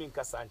can only mean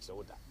Cassanche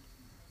order.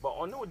 But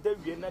on no day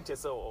we are not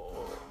just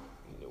or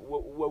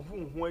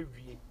whom we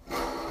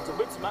to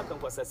bet Mark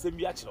and was a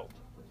semi actual.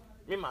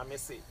 Me, mamma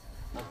say,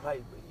 on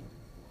pie,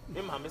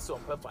 me, mamma say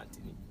on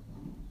Perfantini.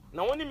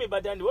 Now, only me by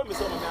then, the woman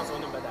saw me answer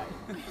on him by that.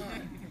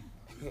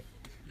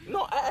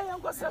 No, I am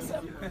going to say,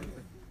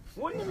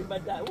 only me by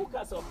that, who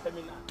cast off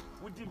Femina,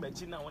 would you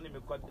mention now only me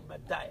caught by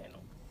die?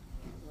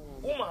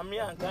 Woman, me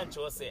and can't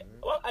you say,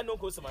 well, I know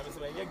because my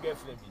your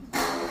girlfriend.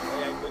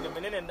 I am going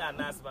to men and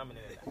ask my man.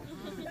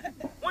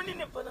 One in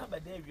the Pana by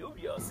day, you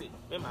will say,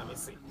 me, mamma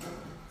say,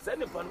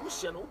 send upon who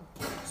shall know.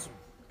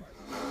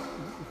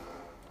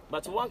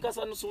 But one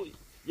cousin, so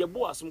your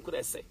boss could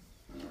I say,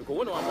 because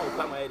one of them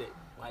come ahead,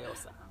 my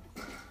also.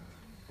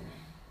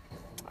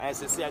 I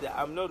say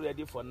I'm not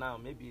ready for now.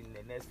 Maybe in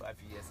the next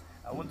 5 years,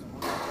 I want to go.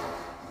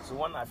 So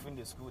when I finish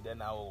the school,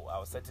 then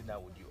I'll settle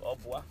down with you.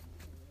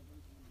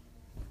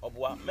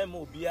 Obwa,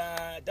 memo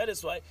bia. That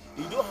is why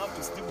you don't have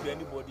to stick with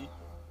anybody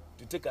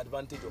to take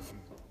advantage of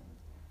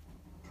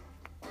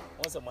you.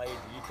 Once I'm married,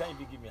 you can't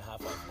even give me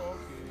half.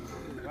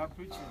 Okay, I'm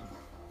preaching.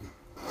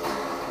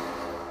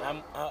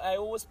 I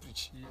always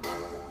preach.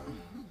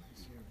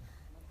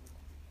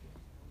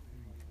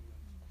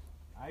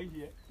 I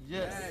hear.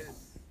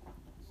 Yes.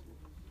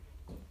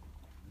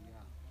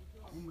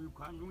 We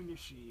can't do any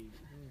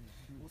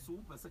also,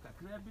 Passa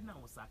Crabin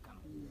or Sakan.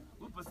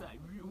 Who Passa,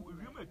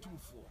 you may 2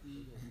 4.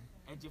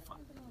 And Jeffa.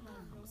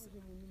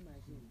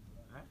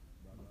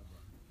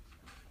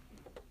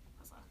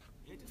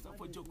 It is not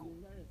for Joko.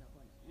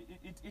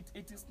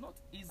 It is not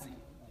easy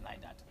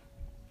like that.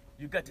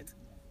 You get it?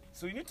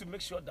 So you need to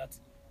make sure that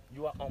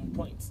you are on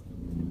point.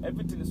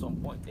 Everything is on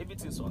point.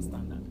 Everything is on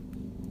standard.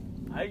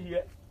 Are you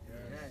here?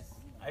 Yes.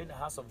 Are you in the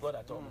house of God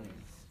at all?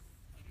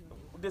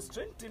 The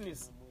strange thing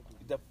is,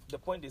 the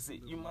point they say,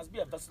 you must be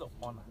a vessel of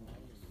honor.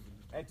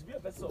 And to be a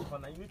vessel of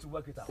honor, you need to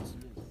work it out.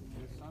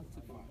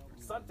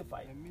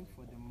 Sanctify. I mean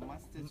for the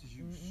master's use.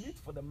 You need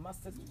for the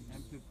master's use.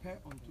 And prepare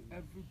unto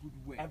every good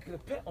work. And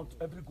prepare unto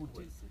every good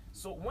work.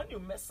 So when you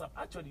mess up,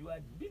 actually you are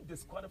being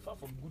disqualified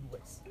from good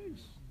works.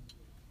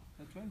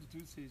 The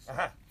 22 says,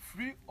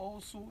 free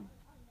also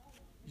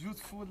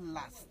youthful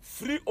lust.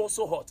 Free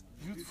also hot.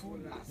 Youthful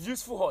lust.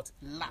 Useful hot.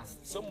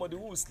 Lust. Somebody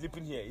who is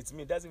sleeping here, it's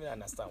me, doesn't even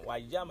understand why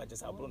Yama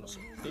just have Bruno.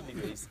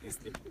 Is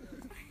sleeping.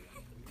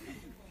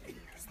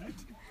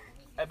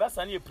 I bet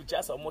any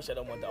preachers or more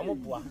shadow monta.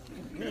 Omoboa.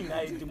 Me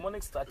na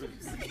demonic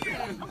strategies.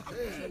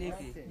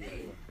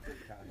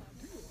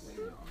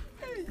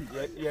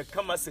 Yeah,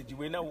 come message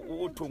we now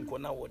o tonko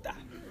na woda.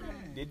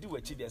 They do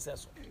achieve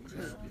themselves.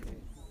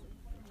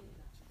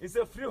 It's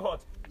a free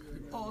hot.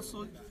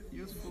 Also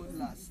useful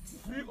lust.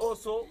 Free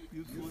also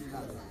Useful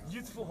lust.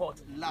 youthful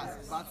hot.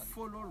 Lust. But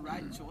follow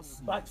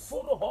righteousness. But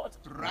follow hot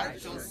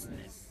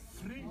Righteousness.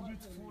 free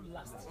youthful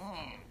lust.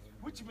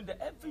 Which means that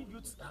every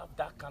youth have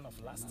that kind of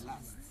lust.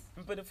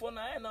 But the phone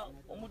I know,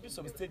 do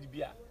some stage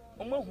beer.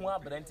 Who are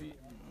Brenty,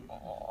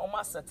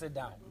 almost settle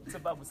down. It's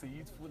about with a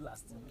youthful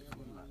lust.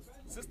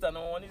 Sister,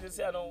 no one is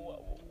say, I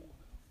know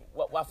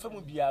wa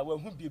fam bia wa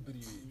hu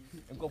bebre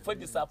nkofo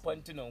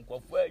disappointing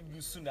nkofo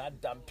yusu na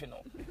dampe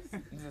no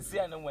nti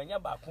se na wanya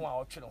ba ko a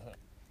otwe ho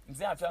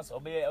nti afia so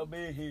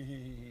obe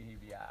he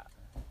bia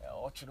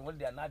otwe no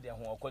de na de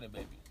ho okọ ne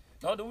baby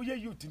na do we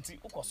youth nti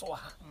ukoso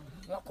ha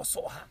na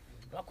koso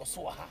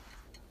ha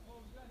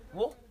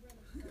wo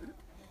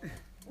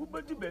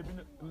ubedi baby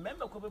no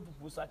remember ko be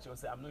propose such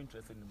say I'm not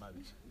interested in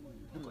marriage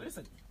because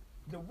listen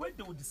the way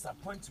they will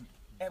disappoint you,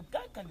 a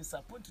guy can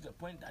disappoint to the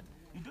point that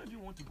you don't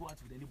even want to go out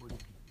with anybody.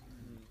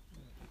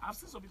 I've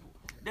seen some people.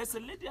 There's a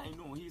lady I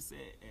know, he's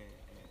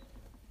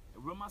a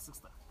Roman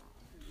sister.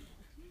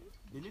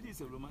 The lady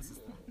is a Roman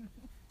sister.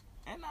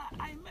 And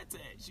I met her.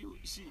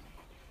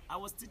 I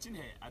was teaching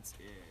her at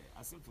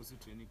Asimfosu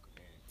Training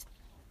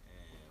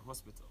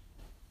Hospital.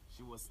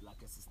 She was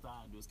like a sister,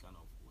 those kind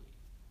of way.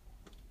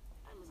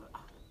 I was like,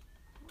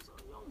 so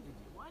young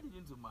lady, why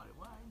didn't you marry?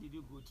 Why did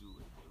you go to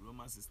a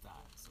Roman sister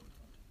or something?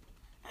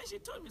 And she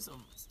told me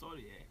some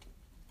story.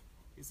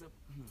 He said,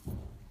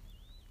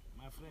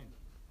 my friend,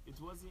 it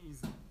wasn't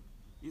easy.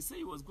 He said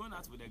he was going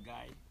out with a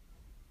guy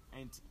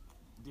and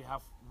they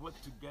have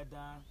worked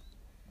together,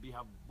 they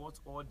have bought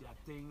all their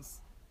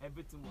things,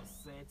 everything was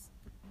set,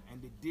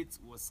 and the date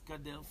was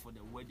scheduled for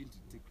the wedding to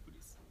take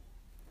place.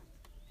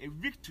 A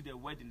week to the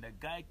wedding, the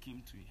guy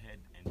came to her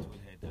and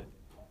told her that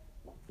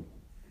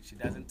she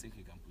doesn't think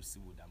he can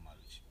proceed with that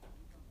marriage.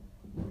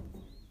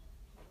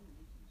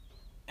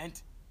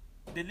 And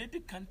the lady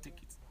can't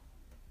take it.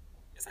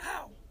 He said,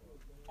 how?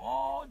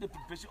 All the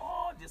preparation,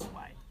 all this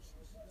why?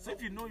 So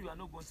if you know you are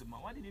not going to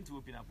marry, why didn't you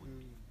open up with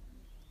me?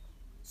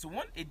 So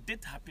when a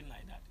date happened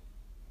like that,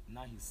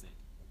 now he said,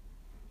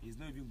 he's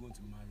not even going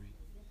to marry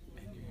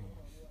anymore.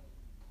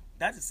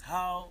 That is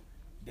how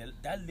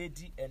that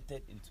lady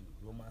entered into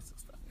Roman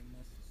sister.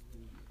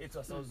 It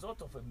was a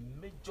result of a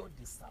major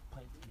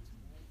disappointment.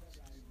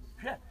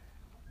 Yeah,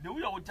 the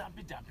way I would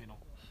jumping,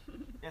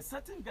 a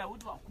certain guy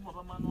would do a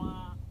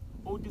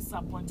or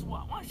disappoint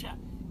one share.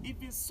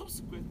 Even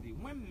subsequently,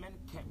 when men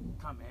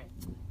come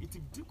it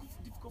is difficult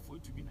for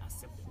you to be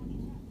accepted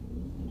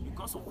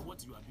because of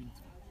what you have been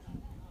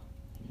through.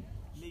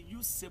 May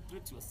you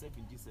separate yourself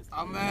in Jesus' name.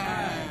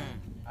 Amen.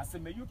 I say,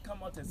 may you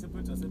come out and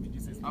separate yourself in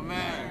Jesus' name.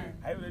 Amen.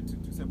 Are you ready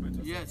to separate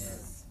yourself?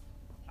 Yes.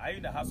 Are you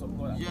in the house of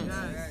God?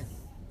 Yes.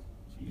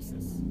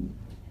 Jesus.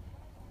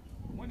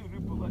 When you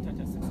read Proverbs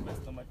chapter 6,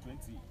 verse number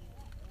 20,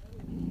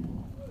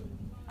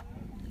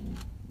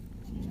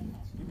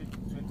 give it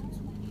 22.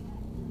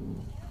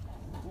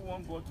 Who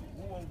want God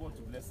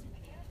to bless you?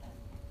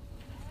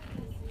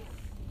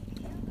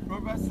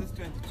 Proverbs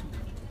 6:22.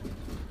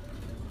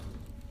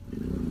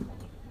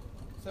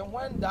 So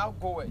when thou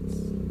goest,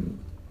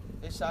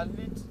 it shall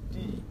lead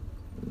thee.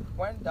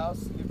 When thou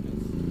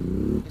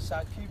sleepest, it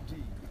shall keep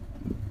thee.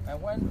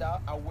 And when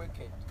thou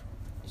awakest,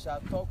 it shall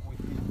talk with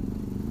thee.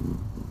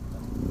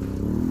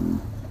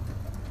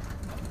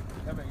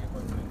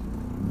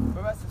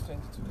 Proverbs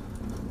 6:22.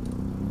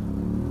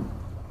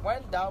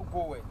 When thou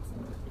goest,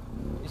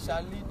 it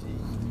shall lead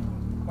thee.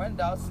 When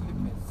thou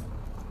sleepest,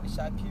 it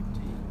shall keep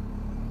thee.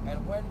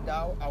 And when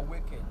thou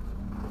awakest,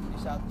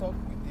 it shall talk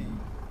with thee.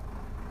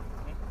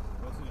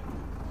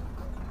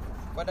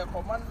 For the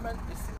commandment is